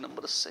coordination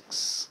number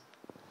 6.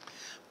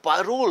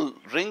 Pyrrole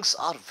rings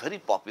are very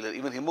popular,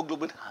 even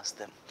hemoglobin has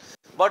them.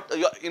 But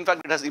in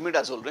fact, it has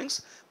imidazole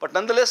rings. But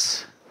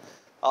nonetheless,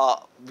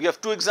 we have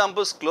 2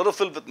 examples: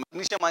 chlorophyll with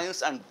magnesium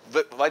ions and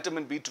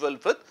vitamin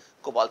B12 with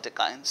cobaltic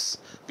ions.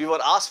 We were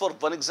asked for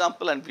 1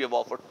 example and we have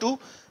offered 2.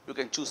 You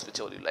can choose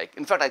whichever you like.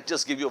 In fact, I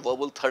just give you a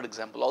verbal 3rd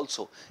example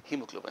also,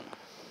 hemoglobin.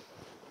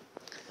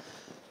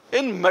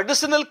 In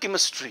medicinal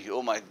chemistry,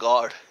 oh my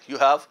God, you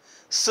have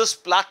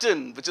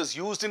cisplatin, which is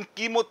used in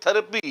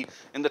chemotherapy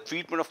in the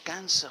treatment of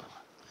cancer.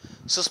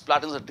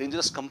 Cisplatin is a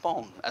dangerous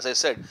compound, as I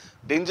said,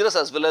 dangerous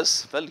as well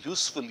as, well,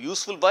 useful.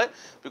 Useful why?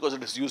 Because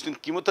it is used in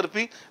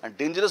chemotherapy, and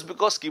dangerous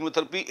because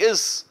chemotherapy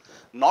is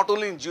not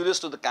only injurious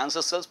to the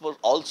cancer cells but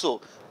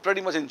also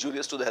pretty much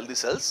injurious to the healthy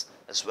cells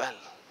as well.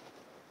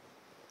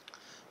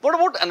 What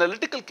about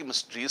analytical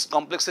chemistry? Is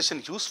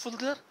complexation useful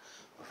there?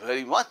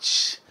 Very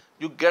much.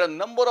 You get a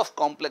number of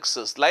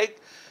complexes,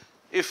 like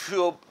if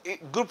you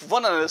group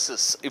 1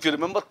 analysis, if you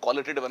remember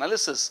qualitative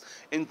analysis,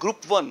 in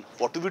group 1,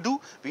 what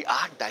do? We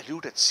add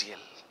dilute HCl.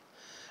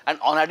 And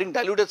on adding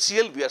dilute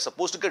HCl, we are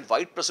supposed to get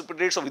white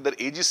precipitates of either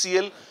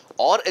AgCl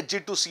or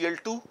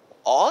Hg2Cl2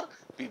 or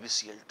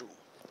PbCl2.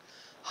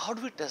 How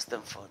do we test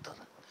them further?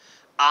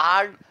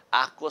 Add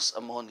aqueous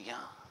ammonia.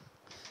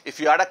 If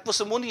you add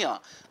aqueous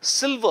ammonia,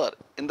 silver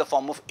in the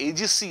form of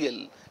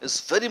AgCl is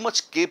very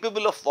much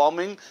capable of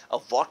forming a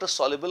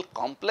water-soluble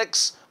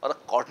complex or a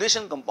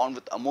coordination compound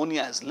with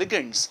ammonia as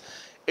ligands.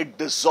 It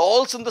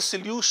dissolves in the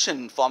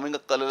solution, forming a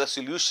colorless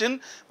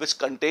solution which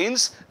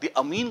contains the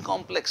amine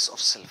complex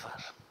of silver.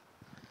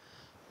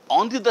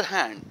 On the other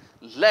hand,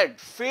 lead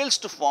fails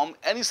to form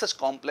any such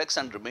complex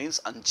and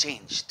remains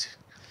unchanged.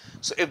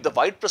 So, if the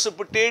white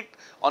precipitate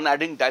on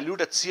adding dilute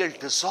HCl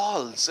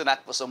dissolves in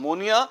aqueous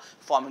ammonia,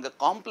 forming a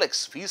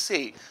complex, we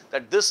say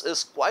that this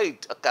is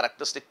quite a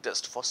characteristic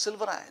test for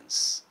silver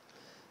ions.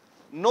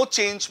 No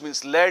change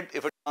means lead.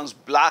 If it turns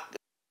black,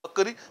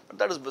 mercury, but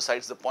that is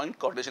besides the point.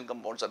 Coordination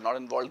compounds are not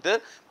involved there,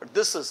 but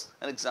this is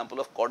an example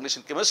of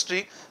coordination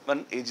chemistry.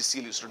 When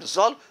AgCl used to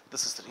dissolve,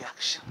 this is the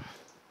reaction.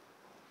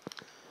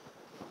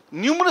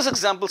 Numerous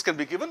examples can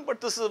be given,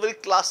 but this is a very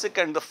classic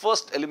and the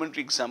first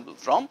elementary example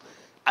from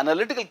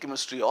analytical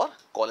chemistry or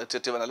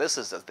qualitative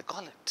analysis as they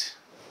call it.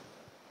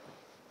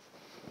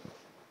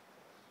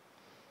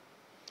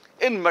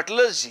 In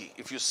metallurgy,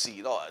 if you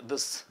see,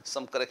 this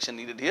some correction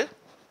needed here.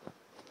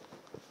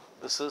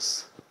 This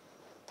is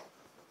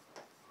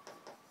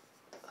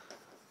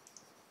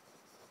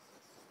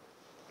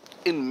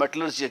in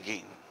metallurgy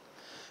again,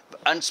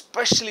 and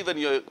especially when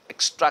you are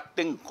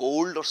extracting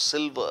gold or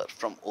silver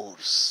from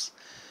ores.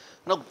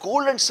 Now,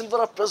 gold and silver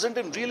are present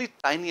in really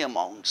tiny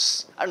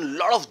amounts, and a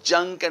lot of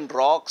junk and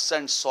rocks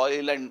and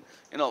soil and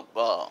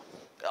all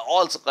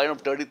kind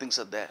of dirty things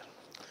are there.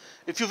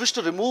 If you wish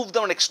to remove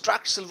them and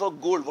extract silver or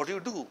gold, what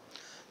do?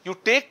 You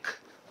take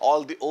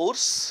all the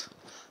ores,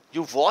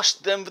 you wash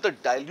them with a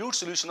dilute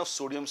solution of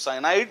sodium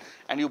cyanide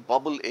and you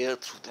bubble air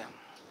through them.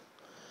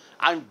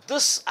 And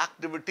this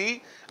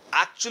activity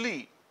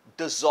actually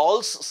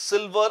dissolves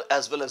silver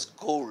as well as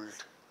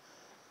gold.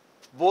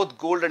 Both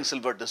gold and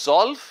silver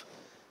dissolve.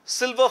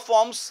 Silver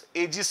forms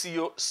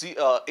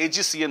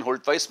AgCN whole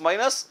twice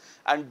minus,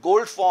 and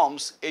gold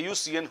forms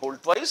AuCN whole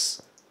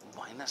twice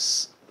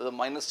minus. There is a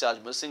minus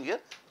charge missing here.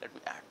 Let me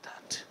add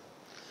that.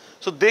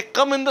 So, they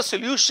come in the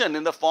solution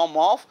in the form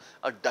of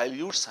a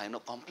dilute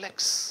cyano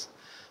complex.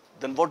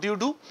 Then what do?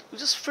 You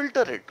just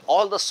filter it.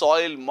 All the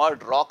soil,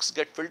 mud, rocks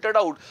get filtered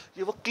out.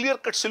 You have a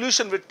clear-cut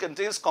solution which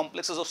contains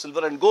complexes of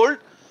silver and gold.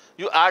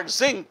 You add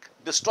zinc,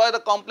 destroy the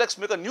complex,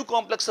 make a new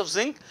complex of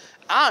zinc,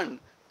 and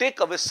take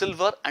away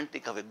silver and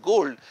take away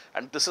gold,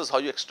 and this is how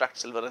you extract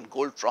silver and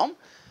gold from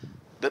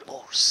their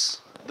ores.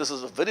 This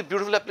is a very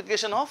beautiful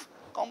application of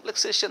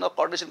complexation or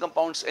coordination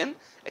compounds in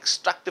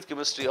extractive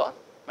chemistry or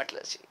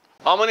metallurgy.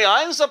 How many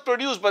ions are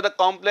produced by the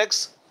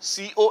complex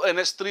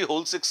CONH3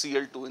 whole 6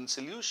 Cl2 in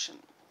solution?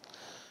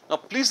 Now,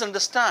 please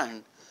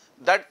understand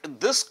that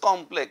this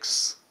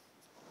complex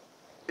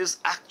is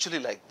actually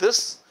like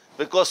this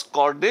because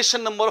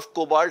coordination number of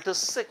cobalt is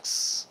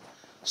 6.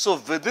 So,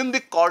 within the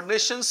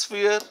coordination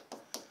sphere,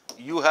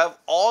 you have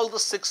all the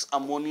 6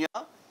 ammonia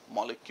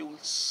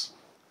molecules.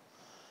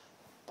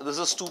 This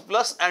is 2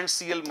 plus and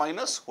Cl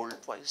minus whole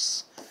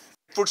twice.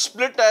 It would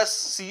split as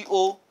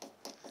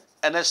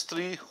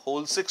CONH3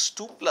 whole 6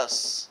 2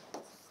 plus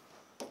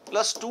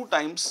 2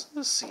 times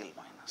Cl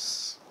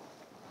minus,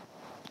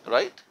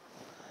 right?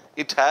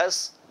 It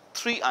has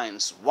 3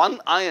 ions. One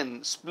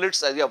ion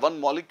splits as, one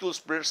molecule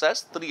splits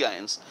as 3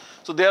 ions.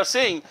 So, they are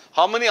saying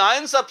how many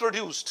ions are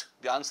produced?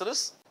 The answer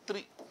is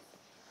 3.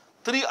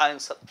 3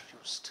 ions are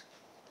produced.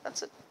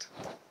 That's it.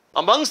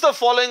 Amongst the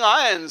following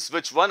ions,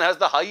 which one has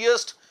the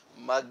highest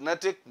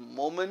magnetic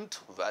moment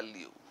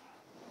value?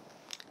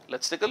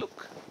 Let's take a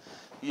look.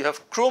 You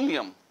have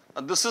chromium.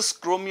 And this is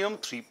chromium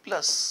 3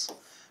 plus,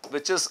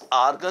 which is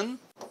argon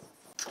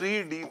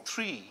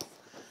 3d3.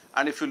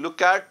 And if you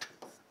look at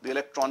the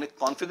electronic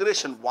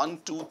configuration 1,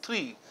 2,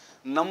 3,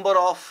 number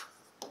of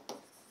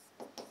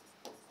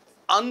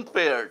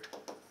unpaired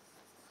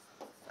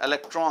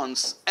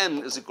electrons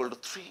n is equal to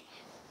 3.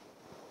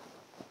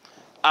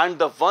 And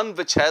the one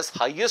which has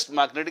highest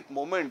magnetic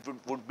moment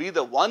would be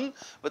the one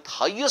with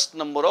highest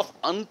number of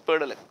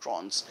unpaired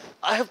electrons.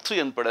 I have 3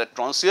 unpaired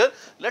electrons here.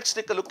 Let's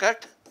take a look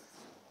at,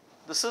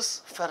 this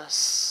is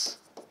ferrous.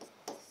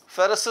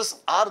 Ferrous is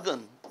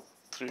argon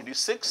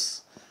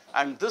 3d6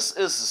 and this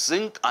is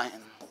zinc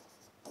ion,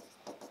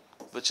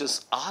 which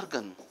is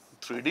argon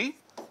 3d10.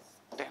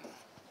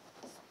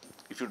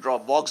 If you draw a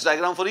box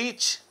diagram for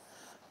each,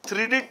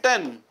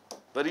 3d10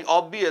 very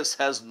obvious,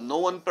 has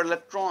no unpaired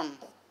electron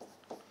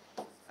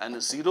and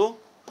is 0,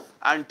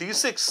 and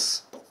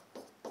D6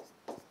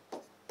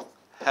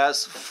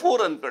 has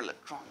 4 unpaired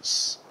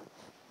electrons,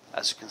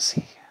 as you can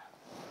see.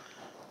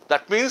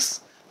 That means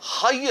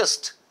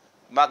highest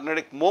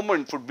magnetic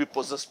moment would be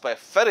possessed by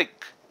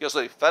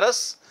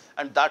ferrous,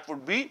 and that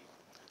would be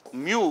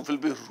mu will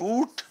be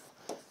root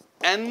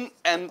n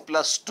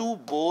plus 2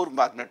 Bohr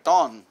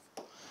magneton,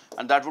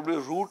 and that would be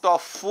root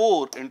of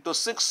 4 into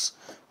 6,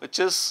 which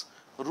is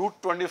root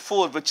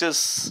 24, which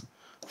is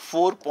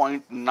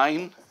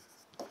 4.9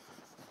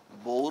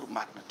 Bohr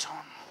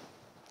magneton.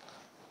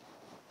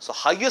 So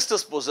highest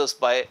is possessed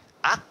by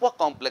aqua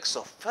complex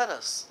of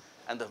ferrous,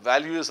 and the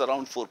value is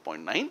around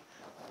 4.9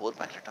 Bohr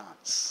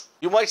magnetons.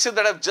 You might say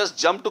that I have just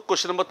jumped to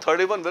question number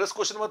 31. Where is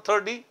question number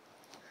 30?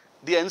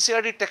 The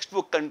NCERT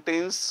textbook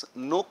contains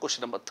no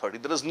question number 30.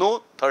 There is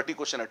no 30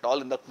 question at all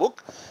in the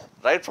book.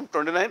 Right from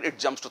 29, it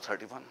jumps to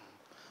 31.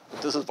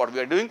 This is what we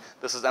are doing.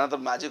 This is another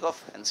magic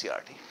of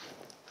NCERT.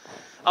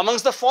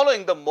 Amongst the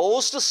following, the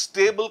most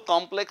stable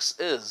complex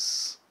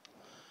is.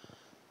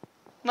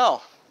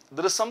 Now,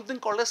 there is something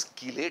called as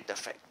chelate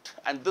effect,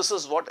 and this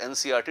is what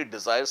NCERT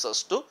desires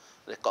us to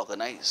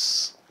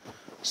recognize.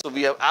 So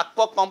we have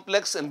aqua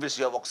complex in which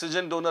you have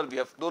oxygen donor, we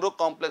have fluoro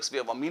complex, we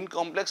have amine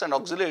complex and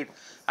oxalate.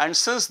 And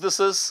since this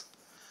is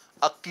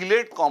a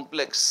chelate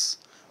complex,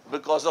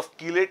 because of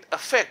chelate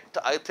effect,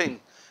 I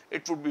think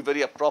it would be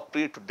very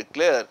appropriate to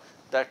declare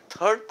that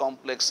third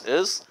complex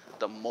is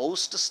the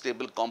most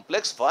stable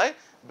complex. Why?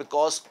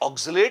 Because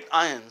oxalate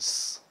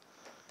ions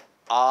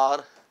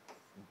are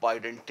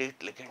bidentate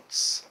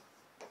ligands,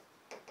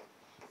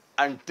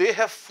 and they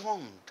have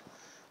formed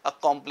a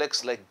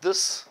complex like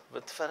this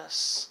with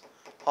ferrous.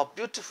 How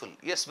beautiful.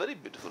 Yes, very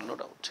beautiful, no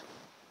doubt.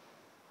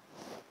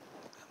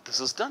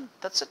 This is done.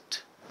 That's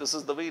it. This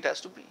is the way it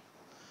has to be.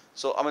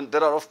 So, I mean,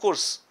 there are of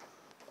course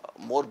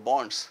more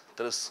bonds.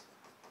 There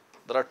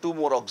are 2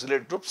 more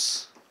oxalate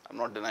groups. I'm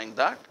not denying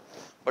that.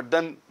 But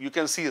then you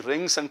can see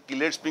rings and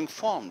chelates being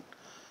formed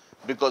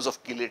because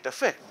of chelate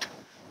effect.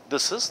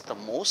 This is the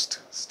most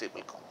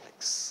stable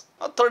complex.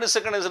 Now,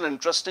 32nd is an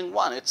interesting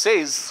one. It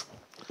says,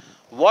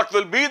 what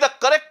will be the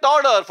correct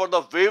order for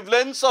the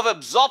wavelengths of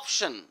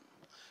absorption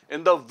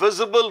in the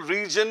visible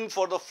region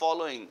for the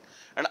following?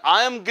 And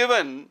I am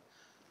given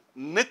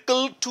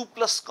nickel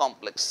 2+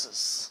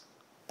 complexes.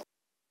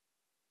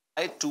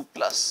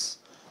 I2+.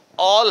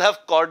 All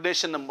have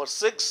coordination number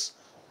 6.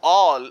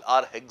 All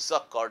are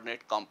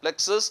hexa-coordinate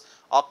complexes,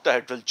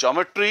 octahedral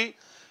geometry.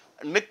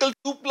 Nickel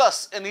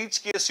 2+, in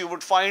each case you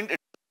would find it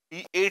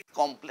D8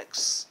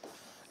 complex.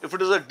 If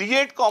it is a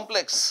D8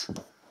 complex,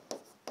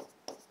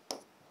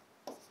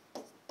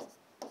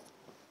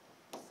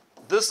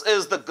 this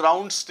is the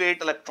ground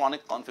state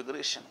electronic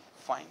configuration.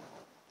 Fine.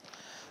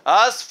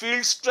 As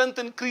field strength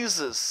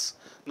increases,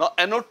 now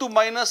NO2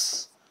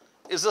 minus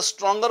is a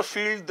stronger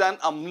field than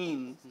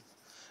amine,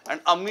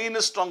 and amine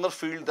is stronger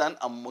field than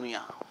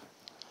ammonia.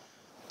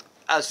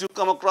 As you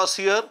come across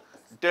here,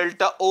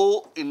 delta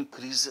O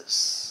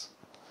increases.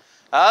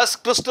 As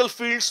crystal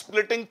field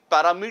splitting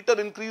parameter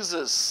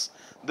increases,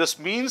 this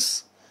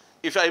means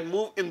if I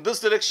move in this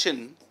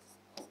direction,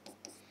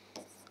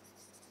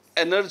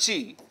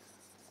 energy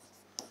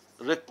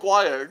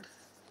required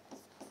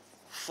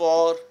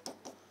for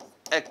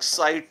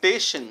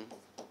excitation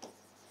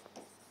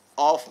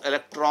of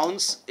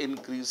electrons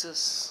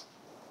increases.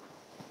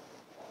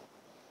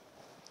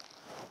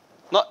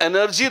 Now,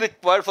 energy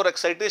required for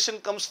excitation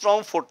comes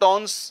from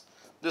photons.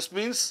 This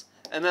means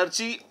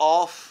energy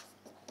of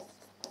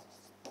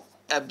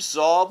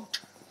absorbed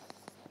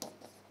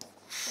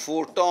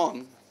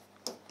photon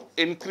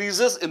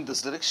increases in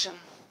this direction.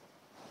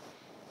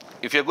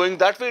 If you are going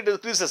that way, it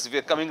increases. If you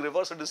are coming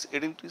reverse,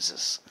 it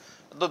increases.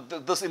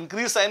 This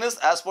increase sign is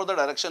as per the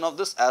direction of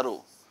this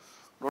arrow.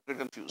 Don't get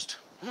confused.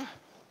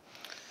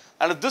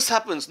 And if this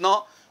happens,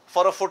 now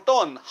for a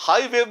photon,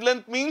 high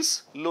wavelength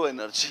means low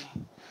energy.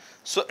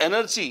 So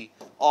energy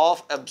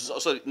of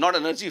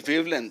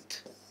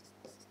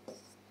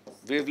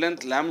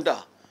wavelength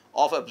lambda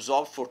of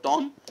absorbed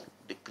photon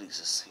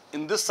decreases.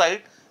 In this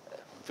side,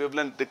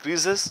 wavelength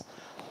decreases.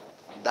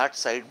 That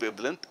side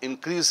wavelength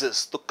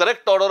increases. The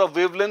correct order of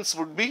wavelengths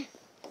would be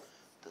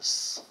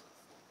this.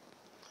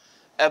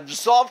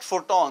 Absorbed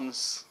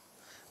photons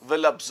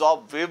will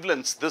absorb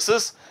wavelengths. This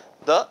is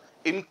the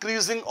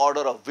increasing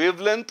order of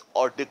wavelength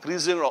or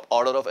decreasing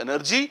order of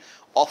energy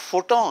of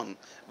photon,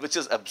 which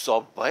is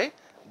absorbed by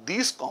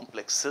these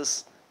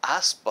complexes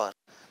as per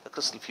the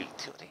crystal field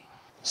theory.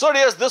 So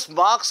dears, this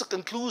marks a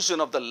conclusion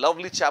of the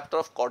lovely chapter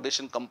of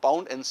coordination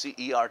compound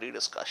NCERT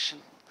discussion.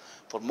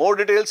 For more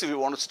details, if you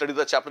want to study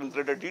the chapter in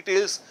greater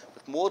details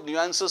with more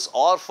nuances,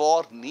 or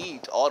for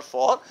NEET or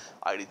for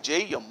IIT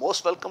JEE, you are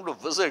most welcome to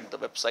visit the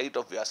website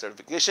of Vyas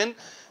Certification,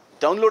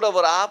 download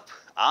our app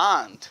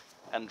and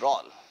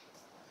enroll.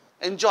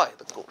 Enjoy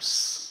the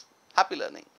course. Happy learning.